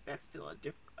 like that's still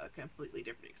a completely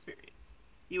different experience.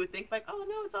 You would think like, oh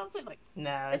no, it's all the same. Like,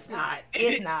 No, it's not.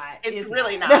 It's not. It's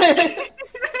really not. not.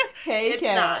 Hey, It's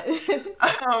cat.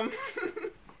 not.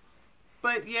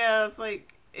 But yeah, it's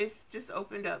like it's just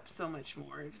opened up so much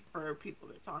more for people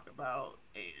to talk about,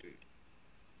 and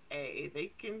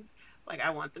they can like I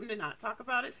want them to not talk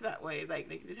about it so that way like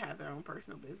they can just have their own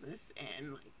personal business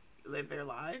and like live their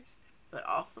lives. But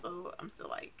also, I'm still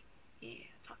like, yeah,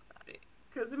 talk about it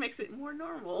because it makes it more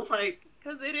normal. Like,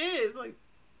 because it is like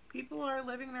people are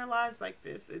living their lives like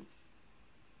this.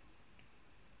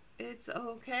 It's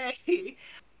okay.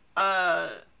 uh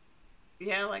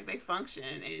yeah, like they function,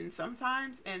 and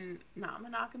sometimes and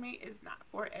non-monogamy is not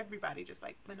for everybody, just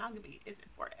like monogamy isn't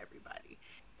for everybody.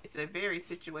 It's a very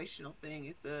situational thing.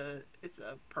 It's a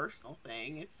personal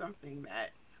thing. It's something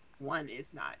that one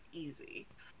is not easy,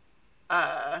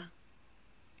 uh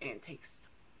and takes so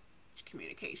much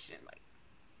communication, like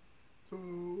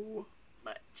so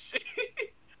much.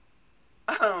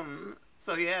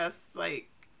 So yes, like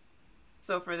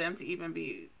so for them to even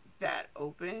be that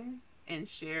open and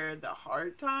share the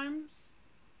hard times,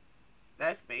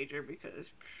 that's major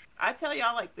because I tell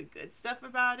y'all like the good stuff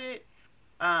about it.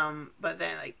 But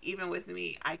then like even with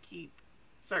me, I keep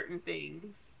certain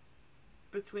things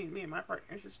between me and my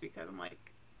partners just because I'm like,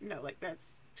 no, like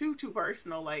that's too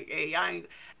personal. Like, hey,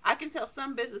 I can tell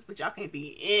some business, but y'all can't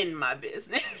be in my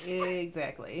business.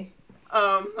 Exactly.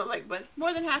 Like, but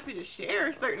more than happy to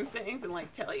share certain things and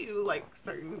like tell you like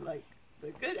certain like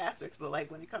the good aspects, but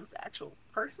like when it comes to actual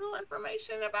personal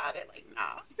information about it, like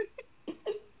nah.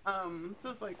 So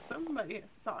it's like somebody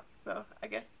has to talk. So I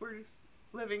guess we're just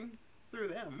living through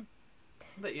them.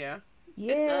 But yeah,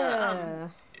 Yeah.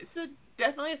 it's a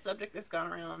definitely a subject that's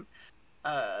gone around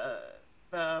uh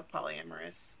the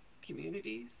polyamorous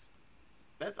communities.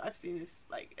 That's I've seen this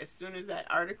like as soon as that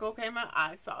article came out,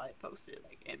 I saw it posted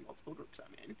like in multiple groups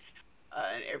I'm in,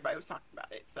 and everybody was talking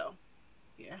about it. So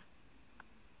yeah.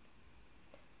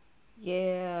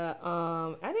 Yeah,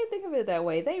 I didn't think of it that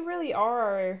way. They really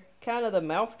are kind of the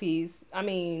mouthpiece. I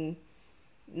mean,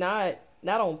 not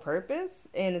on purpose,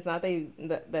 and it's not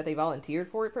that they volunteered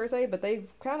for it per se, but they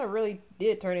kind of really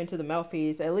did turn into the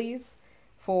mouthpiece, at least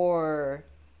for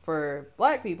for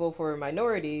Black people, for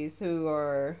minorities who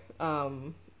are what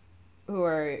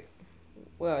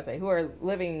do I say, who are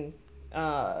living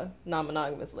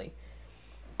non-monogamously.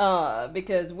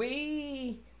 Because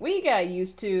we got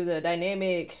used to the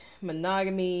dynamic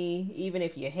monogamy, even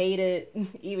if you hate it,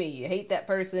 even if you hate that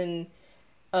person.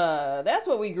 That's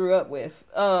what we grew up with.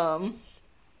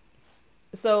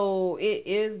 So it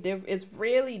is it's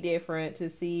really different to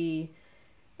see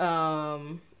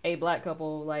a Black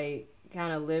couple like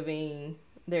kind of living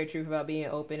their truth about being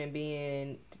open and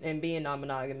being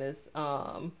non-monogamous.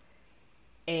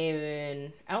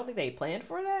 And I don't think they planned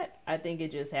for that. I think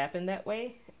it just happened that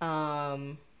way.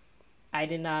 I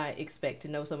did not expect to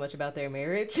know so much about their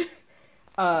marriage.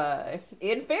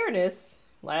 In fairness,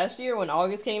 last year when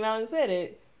August came out and said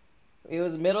it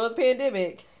was the middle of the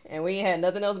pandemic and we had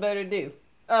nothing else better to do.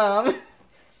 So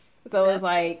it's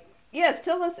like, yes,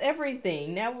 tell us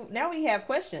everything. Now we have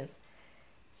questions.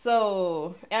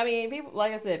 So I mean, people,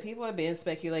 like I said, people have been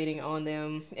speculating on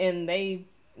them, and they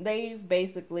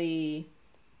basically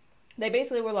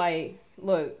were like,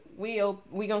 look, we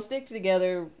gonna stick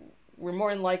together. We're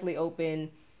more than likely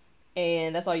open,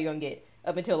 and that's all you're gonna get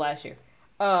up until last year,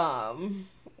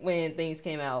 when things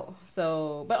came out.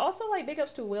 So, but also like big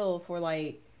ups to Will for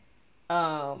like,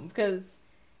 because,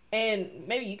 and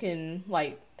maybe you can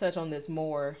like touch on this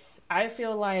more. I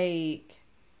feel like,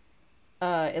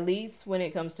 at least when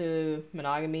it comes to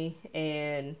monogamy,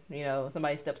 and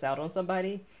somebody steps out on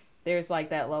somebody, there's like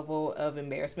that level of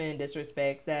embarrassment and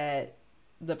disrespect that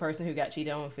the person who got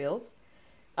cheated on feels.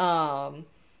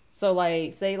 So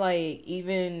like, say like,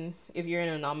 even if you're in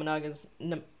a non-monogamous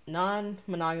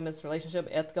relationship,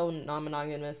 ethical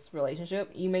non-monogamous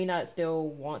relationship, you may not still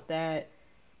want that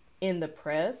in the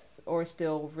press or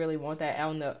still really want that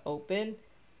out in the open.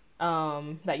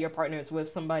 That your partner is with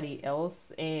somebody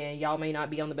else and y'all may not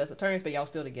be on the best of terms, but y'all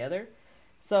still together.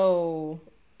 So,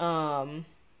 I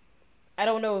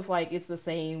don't know if like it's the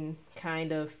same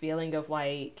kind of feeling of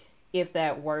like, if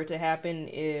that were to happen,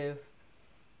 if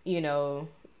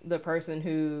the person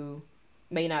who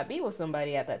may not be with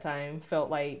somebody at that time felt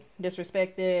like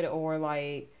disrespected or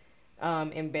like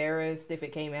embarrassed if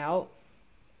it came out,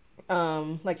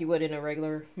 like you would in a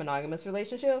regular monogamous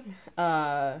relationship.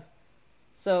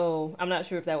 So I'm not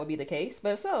sure if that would be the case, but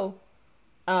if so,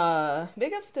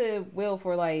 big ups to Will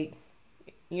for like,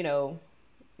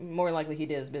 more likely he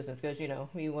did his business, because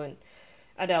he wouldn't.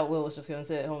 I doubt Will was just gonna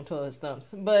sit at home and twiddle his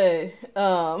thumbs. But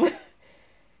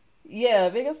yeah,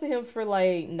 big ups to him for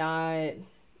like not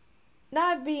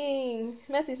being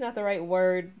messy. Is not the right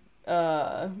word.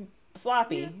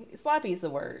 Sloppy. Yeah. Sloppy is the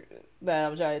word that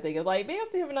I'm trying to think of. Like, big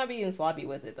ups to him for not being sloppy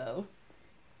with it though.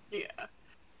 Yeah.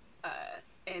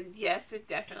 And yes, it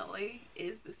definitely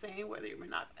is the same whether you're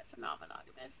monogamous or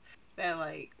non-monogamous. That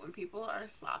like when people are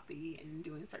sloppy and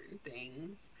doing certain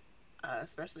things,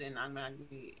 especially in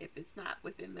non-monogamy, if it's not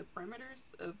within the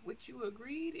perimeters of which you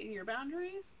agreed in your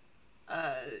boundaries,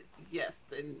 yes,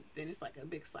 then it's like a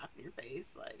big slap in your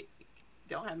face. Like,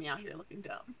 don't have me out here looking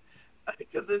dumb,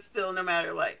 because it's still no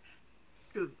matter like,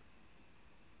 because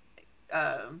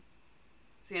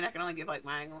see, and I can only give like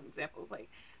my own examples. Like,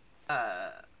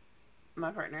 my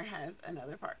partner has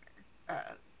another partner.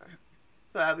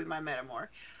 So that'll be my metamor,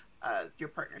 your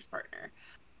partner's partner.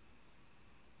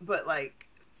 But like,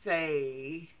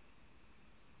 say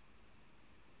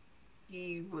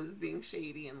he was being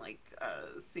shady and like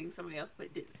seeing somebody else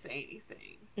but didn't say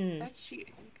anything. That's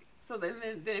cheating. So then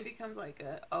it becomes like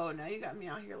oh, now you got me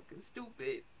out here looking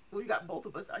stupid. Well, you got both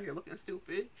of us out here looking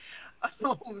stupid.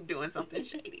 So I'm doing something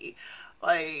shady.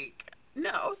 Like,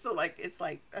 no. So like, it's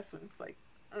like, that's when it's like,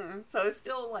 so it's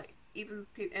still like, even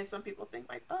and some people think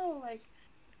like, oh, like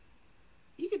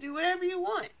you can do whatever you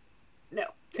want. No,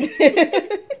 you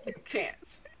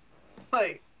can't.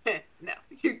 Like, no,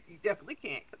 you definitely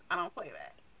can't, because I don't play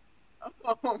that.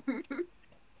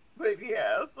 But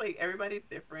yeah, it's like everybody's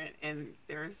different, and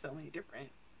there's so many different.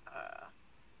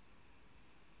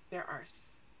 There are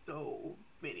so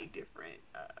many different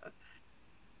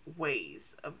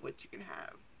ways of which you can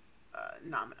have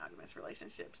non-monogamous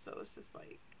relationships. So it's just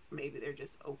like, maybe they're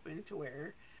just open to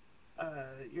where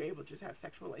you're able to just have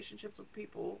sexual relationships with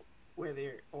people, where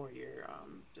you're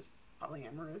just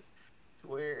polyamorous, to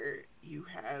where you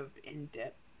have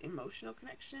in-depth emotional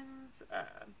connections.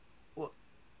 Well,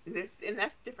 and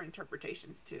that's different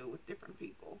interpretations too with different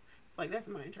people. It's like, that's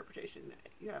my interpretation,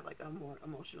 that you have like a more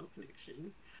emotional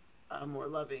connection, a more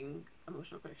loving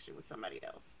emotional connection with somebody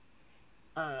else.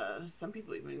 Some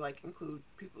people even like include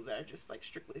people that are just like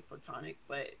strictly platonic,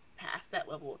 but past that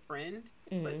level of friend,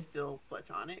 but still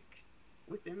platonic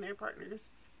within their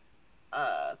partners.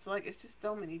 So like, it's just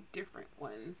so many different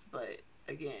ones, but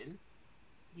again,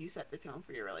 you set the tone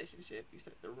for your relationship, you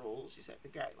set the rules, you set the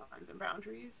guidelines and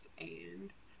boundaries,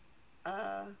 and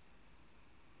uh,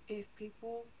 if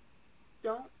people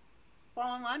don't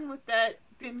fall in line with that,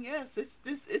 then yes,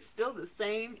 this is still the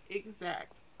same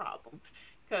exact problem.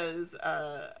 Because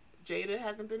Jada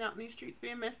hasn't been out in these streets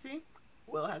being messy.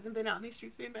 Will hasn't been out in these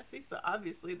streets being messy. So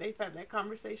obviously they've had that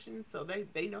conversation, so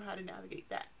they know how to navigate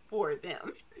that for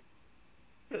them.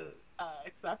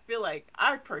 Because I feel like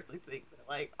I personally think that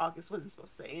like August wasn't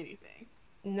supposed to say anything,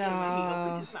 and then he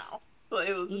opened Nah. his mouth, so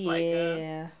it was just like,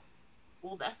 Yeah.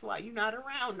 well, that's why you're not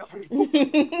around no more.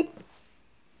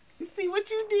 You see what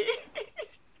you did?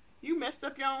 You messed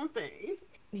up your own thing.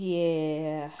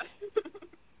 Yeah.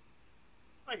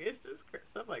 Like it's just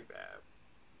stuff like that.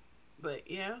 But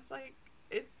yeah, it's like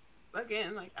it's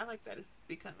again like I like that it's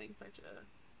becoming such a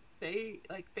they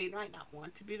might not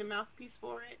want to be the mouthpiece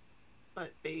for it,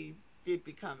 but they did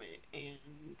become it.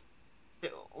 And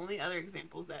the only other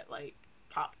examples that like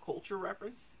pop culture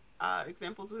reference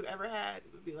examples we've ever had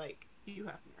would be like Hugh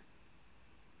Hefner,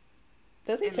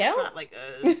 Does he and that's count? not like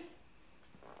a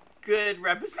good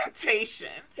representation.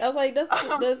 I was like,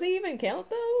 Um, does he even count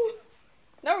though?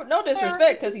 No, no yeah,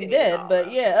 disrespect he because he's dated dead, all of but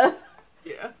them. yeah.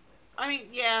 Yeah, I mean,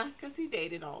 yeah, because he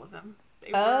dated all of them.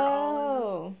 They were all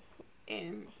Oh,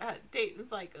 in date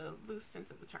is like a loose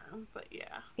sense of the term, but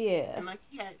yeah. yeah. And like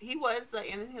he was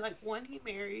and then he like one he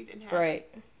married and had like Right.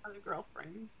 other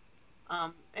girlfriends.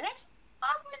 And actually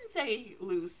I wouldn't say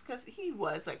loose because he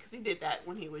was like because he did that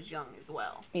when he was young as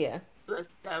well. Yeah. So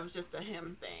that was just a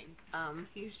him thing.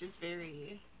 He was just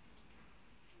very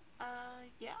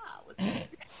yeah with that.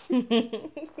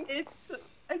 It's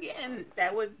again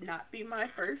that would not be my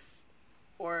first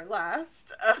or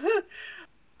last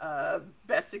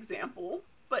best example,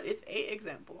 but it's a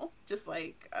example. Just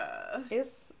like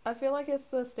I feel like it's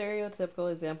the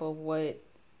stereotypical example of what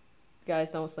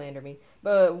guys don't slander me,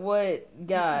 but what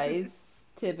guys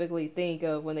typically think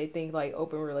of when they think like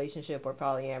open relationship or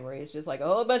polyamory. It's just like a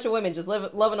whole bunch of women just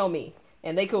loving on me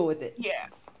and they cool with it. yeah,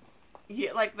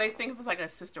 yeah, like they think it was like a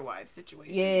sister wife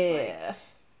situation. It's like Yeah.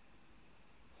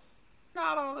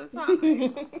 not all the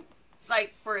time.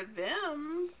 Like for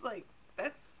them, like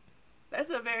that's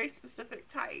a very specific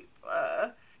type.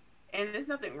 And there's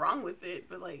nothing wrong with it,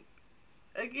 but like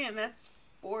again, that's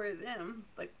for them.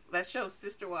 Like that show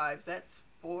Sister Wives, that's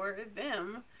for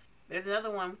them. There's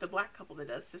another one with the black couple that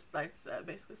does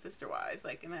basically Sister Wives,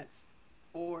 like, and that's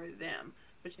for them.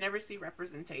 But you never see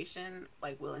representation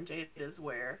like Will and Jada's,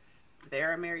 where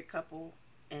they're a married couple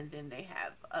and then they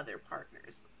have other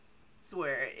partners. It's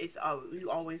where you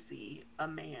always see a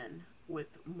man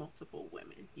with multiple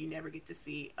women. You never get to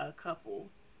see a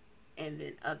couple and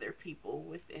then other people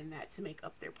within that to make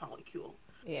up their polycule.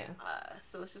 Yeah.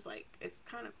 So it's just like it's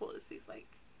kind of cool to see. It's like,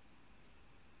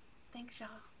 thanks y'all,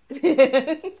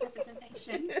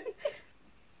 representation.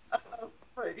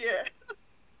 But yeah,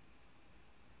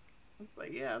 it's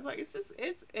like yeah, it's like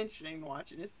it's interesting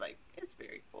watching. It's like it's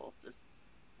very cool, just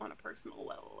on a personal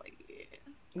level. Like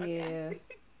yeah, Yeah. okay,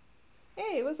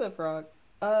 Hey, what's up, Frog?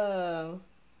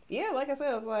 Yeah, like I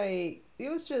said, I was like, it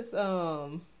was just,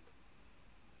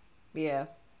 yeah,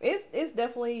 it's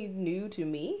definitely new to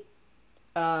me.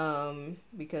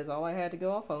 Because all I had to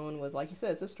go off on was, like you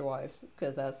said, Sister Wives,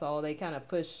 because that's all they kind of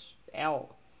push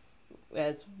out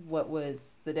as what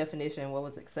was the definition, what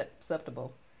was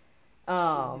acceptable.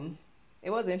 mm-hmm. It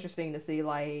was interesting to see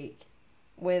like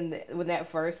when that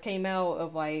first came out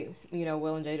of like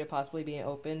Will and Jada possibly being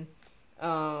open.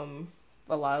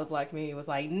 A lot of the black community was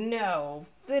like, no,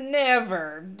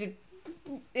 never.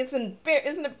 It's an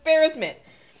embarrassment.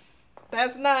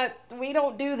 That's not. We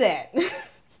don't do that.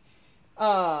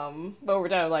 But over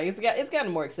time, like it's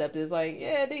gotten more accepted. It's like,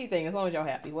 yeah, do your thing as long as y'all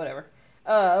happy, whatever.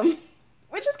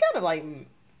 Which is kind of like,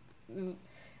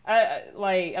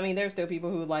 I mean, there's still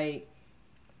people who like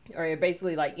are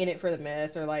basically like in it for the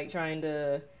mess or like trying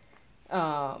to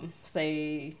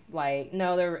say like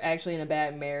no, they're actually in a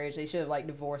bad marriage, they should have like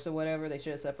divorced or whatever, they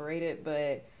should have separated.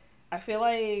 But I feel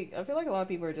like a lot of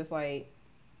people are just like,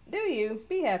 do you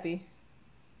be happy,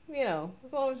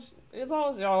 as long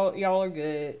as y'all are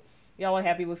good, y'all are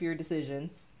happy with your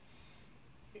decisions.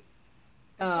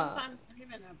 And uh sometimes not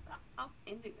even about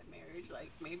ending the marriage.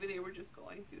 Like maybe they were just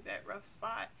going through that rough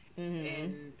spot, mhm.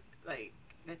 and like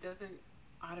that doesn't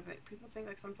automatic. People think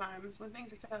like sometimes when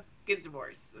things are tough, get a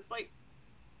divorce. It's like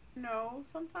no.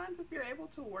 Sometimes if you're able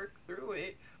to work through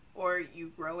it, or you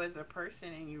grow as a person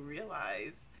and you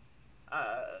realize,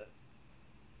 uh,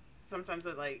 sometimes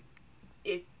that like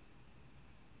if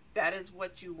that is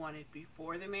what you wanted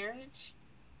before the marriage,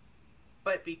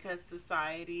 but because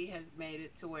society has made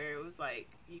it to where it was like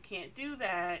you can't do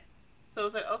that, So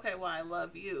it's like, okay, well, I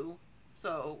love you,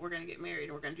 so we're gonna get married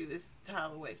and we're gonna do this how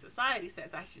the way society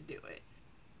says I should do it,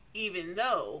 even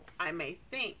though I may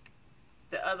think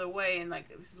the other way and like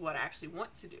this is what I actually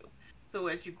want to do. So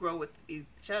as you grow with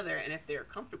each other, and if they're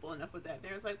comfortable enough with that,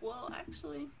 they're like, well,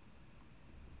 actually,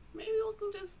 maybe we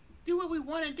can just do what we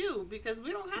want to do because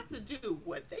we don't have to do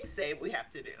what they say we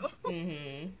have to do.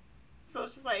 Mm-hmm. So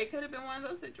it's just like it could have been one of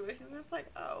those situations where it's like,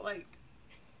 oh, like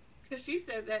because she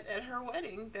said that at her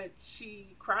wedding that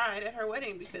she cried at her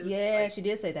wedding because Yeah, like she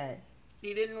did say that.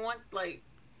 she didn't want like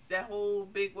that whole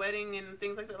big wedding and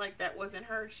things like that. Like that wasn't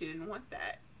her. She didn't want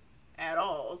that at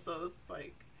all. So it's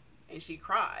like, and she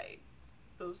cried.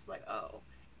 So it's like, oh,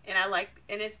 and I like,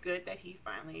 and it's good that he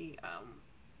finally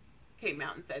came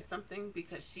out and said something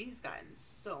because she's gotten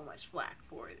so much flack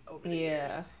for it over the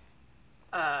years. Yeah.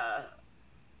 Uh,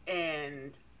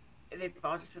 and they've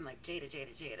all just been like Jada,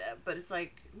 Jada, Jada, but it's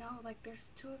like no, like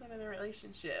there's two of them in a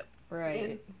relationship, Right.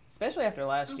 and Especially after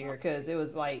last year, because it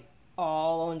was like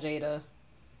all on Jada.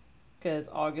 Because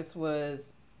August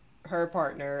was her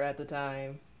partner at the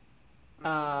time.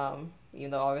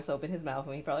 Even though August opened his mouth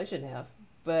when he probably shouldn't have.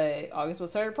 But August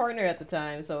was her partner at the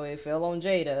time, so it fell on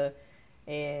Jada.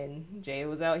 And Jada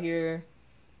was out here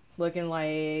looking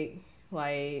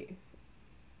like,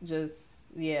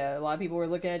 just, yeah, a lot of people were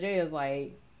looking at Jada as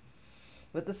like,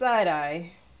 with the side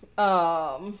eye.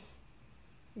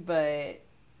 But,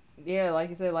 yeah, like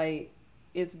you said, like,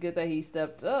 it's good that he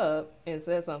stepped up and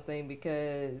said something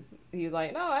because he was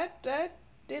like, no, I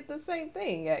did the same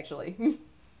thing, actually.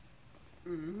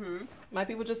 mm-hmm. My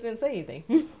people just didn't say anything.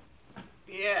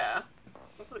 Yeah.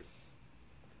 But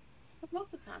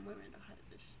most of the time, women know how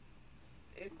to just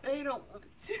if they don't want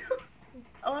to.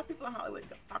 A lot of people in Hollywood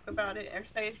don't talk about it or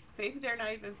say maybe they're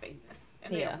not even famous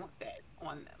and they Yeah. don't want that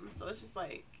on them. So it's just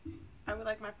like I would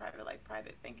like my private like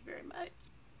private. Thank you very much,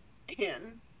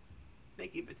 and they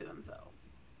keep it to themselves.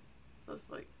 So it's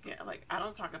like yeah, like I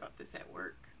don't talk about this at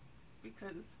work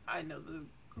because I know the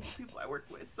group of people I work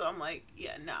with. So I'm like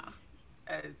yeah, nah.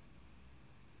 Uh,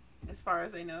 as far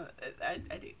as I know, I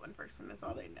date one person. That's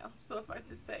all they know. So if I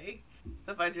just say,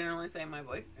 so if I generally say my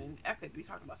boyfriend, I could be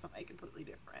talking about somebody completely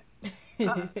different.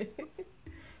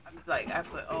 I'm like, I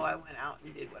put, oh, I went out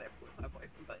and did whatever with my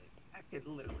boyfriend, but I could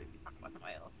literally be talking about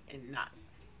somebody else and not.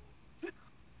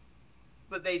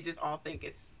 But they just all think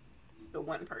it's the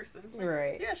one person. It's like,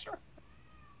 Right. yeah, sure.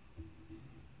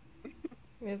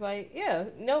 It's like, yeah,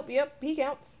 nope, yep, he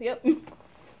counts, yep.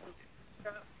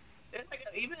 It's like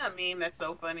even a meme that's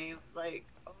so funny. It's like,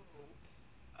 oh,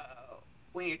 uh,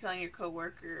 when you're telling your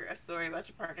coworker a story about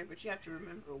your partner, but you have to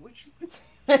remember which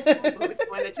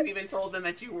one that you even told them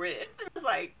that you were with. It's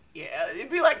like, yeah, it'd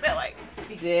be like that. Like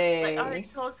I already Dang.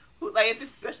 told. Who, like, if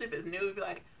it's, especially if it's new, it'd be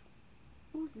like,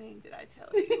 whose name did I tell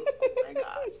you? Oh my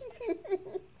gosh.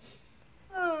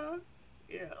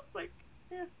 Yeah, it's like,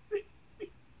 yeah.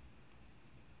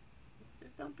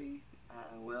 Just don't be.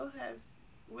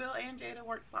 Will and Jada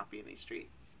weren't sloppy in these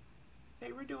streets.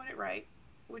 They were doing it right,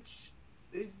 which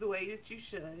is the way that you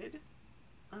should.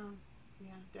 Um,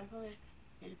 yeah, definitely.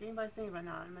 And if anybody's thinking about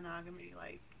non-monogamy,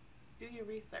 like, do your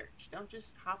research. Don't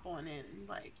just hop on in.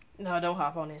 Like, No, don't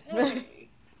hop on it. hey,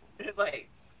 like,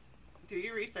 do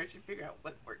your research and figure out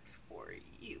what works for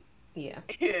you. Yeah.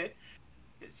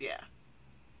 Because yeah,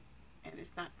 and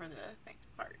it's not for the faint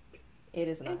of heart. It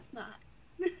is not. It's not.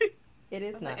 It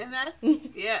is not. And that's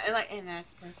yeah, and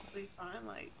that's perfectly fine.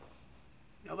 Like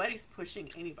nobody's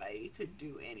pushing anybody to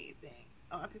do anything.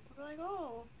 A lot of people are like,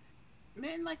 oh,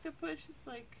 men like to push. It's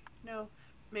like no,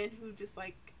 men who just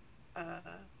like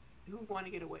who want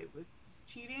to get away with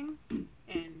cheating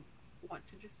and want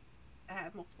to just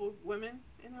have multiple women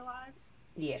in their lives.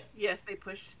 Yeah. Yes, they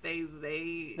push. They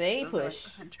They those are, like, push. the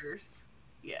hunters.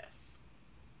 Yes,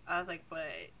 I was like, but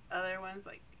other ones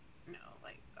like no,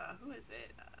 like who is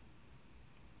it?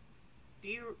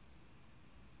 D.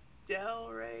 Del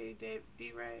Rey,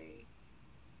 D. Ray.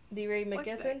 D-Ray What's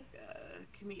McKesson? that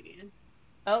comedian?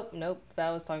 Oh, nope. I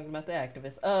was talking about the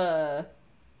activist. Uh,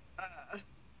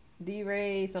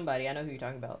 D-Ray somebody. I know who you're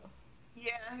talking about.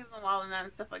 yeah, he was on Wild and Out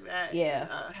and stuff like that. Yeah.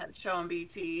 And, had a show on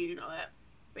BT and all that.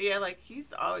 But yeah, like he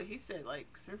said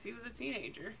like since he was a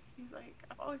teenager, he's like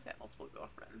I've always had multiple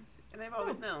girlfriends and they've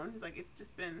always known. He's like it's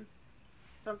just been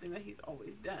something that he's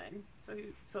always done. So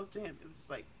to him it was just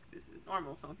like this is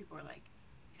normal. So when people are like,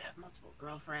 you have multiple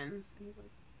girlfriends, and he's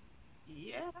like,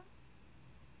 yeah,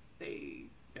 they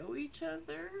know each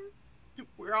other.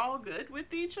 We're all good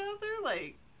with each other.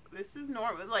 Like this is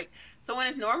normal. Like so when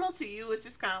it's normal to you, it's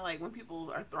just kind of like when people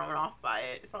are thrown off by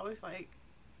it. It's always like,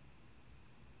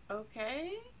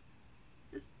 okay,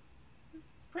 this is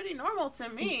pretty normal to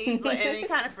me. But and you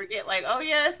kind of forget, like, oh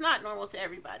yeah, it's not normal to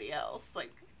everybody else.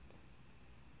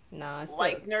 Nah, it's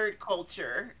Like nerd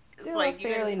culture. It's still a like you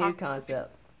gotta fairly new talk.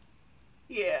 concept.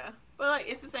 Yeah, but like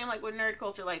it's the same like with nerd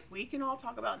culture. Like we can all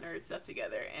talk about nerd stuff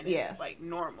together, and Yeah. it's like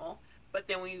normal. But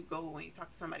then when you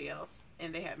talk to somebody else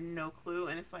and they have no clue,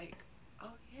 and it's like,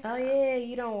 oh Oh yeah, yeah,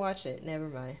 you don't watch it. Never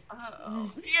mind.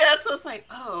 oh yeah. So it's like,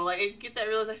 oh, like you get that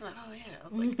realization, like, oh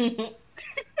yeah, like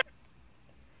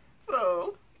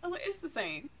so. I was like, it's the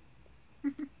same.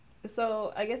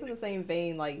 So I guess in the same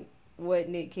vein, like what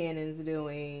Nick Cannon's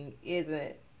doing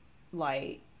isn't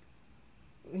like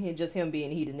just him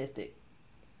being hedonistic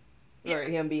or Yeah.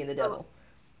 him being the So devil.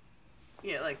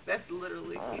 yeah, like that's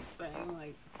literally he's saying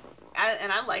like,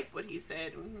 and I like what he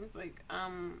said when he was like,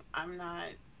 I'm not.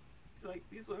 He's like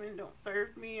these women don't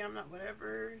serve me. I'm not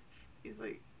whatever. He's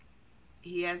like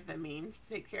he has the means to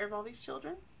take care of all these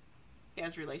children. He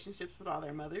has relationships with all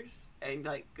their mothers and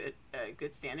like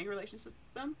good standing relationships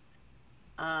with them.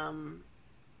 Um,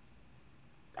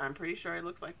 I'm pretty sure it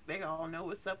looks like they all know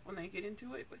what's up when they get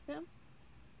into it with him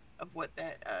of what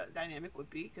that dynamic would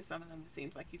be because some of them it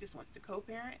seems like he just wants to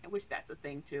co-parent, which that's a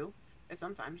thing too. And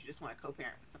sometimes you just want to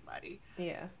co-parent with somebody.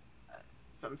 Yeah.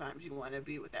 Sometimes you want to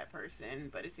be with that person,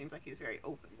 but it seems like he's very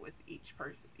open with each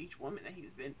person, each woman that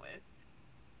he's been with.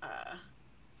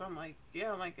 So I'm like,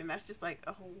 yeah, I'm like, and that's just like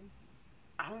a whole.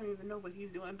 I don't even know what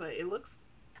he's doing, but it looks.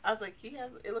 I was like, he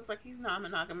has. It looks like he's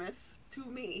non-monogamous to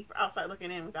me, outside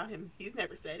looking in. Without him, he's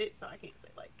never said it, so I can't say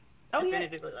like Oh yeah.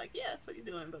 definitively, like, yeah, that's what he's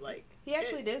doing. But like, He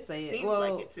actually it did say it. seems like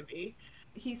Well, it to me.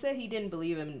 he said he didn't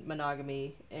believe in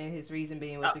monogamy, and his reason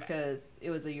being was Okay. because it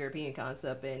was a European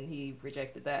concept, and he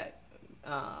rejected that.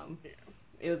 Um, Yeah.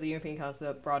 it was a European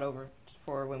concept brought over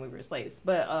for when we were slaves.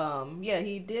 But yeah,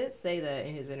 he did say that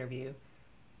in his interview.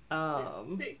 Yeah.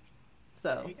 Um, See, there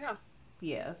so you go.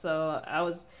 yeah, so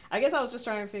I guess I was just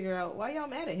trying to figure out why y'all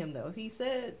mad at him though. He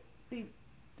said he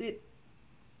did.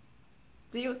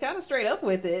 He was kind of straight up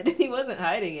with it. He wasn't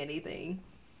hiding anything.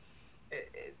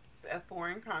 It's a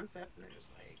foreign concept, and they're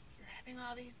just like, you're having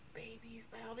all these babies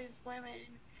by all these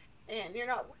women, and you're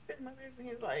not with their mothers. And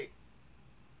he's like,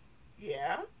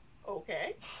 yeah,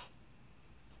 okay.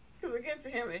 Because again, to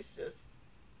him, it's just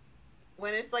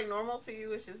when it's like normal to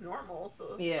you, it's just normal.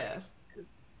 So it's Yeah. like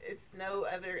it's no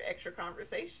other extra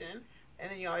conversation.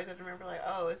 And then you always have to remember, like,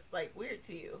 oh, it's like weird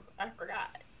to you. I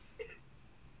forgot.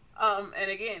 And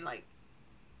again, like,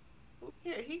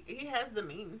 yeah, he has the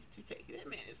means to take it. That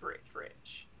man is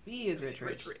rich. He is rich,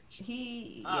 Rich, rich. rich.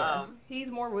 He, yeah,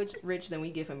 he's more rich than we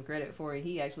give him credit for.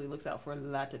 He actually looks out for a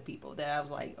lot of people. That I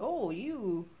was like, oh,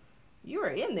 you are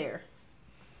in there.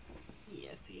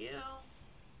 Yes, he is.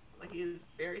 Like he is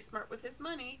very smart with his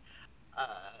money.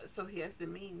 So he has the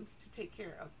means to take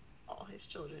care of all his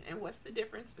children. And what's the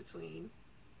difference between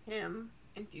him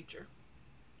and Future,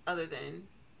 other than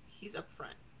he's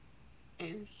upfront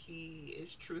and he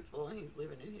is truthful and he's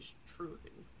living in his truth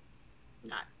and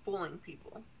not fooling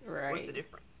people. Right. What's the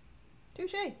difference?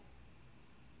 Touche.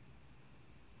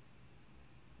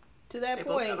 To that They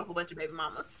point, both got a whole bunch of baby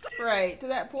mamas. right? To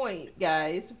that point,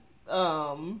 guys.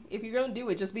 If you're gonna do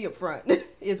it, just be upfront.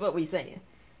 Is what we saying.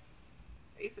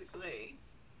 Basically,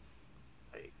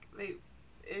 like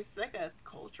it's like a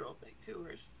cultural thing too,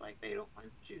 where it's just like they don't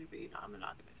want you to be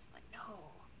non-monogamous. Like,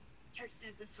 no, church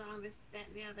says this wrong, this, that,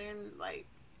 and the other, and like,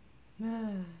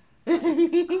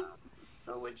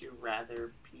 so would you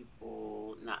rather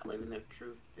people not living their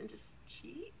truth than just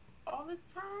cheat all the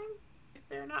time if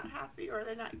they're not happy or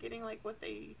they're not getting like what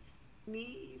they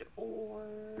need,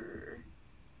 or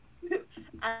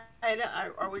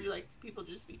or would you like people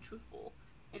to just be truthful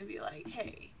and be like,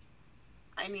 hey,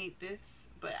 I need this,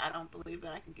 but I don't believe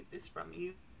that I can get this from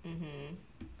you,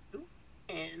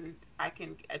 and I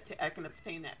can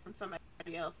obtain that from somebody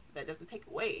else, but that doesn't take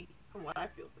away from what I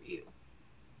feel for you.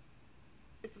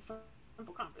 It's a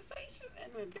simple conversation,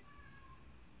 and then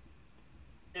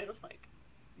they're just like,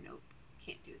 nope,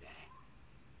 can't do that.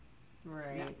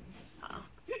 Right. No.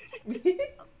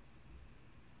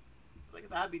 Like,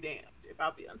 I'd be damned if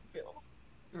I'll be unfulfilled.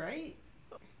 Right.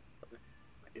 So,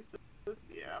 it's just,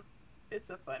 yeah, it's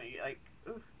a funny, like,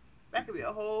 oof, that could be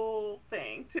a whole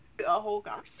thing, a whole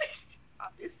conversation,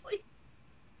 obviously.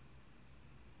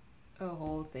 A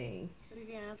whole thing. But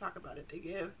again, I talk about it.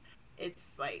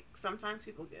 It's like, sometimes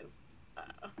people give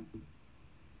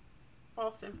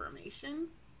false information,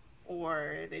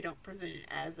 or they don't present it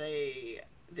as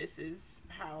this is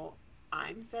how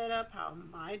I'm set up, how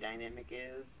my dynamic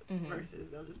is, versus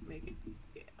they'll just make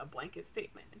it a blanket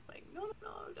statement. It's like, no,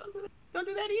 don't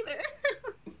do that either.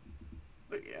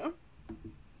 But yeah.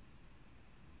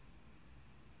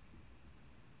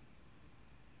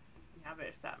 I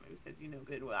better stop because you know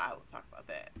good well I will talk about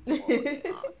that all day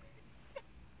long.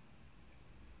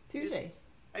 Touche.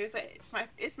 Like I say,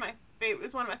 it's my favorite.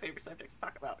 It's one of my favorite subjects to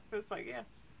talk about. Cause it's like, yeah,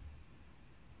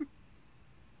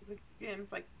 again,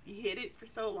 it's like you hid it for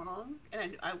so long,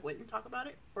 and I wouldn't talk about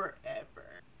it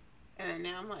forever, and then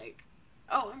now I'm like,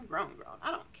 oh, I'm grown.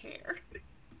 I don't care.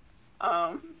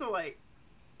 So like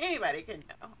anybody can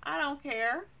know. I don't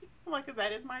care. Like, cause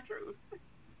that is my truth.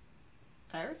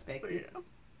 I respect So, it.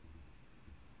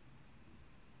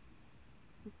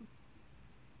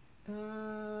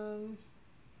 yeah.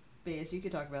 But yes, you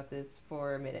could talk about this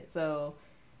for a minute. So,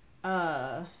 you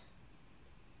got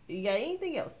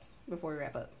anything else before we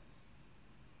wrap up?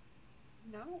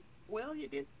 No. Well, you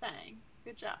did the thing.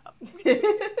 Good job.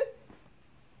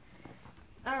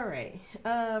 All right.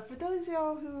 For those of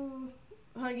y'all who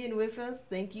hung in with us,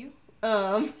 thank you.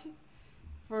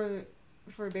 For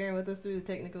bearing with us through the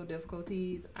technical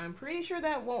difficulties. I'm pretty sure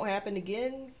that won't happen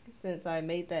again since I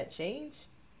made that change.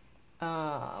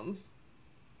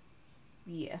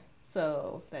 Yeah.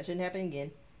 So that shouldn't happen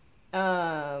again.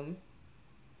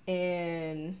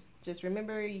 And just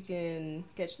remember you can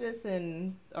catch this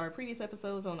and our previous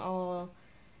episodes on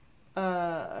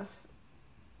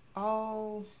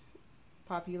all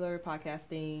popular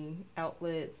podcasting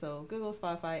outlets, so Google,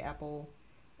 Spotify, Apple,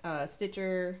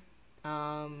 Stitcher,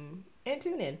 and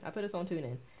TuneIn. I put us on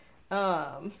TuneIn.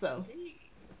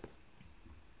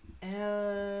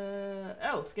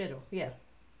 Schedule. Yeah.